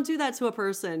sucks. Like, don't do that to a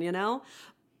person,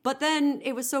 But then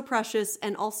it was so precious.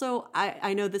 And also,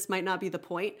 I know this might not be the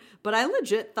point, but I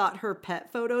legit thought her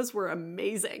pet photos were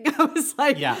amazing. I was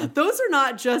like, those are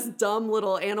not just dumb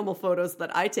little animal photos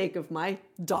that I take of my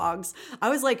dogs. I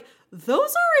was like, those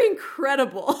are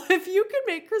incredible. If you could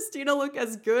make Christina look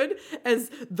as good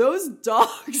as those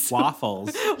dogs.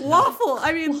 Waffles. Waffle.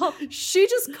 I mean, she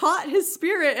just caught his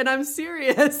spirit, and I'm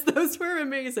serious. Those were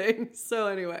amazing. So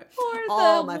anyway,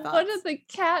 all my thoughts. One of the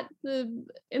cat in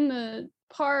the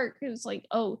park is like,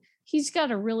 oh, he's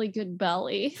got a really good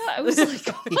belly. I was like,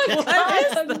 oh my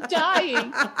God, I'm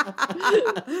dying.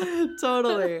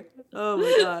 Totally. Oh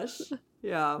my gosh.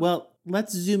 Yeah. Well,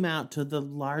 let's zoom out to the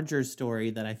larger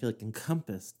story that I feel like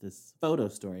encompassed this photo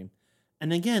story.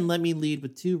 And again, let me lead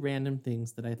with two random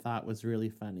things that I thought was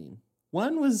really funny.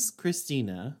 One was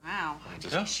Christina. Wow.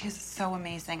 She's so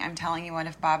amazing. I'm telling you what,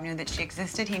 if Bob knew that she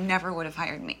existed, he never would have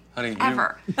hired me. Honey,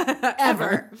 Ever.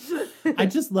 Ever. I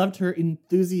just loved her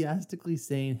enthusiastically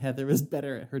saying Heather was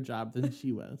better at her job than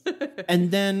she was. And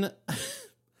then,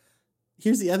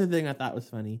 here's the other thing I thought was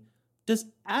funny. Does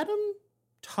Adam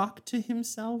talk to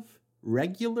himself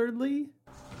regularly?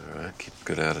 All right, keep a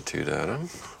good attitude, Adam.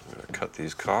 I'm going to cut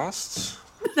these costs.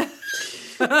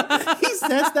 He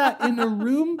says that in a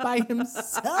room by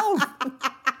himself.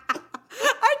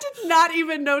 I did not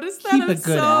even notice that. Keep a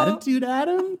good attitude,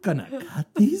 Adam. Gonna cut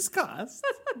these costs.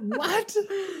 What?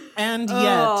 And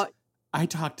yet, I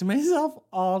talk to myself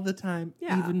all the time,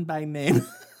 even by name.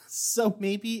 So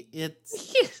maybe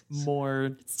it's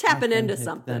more... It's tapping into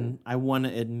something than I want to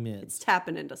admit. It's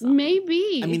tapping into something.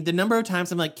 Maybe. I mean, the number of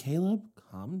times I'm like, Caleb,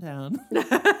 calm down.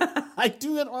 I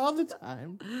do it all the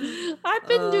time. I've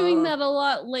been doing that a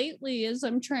lot lately as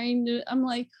I'm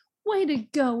like, way to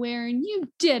go, Aaron. You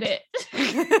did it.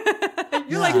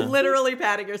 You're like literally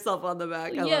patting yourself on the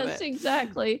back. I love it.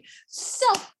 Exactly.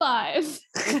 Self 5.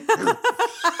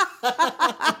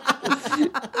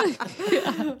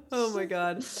 Oh my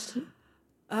God.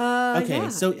 Okay,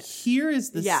 so here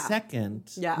is the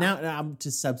second. Yeah. Now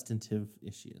to substantive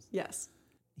issues. Yes.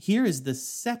 Here is the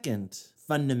second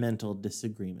fundamental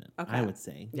disagreement, okay. I would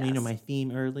say. Yes. You know my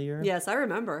theme earlier? Yes, I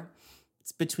remember.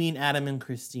 It's between Adam and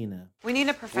Christina. We need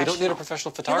a professional. We don't need a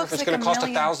professional photographer. It's like going to cost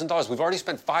 $1 million. $1,000. We've already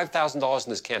spent $5,000 in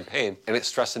this campaign, and it's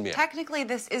stressing me out. Technically,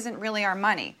 this isn't really our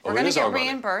money. Oh, We're it going is to get our money.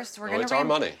 reimbursed. We're No, going it's to our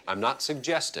money. I'm not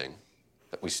suggesting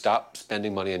that we stop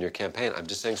spending money on your campaign. I'm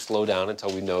just saying slow down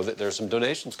until we know that there's some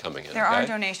donations coming in. There okay? are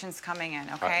donations coming in,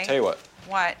 okay? All right, tell you what.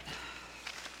 What?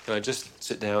 Can I just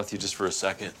sit down with you just for a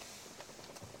second?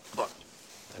 Look,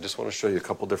 I just want to show you a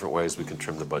couple different ways we can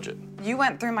trim the budget. You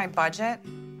went through my budget?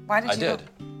 Why did I you? did.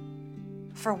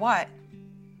 For what?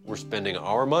 We're spending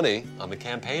our money on the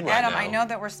campaign right Adam, now. I know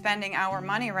that we're spending our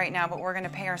money right now, but we're going to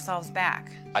pay ourselves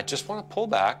back. I just want to pull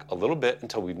back a little bit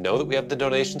until we know that we have the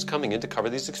donations coming in to cover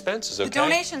these expenses, okay? The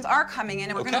donations are coming in,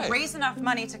 and we're going Okay. to raise enough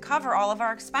money to cover all of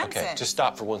our expenses. Okay, just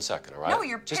stop for 1 second, all right? No,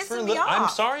 you're just pissing me I'm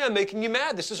off. sorry I'm making you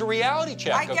mad. This is a reality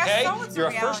check, I okay? guess so, it's You're a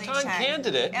a reality first-time check.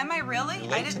 candidate. Am I really? You're I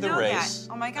late to didn't the know race.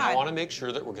 that. Oh my and God. I want to make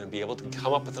sure that we're going to be able to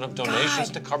come up with enough donations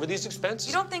God. to cover these expenses.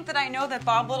 You don't think that I know that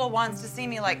Bob Little wants to see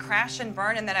me like crash and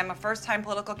burn and that I'm a first-time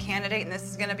political candidate and this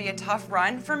is going to be a tough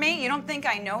run for me? You don't think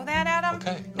I know that, Adam?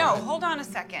 Okay. No, hold on a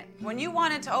second. When you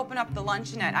wanted to open up the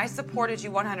luncheonette, I supported you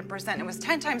 100%. It was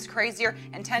 10 times crazier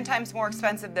and 10 times more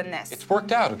expensive than this. It's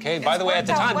worked out, okay? By the way, at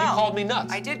the time, you called me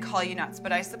nuts. I did call you nuts,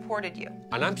 but I supported you.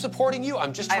 And I'm supporting you.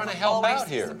 I'm just trying I've to help always out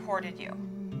here. supported you.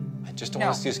 I just don't No.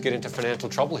 want to see us get into financial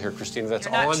trouble here, Christina. That's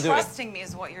You're all not I'm doing. trusting me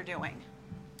is what you're doing.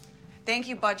 Thank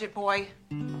you, budget boy.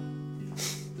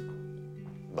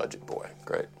 Budget boy,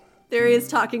 great. There he is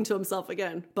talking to himself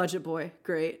again. Budget boy,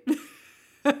 great.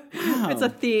 It's a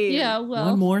theme. Yeah, well.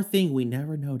 One more thing we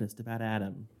never noticed about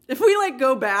Adam. If we like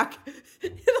go back,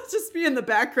 it'll just be in the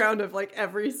background of like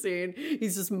every scene.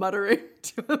 He's just muttering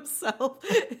to himself.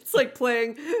 It's like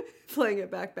playing it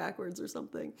backwards or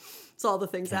something. It's all the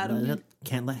things Adam.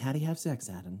 Can't let Hattie have sex,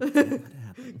 Adam.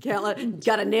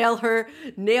 Gotta nail her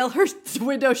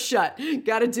window shut.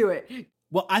 Gotta do it.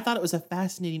 Well, I thought it was a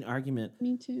fascinating argument.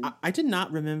 Me too. I did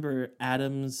not remember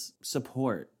Adam's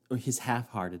support or his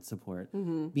half-hearted support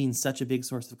being such a big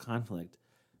source of conflict.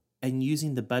 And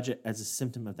using the budget as a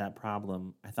symptom of that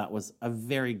problem, I thought was a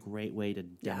very great way to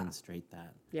demonstrate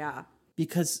that. Yeah.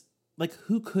 Because, like,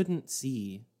 who couldn't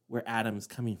see where Adam's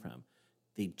coming from?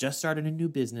 They just started a new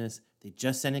business. They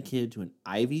just sent a kid to an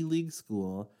Ivy League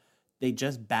school. They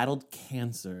just battled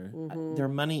cancer. Their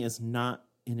money is not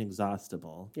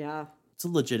inexhaustible. Yeah. It's a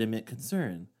legitimate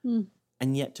concern.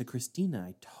 And yet to Christina,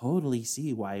 I totally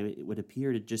see why it would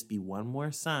appear to just be one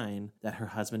more sign that her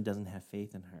husband doesn't have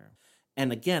faith in her.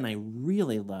 And again, I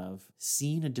really love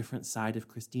seeing a different side of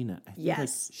Christina. I feel like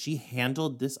she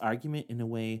handled this argument in a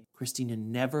way Christina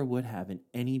never would have in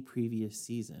any previous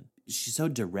season. She's so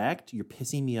direct. You're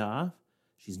pissing me off.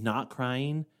 She's not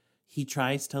crying. He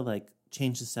tries to like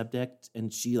change the subject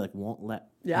and she like won't let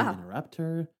him interrupt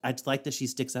her. I just like that she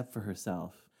sticks up for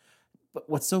herself. But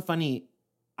what's so funny,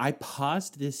 I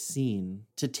paused this scene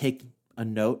to take a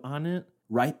note on it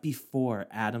right before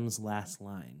Adam's last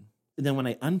line. And then when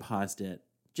I unpaused it,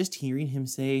 just hearing him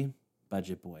say,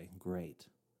 budget boy, great,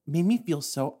 made me feel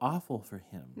so awful for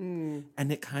him.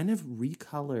 And it kind of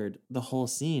recolored the whole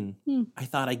scene. I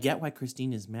thought, I get why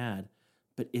Christine is mad,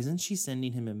 but isn't she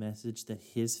sending him a message that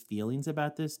his feelings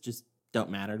about this just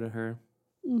don't matter to her?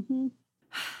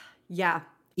 Yeah.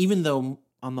 Even though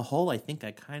on the whole, I think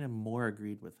I kind of more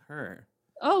agreed with her.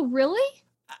 Oh, really?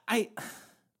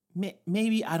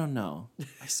 Maybe, I don't know.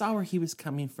 I saw where he was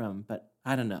coming from, but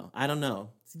I don't know.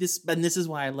 See, this is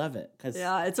why I love it.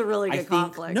 Yeah, it's a really good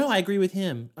conflict. No, I agree with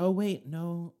him. Oh, wait,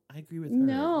 no, I agree with her.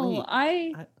 No, Wait,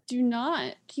 I do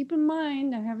not. Keep in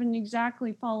mind, I haven't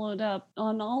exactly followed up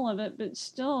on all of it, but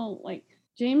still, like,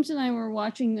 James and I were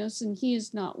watching this, and he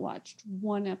has not watched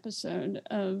one episode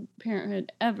of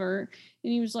Parenthood ever.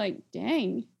 And he was like,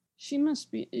 dang,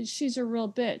 she's a real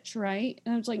bitch, right?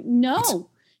 And I was like, no,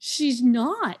 she's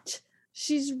not.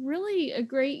 She's really a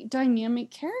great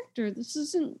dynamic character. This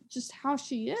isn't just how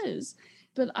she is.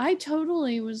 But I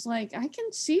totally was like, I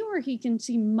can see where he can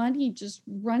see money just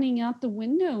running out the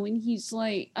window and he's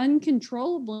like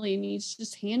uncontrollably and he's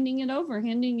just handing it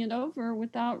over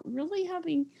without really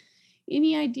having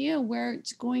any idea where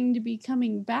it's going to be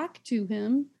coming back to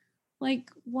him.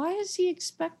 Like, why is he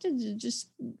expected to just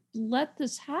let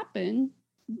this happen?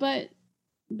 But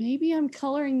maybe I'm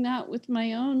coloring that with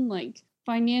my own like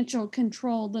financial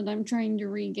control that I'm trying to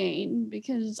regain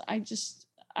because I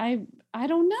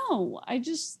don't know. I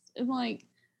just am like,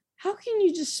 how can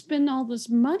you just spend all this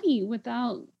money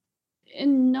without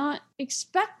and not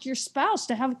expect your spouse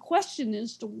to have a question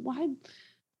as to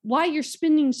why you're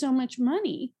spending so much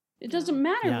money? It doesn't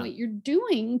matter what you're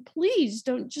doing. Please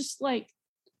don't just like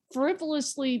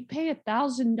frivolously pay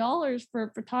 $1,000 for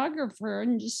a photographer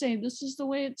and just say this is the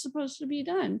way it's supposed to be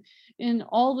done, and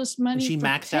all this money. She for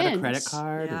maxed out a credit pence.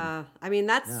 card. Yeah. I mean,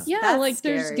 that's Like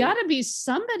there's scary. got to be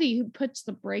somebody who puts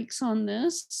the brakes on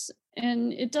this.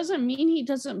 And it doesn't mean he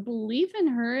doesn't believe in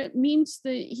her. It means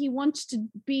that he wants to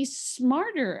be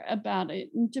smarter about it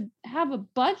and to have a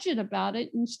budget about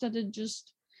it instead of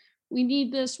just, we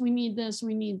need this, we need this,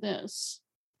 we need this.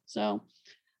 So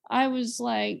I was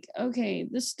like, okay,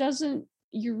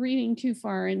 you're reading too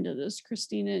far into this,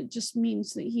 Christina. It just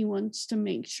means that he wants to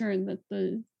make sure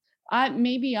that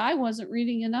maybe I wasn't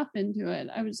reading enough into it.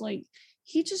 I was like,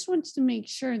 he just wants to make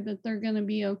sure that they're going to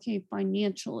be okay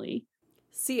financially.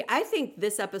 See, I think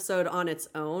this episode on its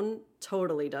own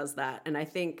totally does that. And I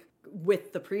think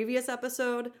with the previous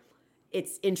episode,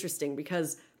 it's interesting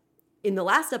because in the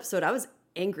last episode, I was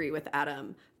angry with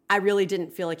Adam. I really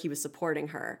didn't feel like he was supporting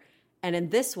her. And in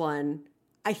this one,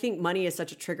 I think money is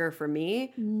such a trigger for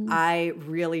me. I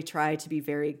really try to be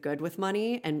very good with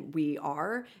money, and we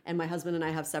are. And my husband and I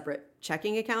have separate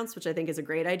checking accounts, which I think is a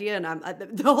great idea. And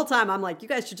the whole time I'm like, you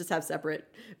guys should just have separate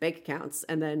bank accounts,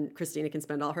 and then Christina can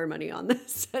spend all her money on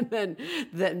this, and then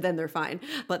they're fine.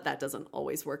 But that doesn't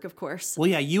always work, of course. Well,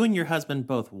 yeah, you and your husband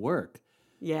both work.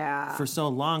 Yeah. For so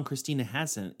long, Christina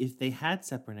hasn't. If they had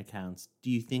separate accounts, do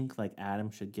you think like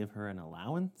Adam should give her an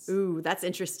allowance? Ooh, that's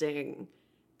interesting.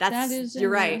 That is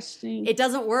you're right. interesting. It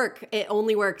doesn't work. It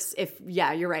only works if,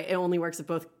 yeah, you're right. It only works if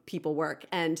both people work.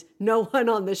 And no one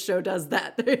on this show does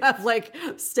that. They have like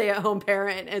stay-at-home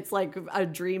parent. It's like a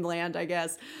dreamland, I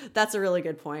guess. That's a really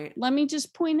good point. Let me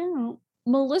just point out,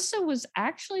 Melissa was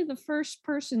actually the first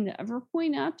person to ever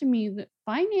point out to me that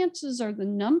finances are the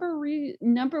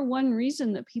number one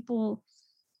reason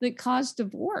that cause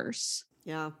divorce.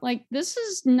 Yeah. Like, this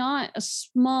is not a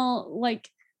small, like,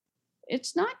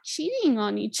 it's not cheating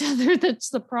on each other that's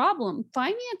the problem.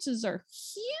 Finances are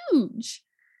huge.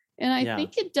 And I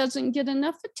think it doesn't get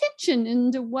enough attention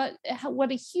into what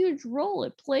a huge role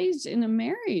it plays in a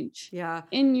marriage. Yeah.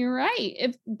 And you're right.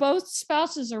 If both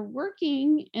spouses are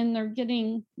working and they're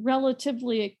getting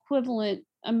relatively equivalent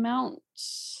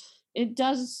amounts, it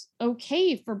does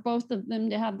okay for both of them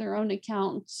to have their own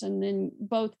accounts and then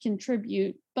both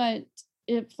contribute. But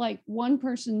if like one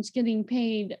person's getting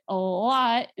paid a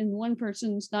lot and one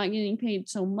person's not getting paid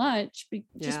so much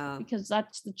because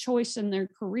that's the choice in their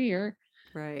career.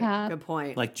 Right. Good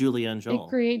point. Like Julia and Joel. It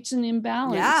creates an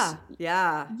imbalance. Yeah.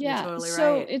 Yeah. Yeah. You're totally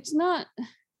so right.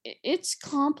 it's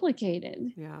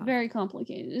complicated. Yeah. Very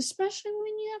complicated, especially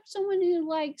when you have someone who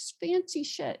likes fancy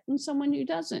shit and someone who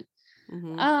doesn't.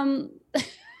 Mm-hmm.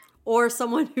 Or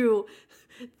someone who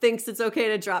thinks it's okay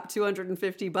to drop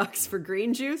 $250 for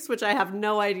green juice, which I have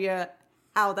no idea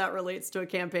how that relates to a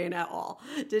campaign at all.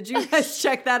 Did you guys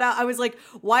check that out? I was like,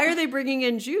 why are they bringing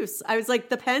in juice? I was like,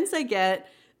 the pens I get,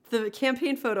 the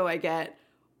campaign photo I get,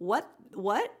 what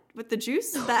with the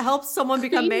juice that helps someone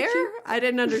become mayor? I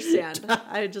didn't understand.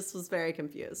 I just was very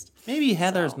confused. Maybe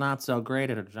Heather's not so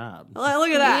great at her job. Look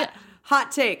at that.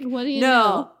 Hot take. What do you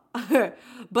know?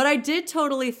 But I did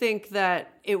totally think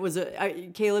that it was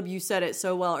Caleb, you said it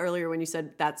so well earlier when you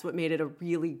said that's what made it a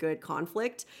really good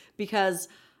conflict, because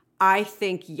I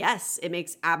think, yes, it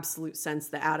makes absolute sense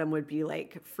that Adam would be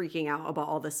like freaking out about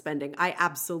all the spending. I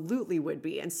absolutely would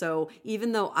be. And so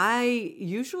even though I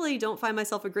usually don't find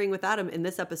myself agreeing with Adam, in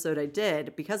this episode I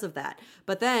did because of that.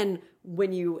 But then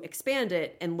when you expand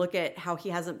it and look at how he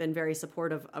hasn't been very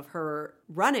supportive of her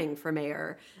running for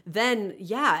mayor, then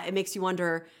yeah, it makes you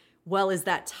wonder, well, is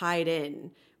that tied in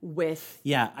with...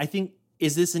 Yeah, I think,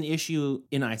 is this an issue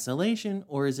in isolation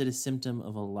or is it a symptom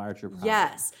of a larger problem?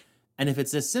 Yes. And if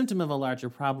it's a symptom of a larger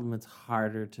problem, it's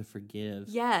harder to forgive.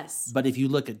 Yes. But if you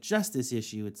look at just this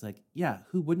issue, it's like, yeah,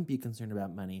 who wouldn't be concerned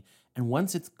about money? And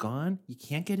once it's gone, you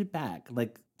can't get it back.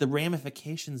 Like, the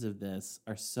ramifications of this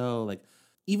are so, like,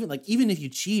 even if you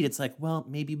cheat, it's like, well,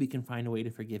 maybe we can find a way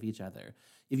to forgive each other.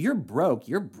 If you're broke,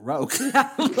 you're broke.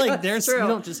 Like, you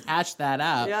don't just hash that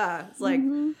out. Yeah. It's like,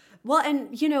 well,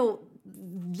 and,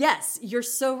 yes, you're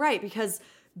so right, because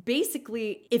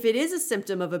basically, if it is a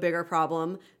symptom of a bigger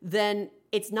problem, then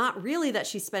it's not really that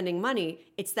she's spending money.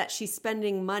 It's that she's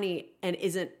spending money and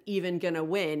isn't even going to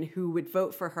win who would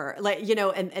vote for her. Like,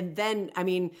 and then, I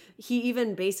mean, he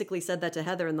even basically said that to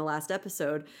Heather in the last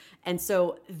episode. And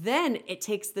so then it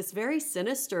takes this very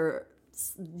sinister,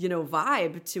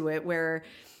 vibe to it where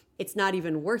it's not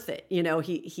even worth it.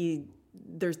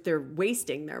 They're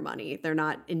wasting their money. They're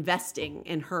not investing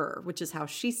in her, which is how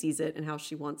she sees it and how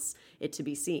she wants it to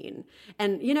be seen.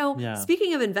 And,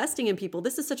 Speaking of investing in people,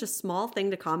 this is such a small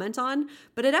thing to comment on,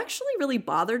 but it actually really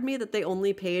bothered me that they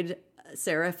only paid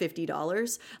Sarah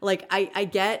 $50. Like, I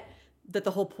get that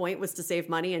the whole point was to save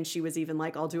money, and she was even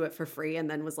like, I'll do it for free, and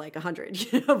then was like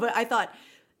 100, you know? But I thought,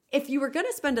 if you were going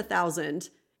to spend 1,000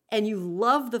 and you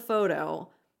love the photo,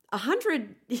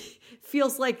 100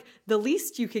 feels like the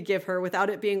least you could give her without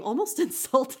it being almost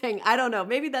insulting. I don't know.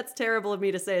 Maybe that's terrible of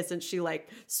me to say since she like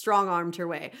strong-armed her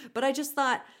way. But I just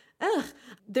thought,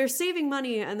 they're saving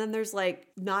money and then there's like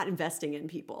not investing in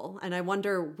people. And I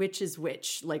wonder which is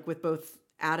which, like with both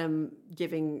Adam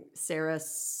giving Sarah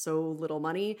so little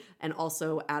money and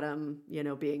also Adam, you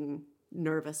know, being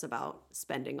nervous about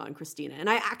spending on Christina. And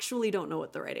I actually don't know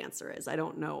what the right answer is. I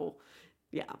don't know.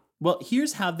 Yeah. Well,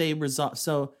 here's how they resolve.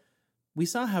 So we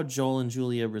saw how Joel and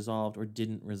Julia resolved or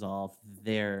didn't resolve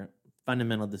their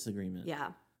fundamental disagreement.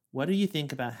 Yeah. What do you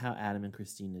think about how Adam and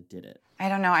Christina did it? I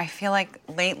don't know. I feel like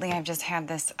lately I've just had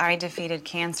this I defeated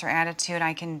cancer attitude.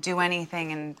 I can do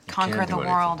anything and conquer the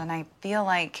world. And I feel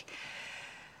like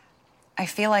I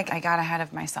got ahead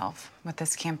of myself with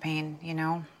this campaign, you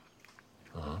know?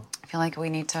 I feel like we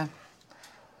need to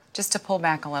just to pull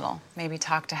back a little. Maybe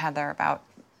talk to Heather about,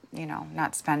 you know,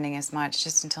 not spending as much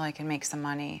just until I can make some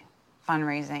money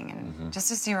fundraising and just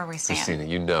to see where we stand. Christina,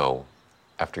 you know,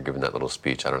 after giving that little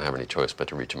speech, I don't have any choice but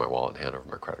to reach in my wallet and hand over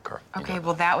my credit card. Okay,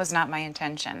 well, that was not my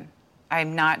intention.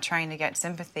 I'm not trying to get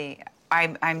sympathy.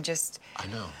 I'm just... I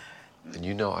know. And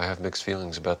you know I have mixed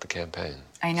feelings about the campaign.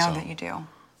 I know that you do.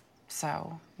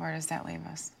 So, where does that leave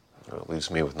us? Well, it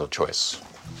leaves me with no choice.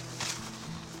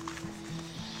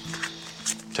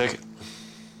 Take it.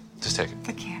 Just take it.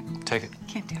 I can't. Take it.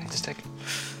 Can't do it. Just take it.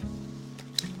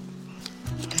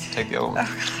 Take the other one.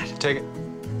 Oh, God. Take it.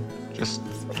 Just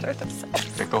take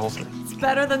the whole thing. It's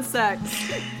better than sex.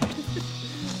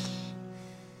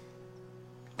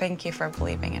 Thank you for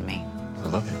believing in me. I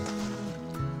love you.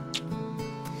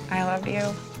 I love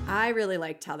you. I really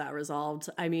liked how that resolved.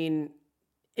 I mean,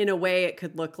 in a way, it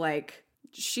could look like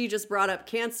she just brought up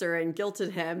cancer and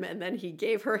guilted him, and then he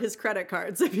gave her his credit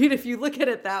cards. I mean, if you look at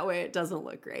it that way, it doesn't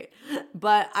look great.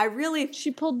 But I really...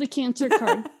 She pulled the cancer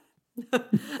card.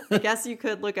 I guess you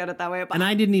could look at it that way. But And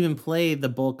I didn't even play the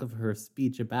bulk of her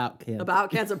speech about cancer.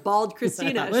 About cancer. Bald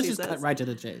Christina, Let's she just says. cut right to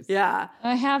the chase. Yeah.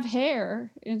 I have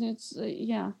hair, and it's,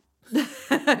 yeah.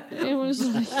 It was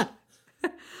like, all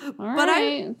But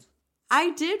right.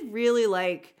 I did really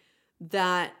like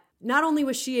that not only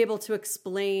was she able to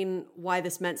explain why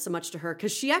this meant so much to her,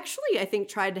 because she actually, I think,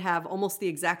 tried to have almost the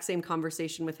exact same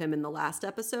conversation with him in the last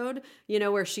episode, you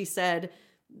know, where she said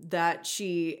that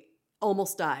she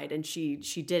almost died and she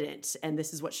didn't, and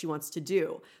this is what she wants to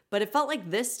do. But it felt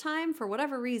like this time, for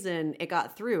whatever reason, it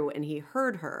got through and he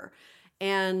heard her.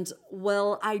 And,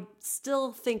 well, I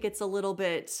still think it's a little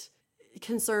bit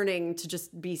concerning to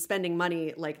just be spending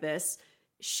money like this.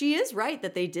 She is right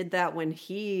that they did that when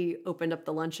he opened up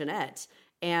the luncheonette,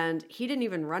 and he didn't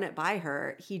even run it by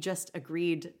her. He just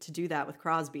agreed to do that with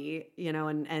Crosby, you know,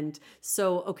 and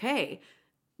so, okay,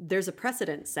 there's a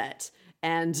precedent set.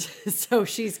 And so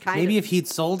she's Maybe if he'd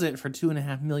sold it for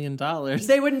 $2.5 million,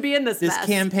 they wouldn't be in this mess.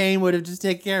 campaign would have just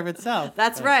taken care of itself.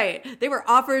 That's right. They were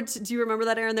offered, do you remember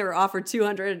that, Aaron? They were offered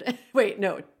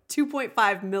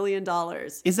 $2.5 million.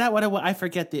 Is that what it was? I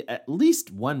forget at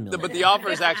least $1 million. But the offer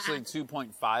is actually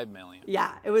 $2.5 million.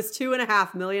 Yeah, it was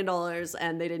 $2.5 million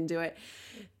and they didn't do it.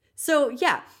 So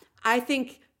yeah, I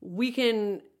think we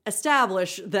can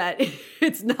establish that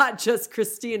it's not just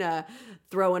Christina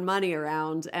throwing money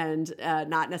around and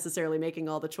not necessarily making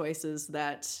all the choices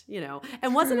that, you know.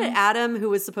 And wasn't it Adam who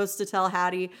was supposed to tell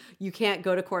Hattie, you can't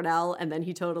go to Cornell? And then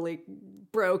he totally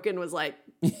broke and was like,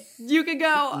 you can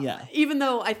go. Yeah. Even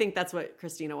though I think that's what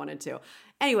Christina wanted to.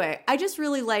 Anyway, I just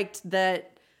really liked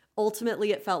that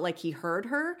ultimately it felt like he heard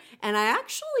her. And I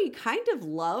actually kind of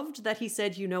loved that he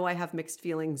said, you know, I have mixed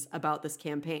feelings about this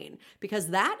campaign, because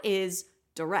that is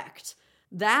direct.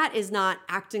 That is not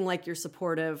acting like you're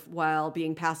supportive while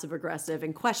being passive aggressive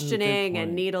and questioning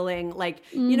and needling. Like,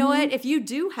 you know what? If you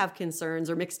do have concerns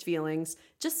or mixed feelings,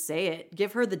 just say it.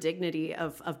 Give her the dignity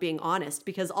of being honest,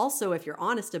 because also if you're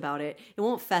honest about it, it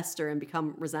won't fester and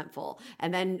become resentful.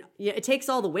 And then it takes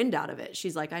all the wind out of it.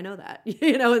 She's like, I know that,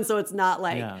 you know? And so it's not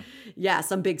like,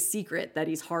 some big secret that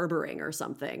he's harboring or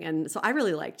something. And so I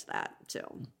really liked that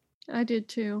too. I did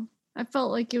too. I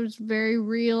felt like it was very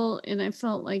real, and I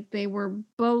felt like they were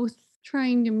both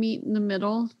trying to meet in the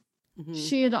middle. Mm-hmm.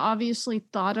 She had obviously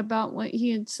thought about what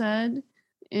he had said,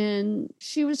 and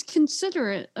she was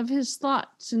considerate of his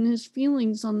thoughts and his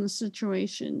feelings on the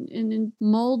situation and then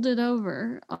mulled it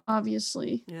over,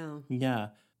 obviously. Yeah.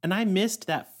 And I missed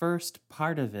that first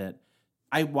part of it.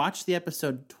 I watched the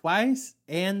episode twice,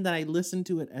 and then I listened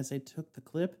to it as I took the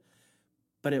clip.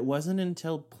 But it wasn't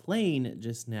until playing it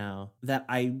just now that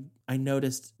I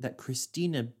noticed that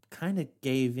Christina kind of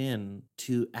gave in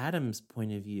to Adam's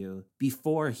point of view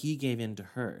before he gave in to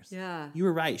hers. Yeah. You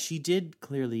were right. She did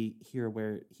clearly hear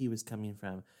where he was coming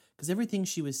from. Because everything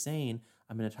she was saying,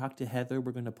 I'm going to talk to Heather,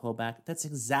 we're going to pull back. That's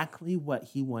exactly what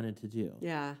he wanted to do.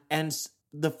 Yeah. And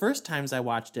the first times I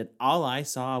watched it, all I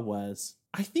saw was,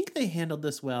 I think they handled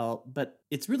this well, but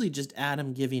it's really just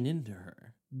Adam giving in to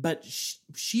her. But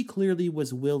she clearly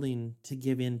was willing to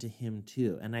give in to him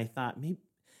too. And I thought maybe,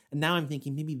 and now I'm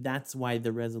thinking maybe that's why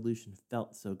the resolution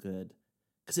felt so good.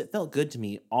 Because it felt good to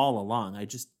me all along. I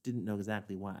just didn't know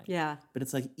exactly why. Yeah. But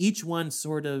it's like each one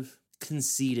sort of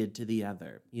conceded to the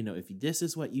other. You know, if this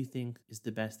is what you think is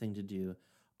the best thing to do,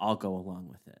 I'll go along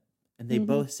with it. And they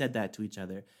both said that to each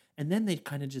other. And then they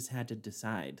kind of just had to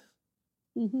decide,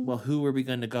 well, who are we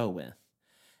going to go with?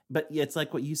 But yeah, it's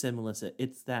like what you said, Melissa.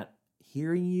 It's that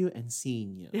hearing you and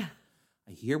seeing you. Yeah.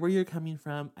 I hear where you're coming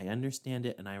from. I understand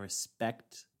it. And I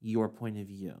respect your point of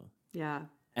view. Yeah.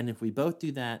 And if we both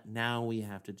do that, now we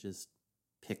have to just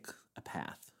pick a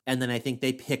path. And then I think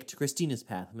they picked Christina's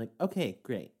path. I'm like, okay,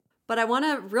 great. But I want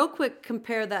to real quick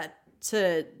compare that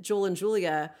to Joel and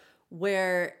Julia,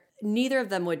 where neither of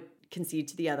them would concede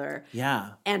to the other.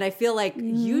 Yeah. And I feel like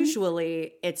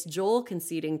usually it's Joel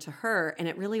conceding to her, and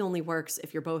it really only works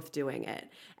if you're both doing it.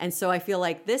 And so I feel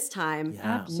like this time,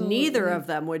 neither of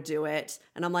them would do it.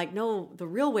 And I'm like, no, the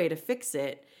real way to fix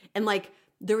it. And like,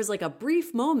 there was like a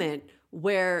brief moment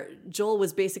where Joel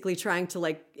was basically trying to,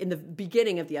 like, in the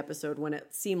beginning of the episode when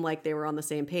it seemed like they were on the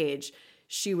same page,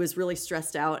 she was really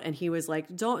stressed out and he was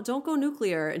like, don't go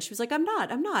nuclear. And she was like, I'm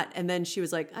not. And then she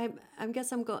was like, I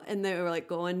guess I'm going. And they were like,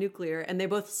 going nuclear. And they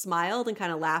both smiled and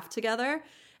kind of laughed together.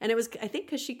 And it was, I think,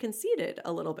 because she conceded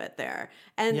a little bit there.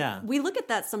 And we look at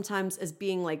that sometimes as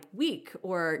being like weak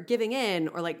or giving in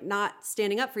or like not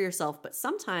standing up for yourself. But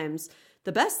sometimes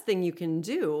the best thing you can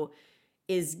do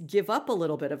is give up a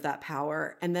little bit of that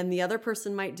power. And then the other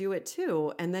person might do it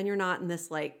too. And then you're not in this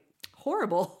like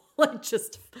horrible, like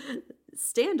just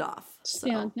standoff.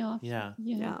 Standoff.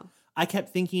 Yeah. I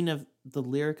kept thinking of the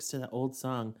lyrics to that old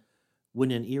song,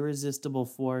 when an irresistible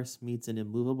force meets an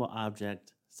immovable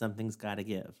object, something's got to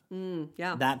give.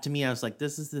 Yeah. That to me, I was like,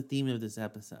 this is the theme of this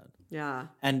episode. Yeah.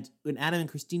 And in Adam and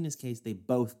Christina's case, they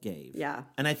both gave. Yeah.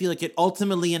 And I feel like it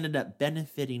ultimately ended up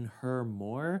benefiting her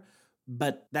more,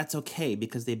 but that's okay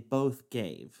because they both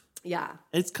gave. Yeah.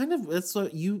 It's kind of, that's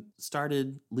what you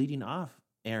started leading off,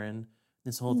 Erin,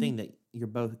 this whole thing that you're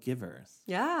both givers.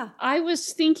 Yeah. I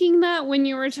was thinking that when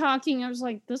you were talking, I was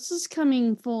like, this is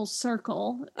coming full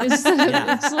circle. It's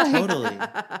like, totally.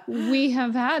 We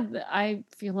have had, I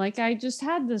feel like I just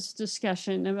had this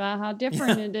discussion about how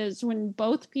different it is when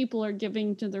both people are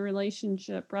giving to the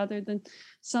relationship rather than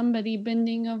somebody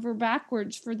bending over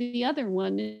backwards for the other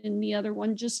one and the other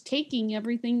one just taking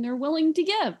everything they're willing to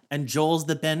give. And Joel's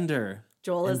the bender.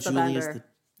 Joel is the bender.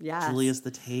 Yeah. Julia's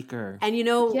the taker. And you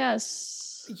know,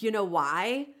 yes, you know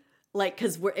why? Like,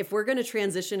 because if we're going to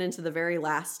transition into the very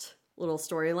last little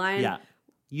storyline, yeah,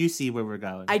 you see where we're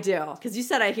going. I do, because you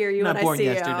said I hear you Not and I born see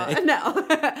yesterday. you.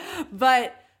 No,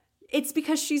 but it's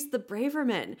because she's the braver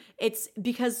man. It's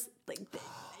because like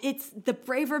it's the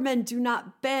braver men do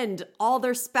not bend; all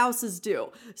their spouses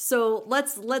do. So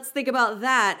let's think about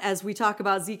that as we talk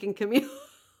about Zeke and Camille.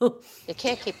 You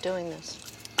can't keep doing this.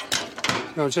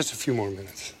 No, just a few more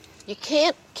minutes. You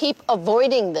can't keep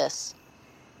avoiding this.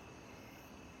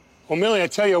 Well, Millie, I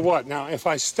tell you what, now, if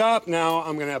I stop now,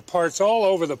 I'm going to have parts all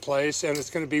over the place, and it's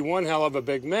going to be one hell of a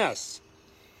big mess.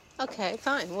 Okay,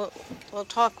 fine. We'll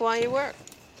talk while you work.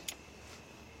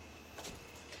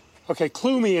 Okay,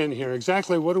 clue me in here.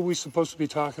 Exactly what are we supposed to be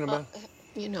talking about?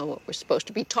 You know what we're supposed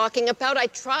to be talking about. I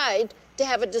tried to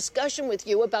have a discussion with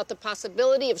you about the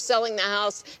possibility of selling the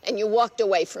house, and you walked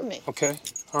away from me. Okay,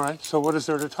 all right. So what is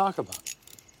there to talk about?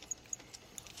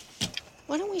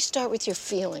 Why don't we start with your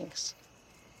feelings?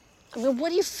 I mean, what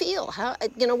do you feel?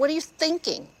 What are you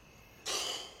thinking?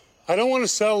 I don't want to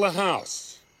sell the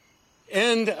house.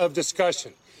 End of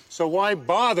discussion. So why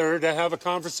bother to have a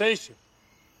conversation?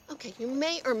 Okay, you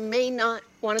may or may not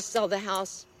want to sell the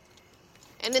house.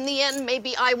 And in the end,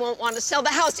 maybe I won't want to sell the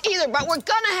house either, but we're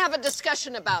gonna have a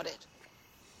discussion about it.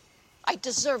 I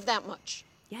deserve that much.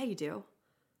 Yeah, you do.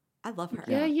 I love her.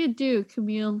 Yeah, you do,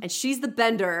 Camille. And she's the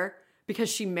bender because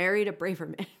she married a braver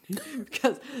man.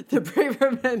 Because the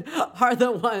braver men are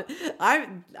the one.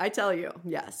 I tell you,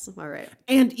 yes. All right.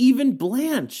 And even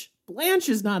Blanche. Blanche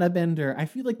is not a bender. I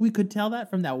feel like we could tell that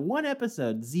from that one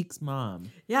episode, Zeke's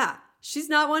mom. Yeah, she's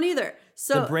not one either.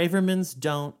 So the Bravermans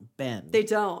don't bend. They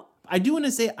don't. I do want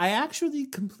to say, I actually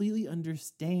completely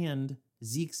understand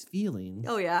Zeke's feelings.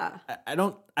 Oh yeah. I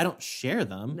don't share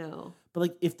them. No. But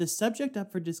like if the subject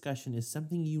up for discussion is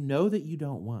something you know that you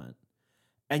don't want,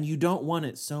 and you don't want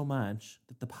it so much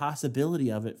that the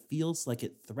possibility of it feels like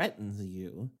it threatens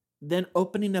you, then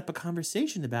opening up a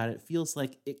conversation about it feels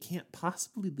like it can't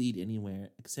possibly lead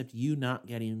anywhere except you not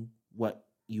getting what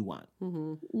you want.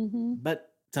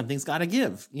 But something's got to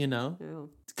give, you know? Yeah.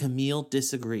 Camille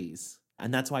disagrees.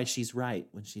 And that's why she's right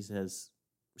when she says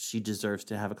she deserves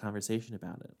to have a conversation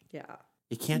about it. Yeah.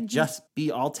 It can't just be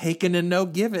all taken and no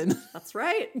given. That's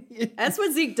right. That's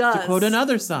what Zeke does. To quote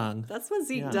another song. That's what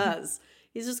Zeke does.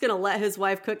 He's just going to let his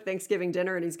wife cook Thanksgiving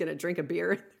dinner and he's going to drink a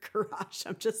beer in the garage.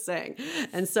 I'm just saying.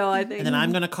 And so I think... And then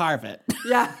I'm going to carve it.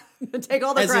 Yeah. Take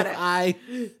all the As credit. if I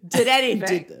did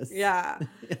anything. did this. Yeah.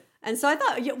 And so I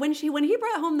thought when he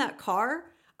brought home that car,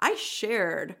 I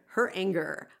shared her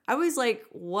anger. I was like,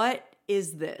 what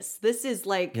is this? This is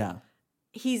like... Yeah.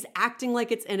 He's acting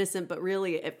like it's innocent, but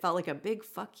really it felt like a big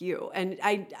fuck you. And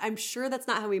I'm sure that's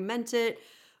not how he meant it,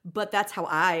 but that's how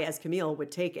I, as Camille,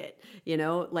 would take it. You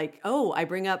know, like, oh, I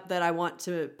bring up that I want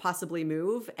to possibly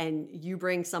move and you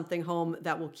bring something home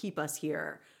that will keep us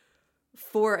here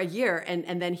for a year.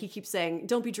 And then he keeps saying,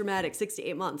 don't be dramatic, 6 to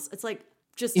 8 months. It's like,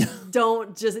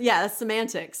 that's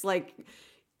semantics. Like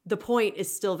the point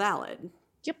is still valid.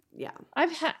 Yep. Yeah.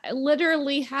 I've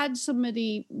literally had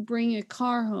somebody bring a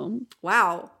car home.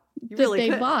 Wow. You that really they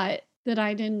could. bought that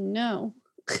I didn't know.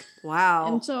 Wow.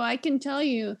 And so I can tell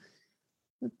you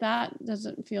that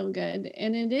doesn't feel good.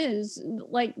 And it is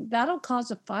like, that'll cause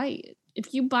a fight.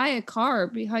 If you buy a car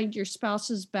behind your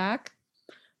spouse's back,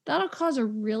 that'll cause a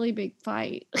really big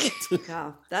fight.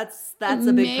 Yeah. That's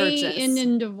a big purchase. End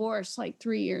in divorce like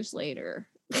 3 years later.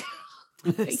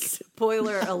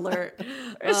 Spoiler alert.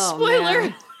 Spoiler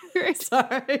man.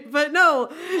 Sorry, but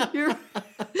no, you're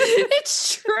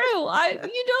it's true.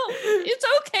 It's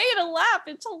okay to laugh.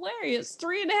 It's hilarious.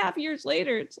 3.5 years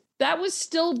later, that was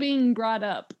still being brought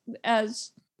up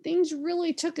as things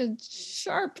really took a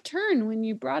sharp turn when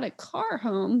you brought a car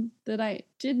home that I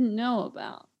didn't know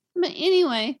about. But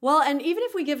anyway. Well, and even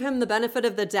if we give him the benefit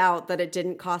of the doubt that it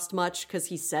didn't cost much because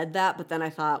he said that, but then I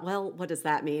thought, well, what does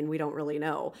that mean? We don't really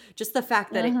know. Just the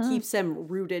fact that it keeps him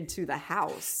rooted to the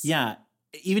house. Yeah.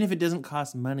 Even if it doesn't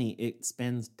cost money, it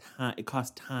spends time. It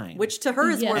costs time. Which to her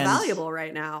is more valuable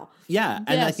right now. Yeah.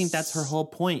 And I think that's her whole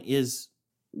point is,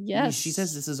 yes, she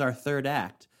says this is our third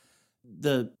act.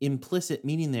 The implicit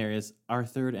meaning there is our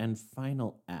third and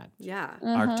final act. Yeah.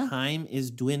 Our time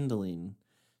is dwindling.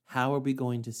 How are we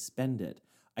going to spend it?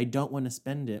 I don't want to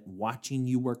spend it watching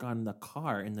you work on the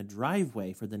car in the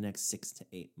driveway for the next 6 to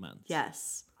 8 months.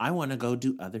 Yes. I want to go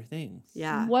do other things.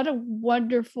 Yeah. What a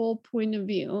wonderful point of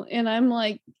view. And I'm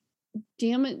like,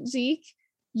 damn it, Zeke,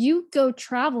 you go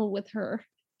travel with her.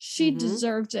 She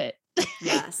deserves it.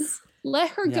 Yes.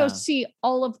 Let her go see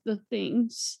all of the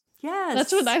things. Yes.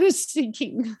 That's what I was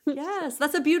thinking. Yes.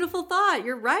 That's a beautiful thought.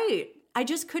 You're right. I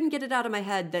just couldn't get it out of my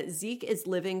head that Zeke is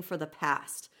living for the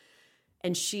past.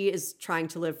 And she is trying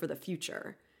to live for the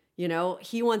future. You know,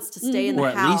 he wants to stay in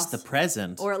the house. Or at least the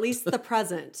present. Or at least the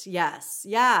present. Yes.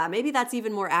 Yeah. Maybe that's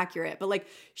even more accurate. But like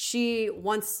she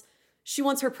wants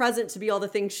her present to be all the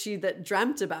things that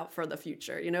dreamt about for the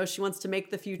future. You know, she wants to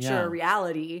make the future a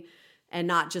reality and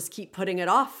not just keep putting it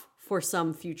off for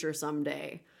some future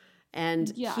someday.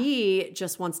 And he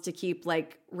just wants to keep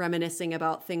like reminiscing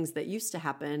about things that used to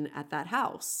happen at that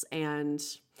house. And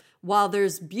while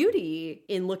there's beauty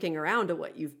in looking around at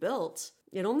what you've built,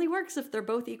 it only works if they're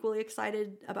both equally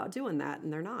excited about doing that,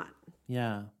 and they're not.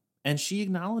 Yeah. And she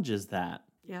acknowledges that.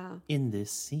 Yeah. In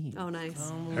this scene. Oh,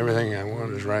 nice. Everything I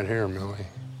want is right here, Millie.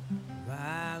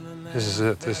 This is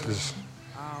it. This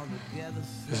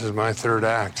is my third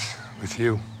act with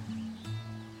you.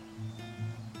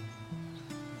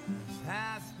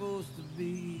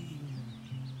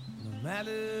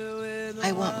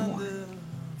 I want more.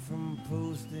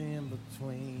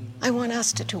 I want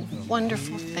us to do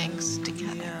wonderful things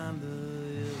together.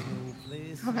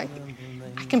 I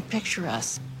can picture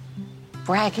us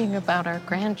bragging about our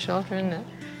grandchildren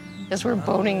as we're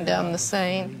boating down the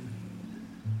Seine.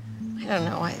 I don't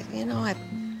know.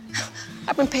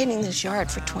 I've been painting this yard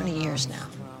for 20 years now.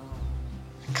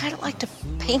 I'd kind of like to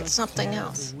paint something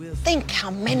else. Think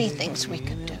how many things we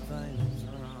could do.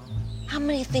 How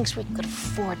many things we could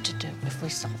afford to do if we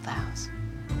sold the house.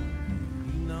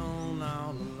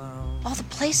 All the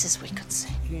places we could see.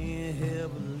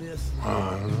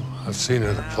 I don't know. I've seen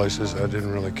other places. I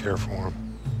didn't really care for them.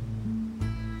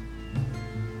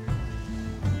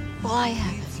 Well, I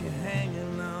haven't.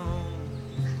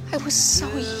 I was so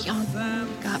young when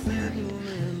we got married.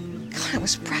 I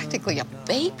was practically a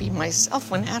baby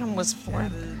myself when Adam was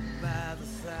born.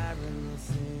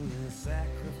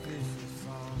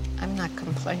 I'm not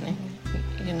complaining.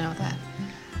 You know that.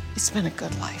 It's been a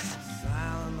good life.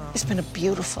 It's been a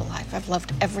beautiful life. I've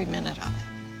loved every minute of it.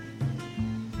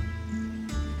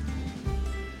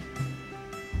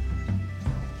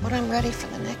 But I'm ready for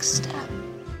the next step.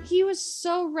 He was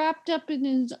so wrapped up in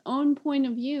his own point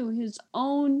of view,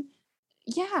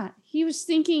 he was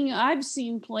thinking, I've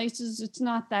seen places, it's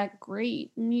not that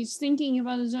great. And he's thinking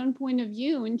about his own point of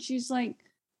view. And she's like,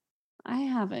 I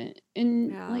haven't.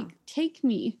 And like, take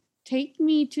me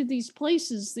to these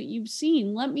places that you've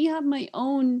seen. Let me have my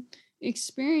own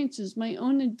experiences, my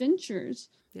own adventures.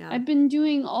 Yeah. I've been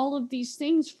doing all of these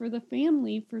things for the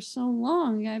family for so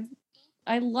long.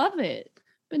 I love it.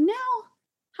 But now,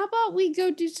 how about we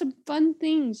go do some fun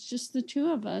things, just the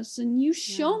two of us, and you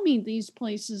show me these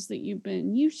places that you've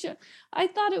been. I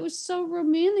thought it was so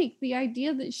romantic, the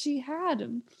idea that she had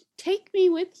of take me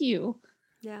with you.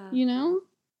 Yeah. You know?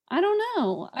 I don't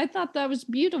know. I thought that was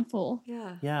beautiful.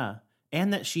 Yeah. Yeah.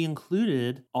 And that she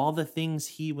included all the things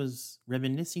he was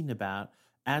reminiscing about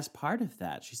as part of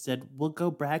that. She said, we'll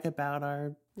go brag about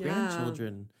our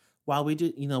grandchildren while we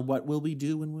do, what will we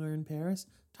do when we're in Paris?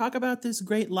 Talk about this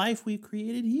great life we've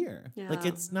created here. Yeah. Like,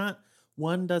 it's not,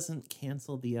 one doesn't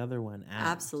cancel the other one out.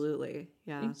 Absolutely.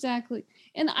 Yeah. Exactly.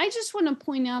 And I just want to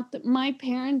point out that my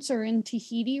parents are in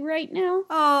Tahiti right now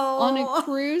on on a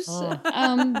cruise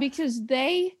because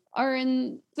they are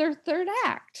in their third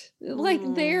act. Like,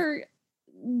 they're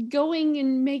going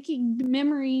and making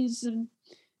memories of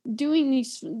doing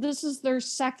this is their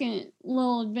second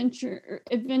little adventure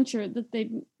that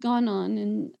they've gone on,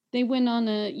 and they went on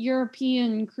a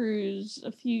European cruise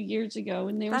a few years ago,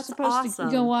 and they were supposed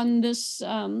to go on this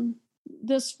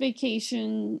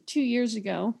vacation 2 years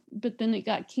ago, but then it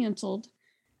got canceled.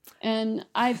 And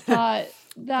I thought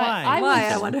that Why?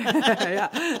 I wonder.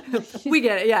 Yeah. We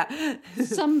get it. Yeah.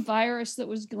 Some virus that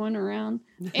was going around.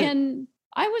 And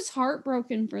I was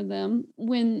heartbroken for them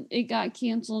when it got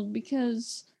canceled,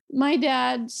 because my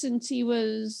dad, since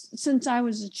I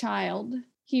was a child,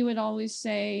 he would always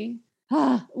say,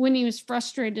 when he was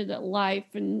frustrated at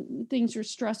life and things were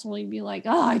stressful, he'd be like,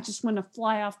 I just want to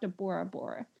fly off to Bora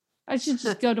Bora. I should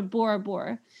just go to Bora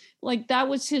Bora. Like, that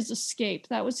was his escape.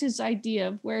 That was his idea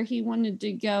of where he wanted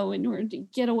to go in order to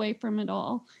get away from it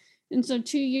all. And so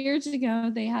 2 years ago,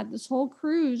 they had this whole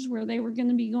cruise where they were going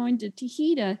to be going to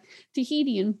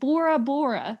Tahiti and Bora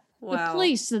Bora, the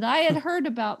place that I had heard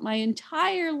about my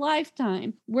entire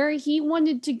lifetime, where he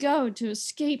wanted to go to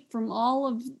escape from all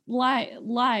of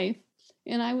life.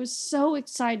 And I was so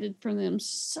excited for them,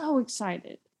 so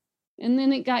excited. And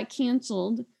then it got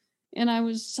canceled. And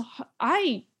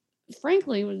I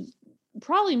frankly was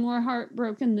probably more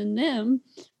heartbroken than them,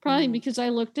 probably because I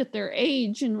looked at their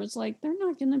age and was like, they're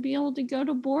not going to be able to go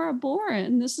to Bora Bora.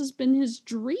 And this has been his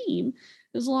dream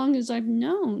as long as I've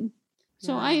known.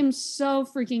 So I am so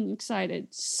freaking excited,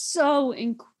 so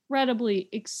incredibly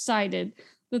excited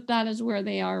that is where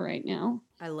they are right now.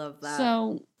 I love that.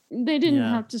 So they didn't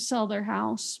have to sell their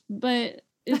house, but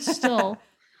it's still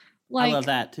like, I love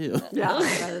that too.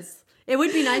 Yeah. It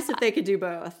would be nice if they could do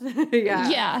both. Yeah.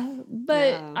 Yeah.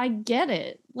 But I get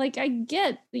it. Like, I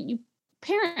get that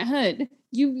parenthood,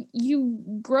 you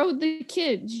grow the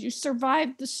kids, you survive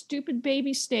the stupid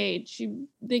baby stage,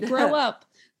 they grow up,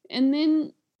 and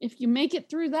then if you make it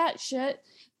through that shit,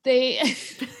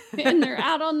 and they're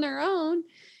out on their own,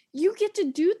 you get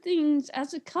to do things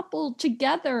as a couple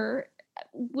together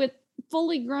with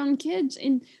fully grown kids.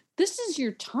 And this is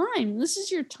your time. This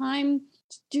is your time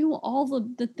to do all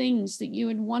of the things that you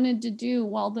had wanted to do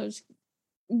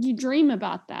you dream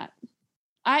about that.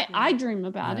 I dream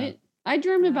about it. I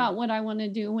dream about what I want to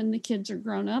do when the kids are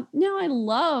grown up. Now I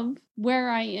love where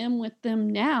I am with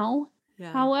them now.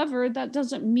 Yeah. However, that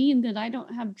doesn't mean that I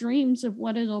don't have dreams of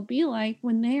what it'll be like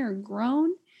when they are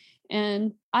grown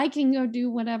and I can go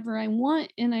do whatever I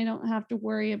want and I don't have to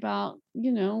worry about,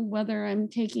 whether I'm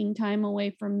taking time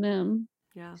away from them.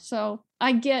 Yeah. So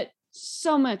I get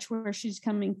so much where she's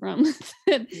coming from.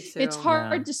 It's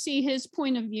hard to see his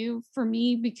point of view for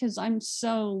me because I'm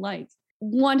so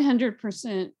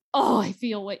 100%. I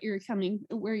feel where you're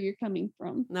coming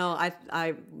from. No,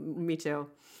 me too.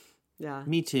 Yeah.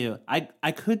 Me too.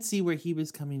 I could see where he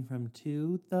was coming from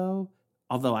too, though,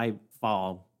 although I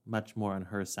fall much more on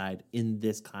her side in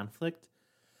this conflict.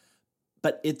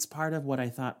 But it's part of what I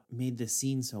thought made the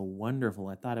scene so wonderful.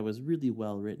 I thought it was really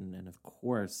well written and, of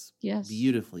course,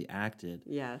 beautifully acted.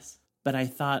 Yes. But I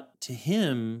thought to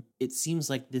him, it seems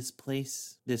like this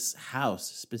place, this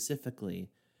house specifically,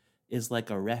 is like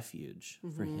a refuge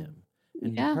for him.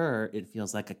 And to her, it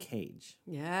feels like a cage.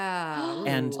 Yeah.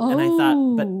 And I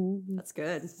thought, but that's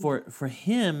good. For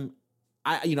him,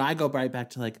 I go right back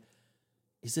to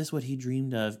is this what he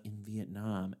dreamed of in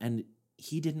Vietnam? And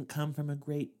he didn't come from a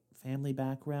great family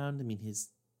background. I mean, his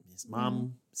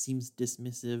mom seems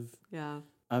dismissive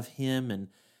of him,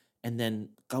 and then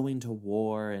going to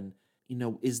war, and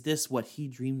is this what he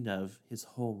dreamed of his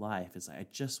whole life? Is like, I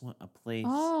just want a place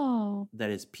that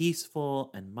is peaceful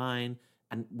and mine,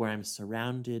 and where I'm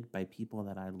surrounded by people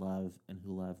that I love and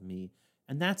who love me.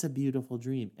 And that's a beautiful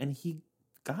dream. And he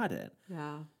got it.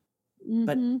 Yeah.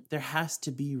 But there has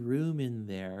to be room in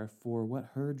there for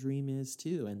what her dream is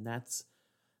too. And that's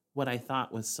what I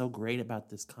thought was so great about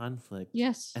this conflict.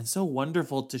 Yes. And so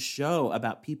wonderful to show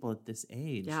about people at this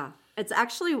age. Yeah. It's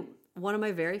actually one of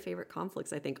my very favorite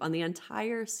conflicts, I think, on the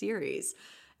entire series,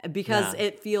 because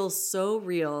it feels so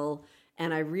real,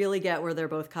 and I really get where they're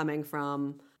both coming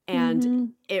from.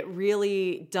 And it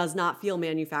really does not feel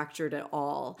manufactured at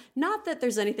all. Not that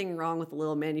there's anything wrong with a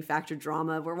little manufactured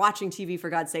drama. We're watching TV, for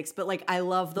God's sakes, but like, I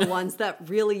love the ones that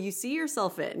really you see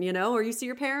yourself in, or you see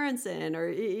your parents in, or,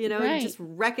 you just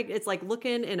it's like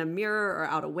looking in a mirror or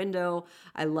out a window.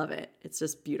 I love it. It's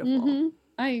just beautiful.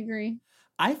 I agree.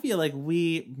 I feel like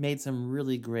we made some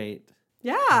really great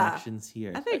connections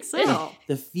here. I think so.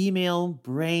 The female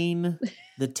brain,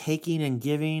 the taking and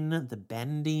giving, the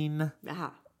bending. Yeah.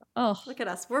 Oh, look at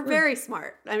us. We're very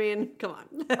smart. I mean, come on.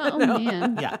 Oh,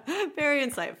 man. Yeah. Very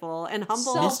insightful and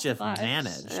humble. Mischief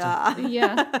managed. Yeah.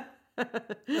 Yeah.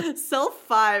 Self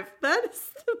 5. That is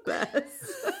the best.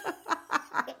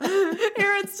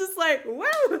 Aaron's just like,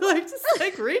 whoa,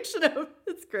 like reaching him.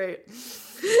 It's great.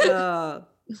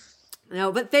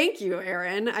 No, but thank you,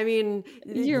 Aaron. I mean,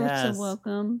 you're so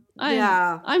welcome.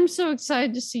 I'm so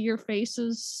excited to see your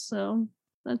faces. So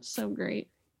that's so great.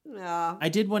 Yeah. I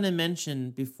did want to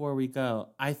mention before we go,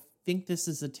 I think this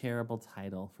is a terrible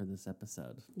title for this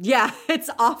episode. Yeah, it's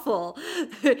awful.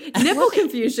 Nipple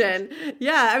confusion.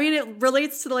 Yeah, I mean, it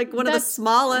relates to like one of the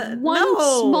smallest.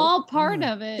 Small part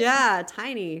of it. Yeah,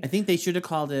 tiny. I think they should have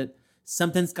called it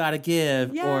Something's Gotta Give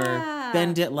or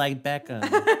Bend It Like Beckham.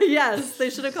 Yes, they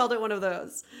should have called it one of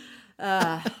those.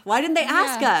 Why didn't they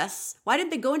ask us? Why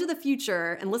didn't they go into the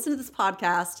future and listen to this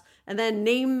podcast and then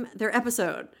name their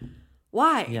episode?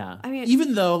 Why? Yeah. I mean,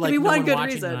 even though like no one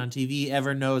watching reason. it on TV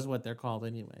ever knows what they're called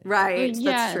anyway. Right.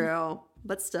 Yeah. That's true.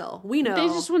 But still, we know. They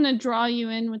just want to draw you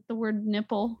in with the word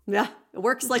nipple. Yeah. It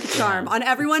works like a charm on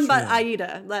everyone but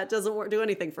Aida. That doesn't do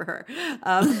anything for her.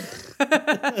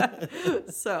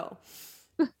 So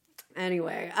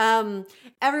anyway,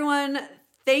 everyone,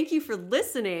 thank you for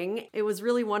listening. It was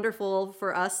really wonderful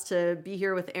for us to be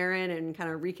here with Aaron and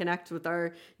kind of reconnect with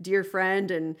our dear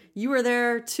friend. And you were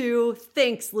there too.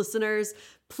 Thanks, listeners.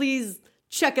 Please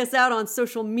check us out on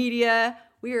social media.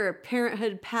 We are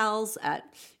Parenthood Pals at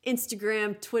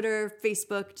Instagram, Twitter,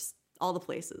 Facebook, just all the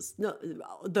places. No,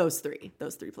 those three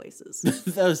places.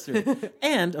 Those three.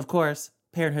 And of course,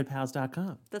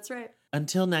 parenthoodpals.com. That's right.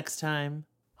 Until next time.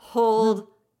 Hold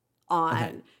on.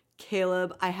 Okay.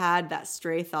 Caleb, I had that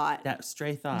stray thought.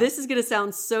 This is going to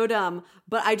sound so dumb,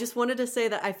 but I just wanted to say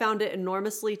that I found it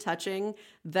enormously touching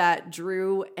that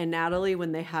Drew and Natalie,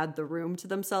 when they had the room to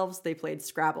themselves, they played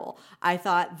Scrabble. I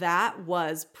thought that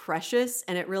was precious,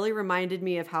 and it really reminded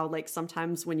me of how, like,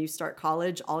 sometimes when you start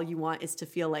college, all you want is to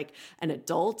feel like an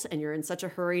adult, and you're in such a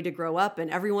hurry to grow up,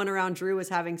 and everyone around Drew is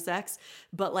having sex,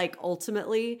 but, like,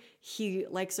 ultimately, he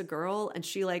likes a girl, and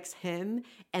she likes him,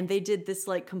 and they did this,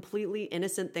 like, completely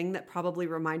innocent thing that probably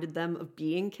reminded them of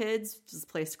being kids, just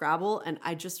play Scrabble, and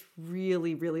I just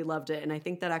really, really loved it, and I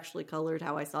think that actually colored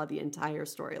how I saw the entire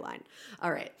storyline. All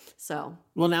right, so.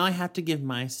 Well, now I have to give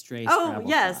my stray Scrabble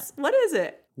yes. thought. What is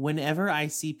it? Whenever I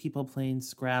see people playing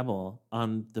Scrabble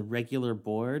on the regular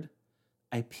board,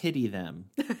 I pity them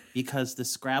because the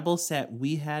Scrabble set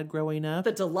we had growing up,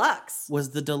 the deluxe,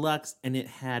 was the deluxe, and it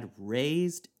had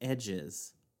raised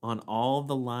edges on all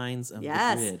the lines of the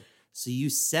grid. So you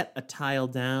set a tile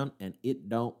down and it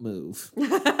don't move. and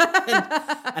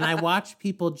I watch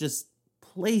people just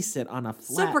place it on a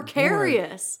flat so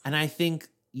precarious. board, and I think,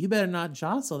 you better not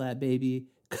jostle that baby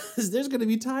because there's going to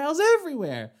be tiles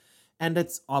everywhere. And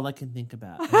that's all I can think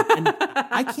about. And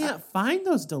I can't find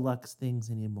those deluxe things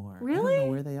anymore. Really? I don't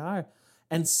know where they are.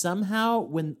 And somehow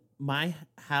when my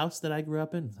house that I grew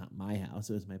up in, it's not my house,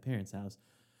 it was my parents' house,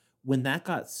 when that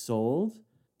got sold,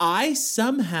 I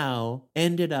somehow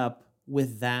ended up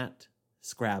with that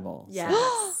Scrabble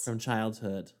yes. from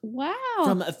childhood. Wow.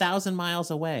 From 1,000 miles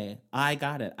away. I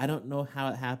got it. I don't know how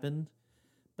it happened,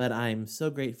 but I'm so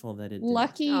grateful that it did.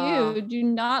 Lucky you. Do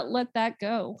not let that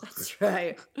go. That's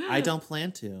right. I don't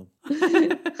plan to.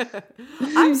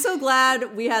 I'm so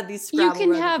glad we had these Scrabble You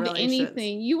can have relations.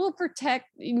 anything. You will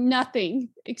protect nothing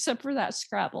except for that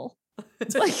Scrabble.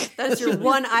 It's like That's your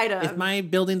one item. If my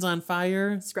building's on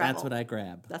fire, Scrabble. that's what I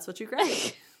grab. That's what you grab.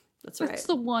 That's right. That's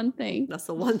the one thing. That's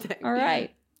the one thing. All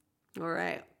right. All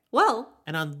right. Well.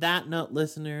 And on that note,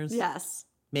 listeners. Yes.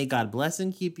 May God bless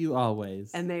and keep you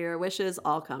always. And may your wishes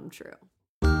all come true.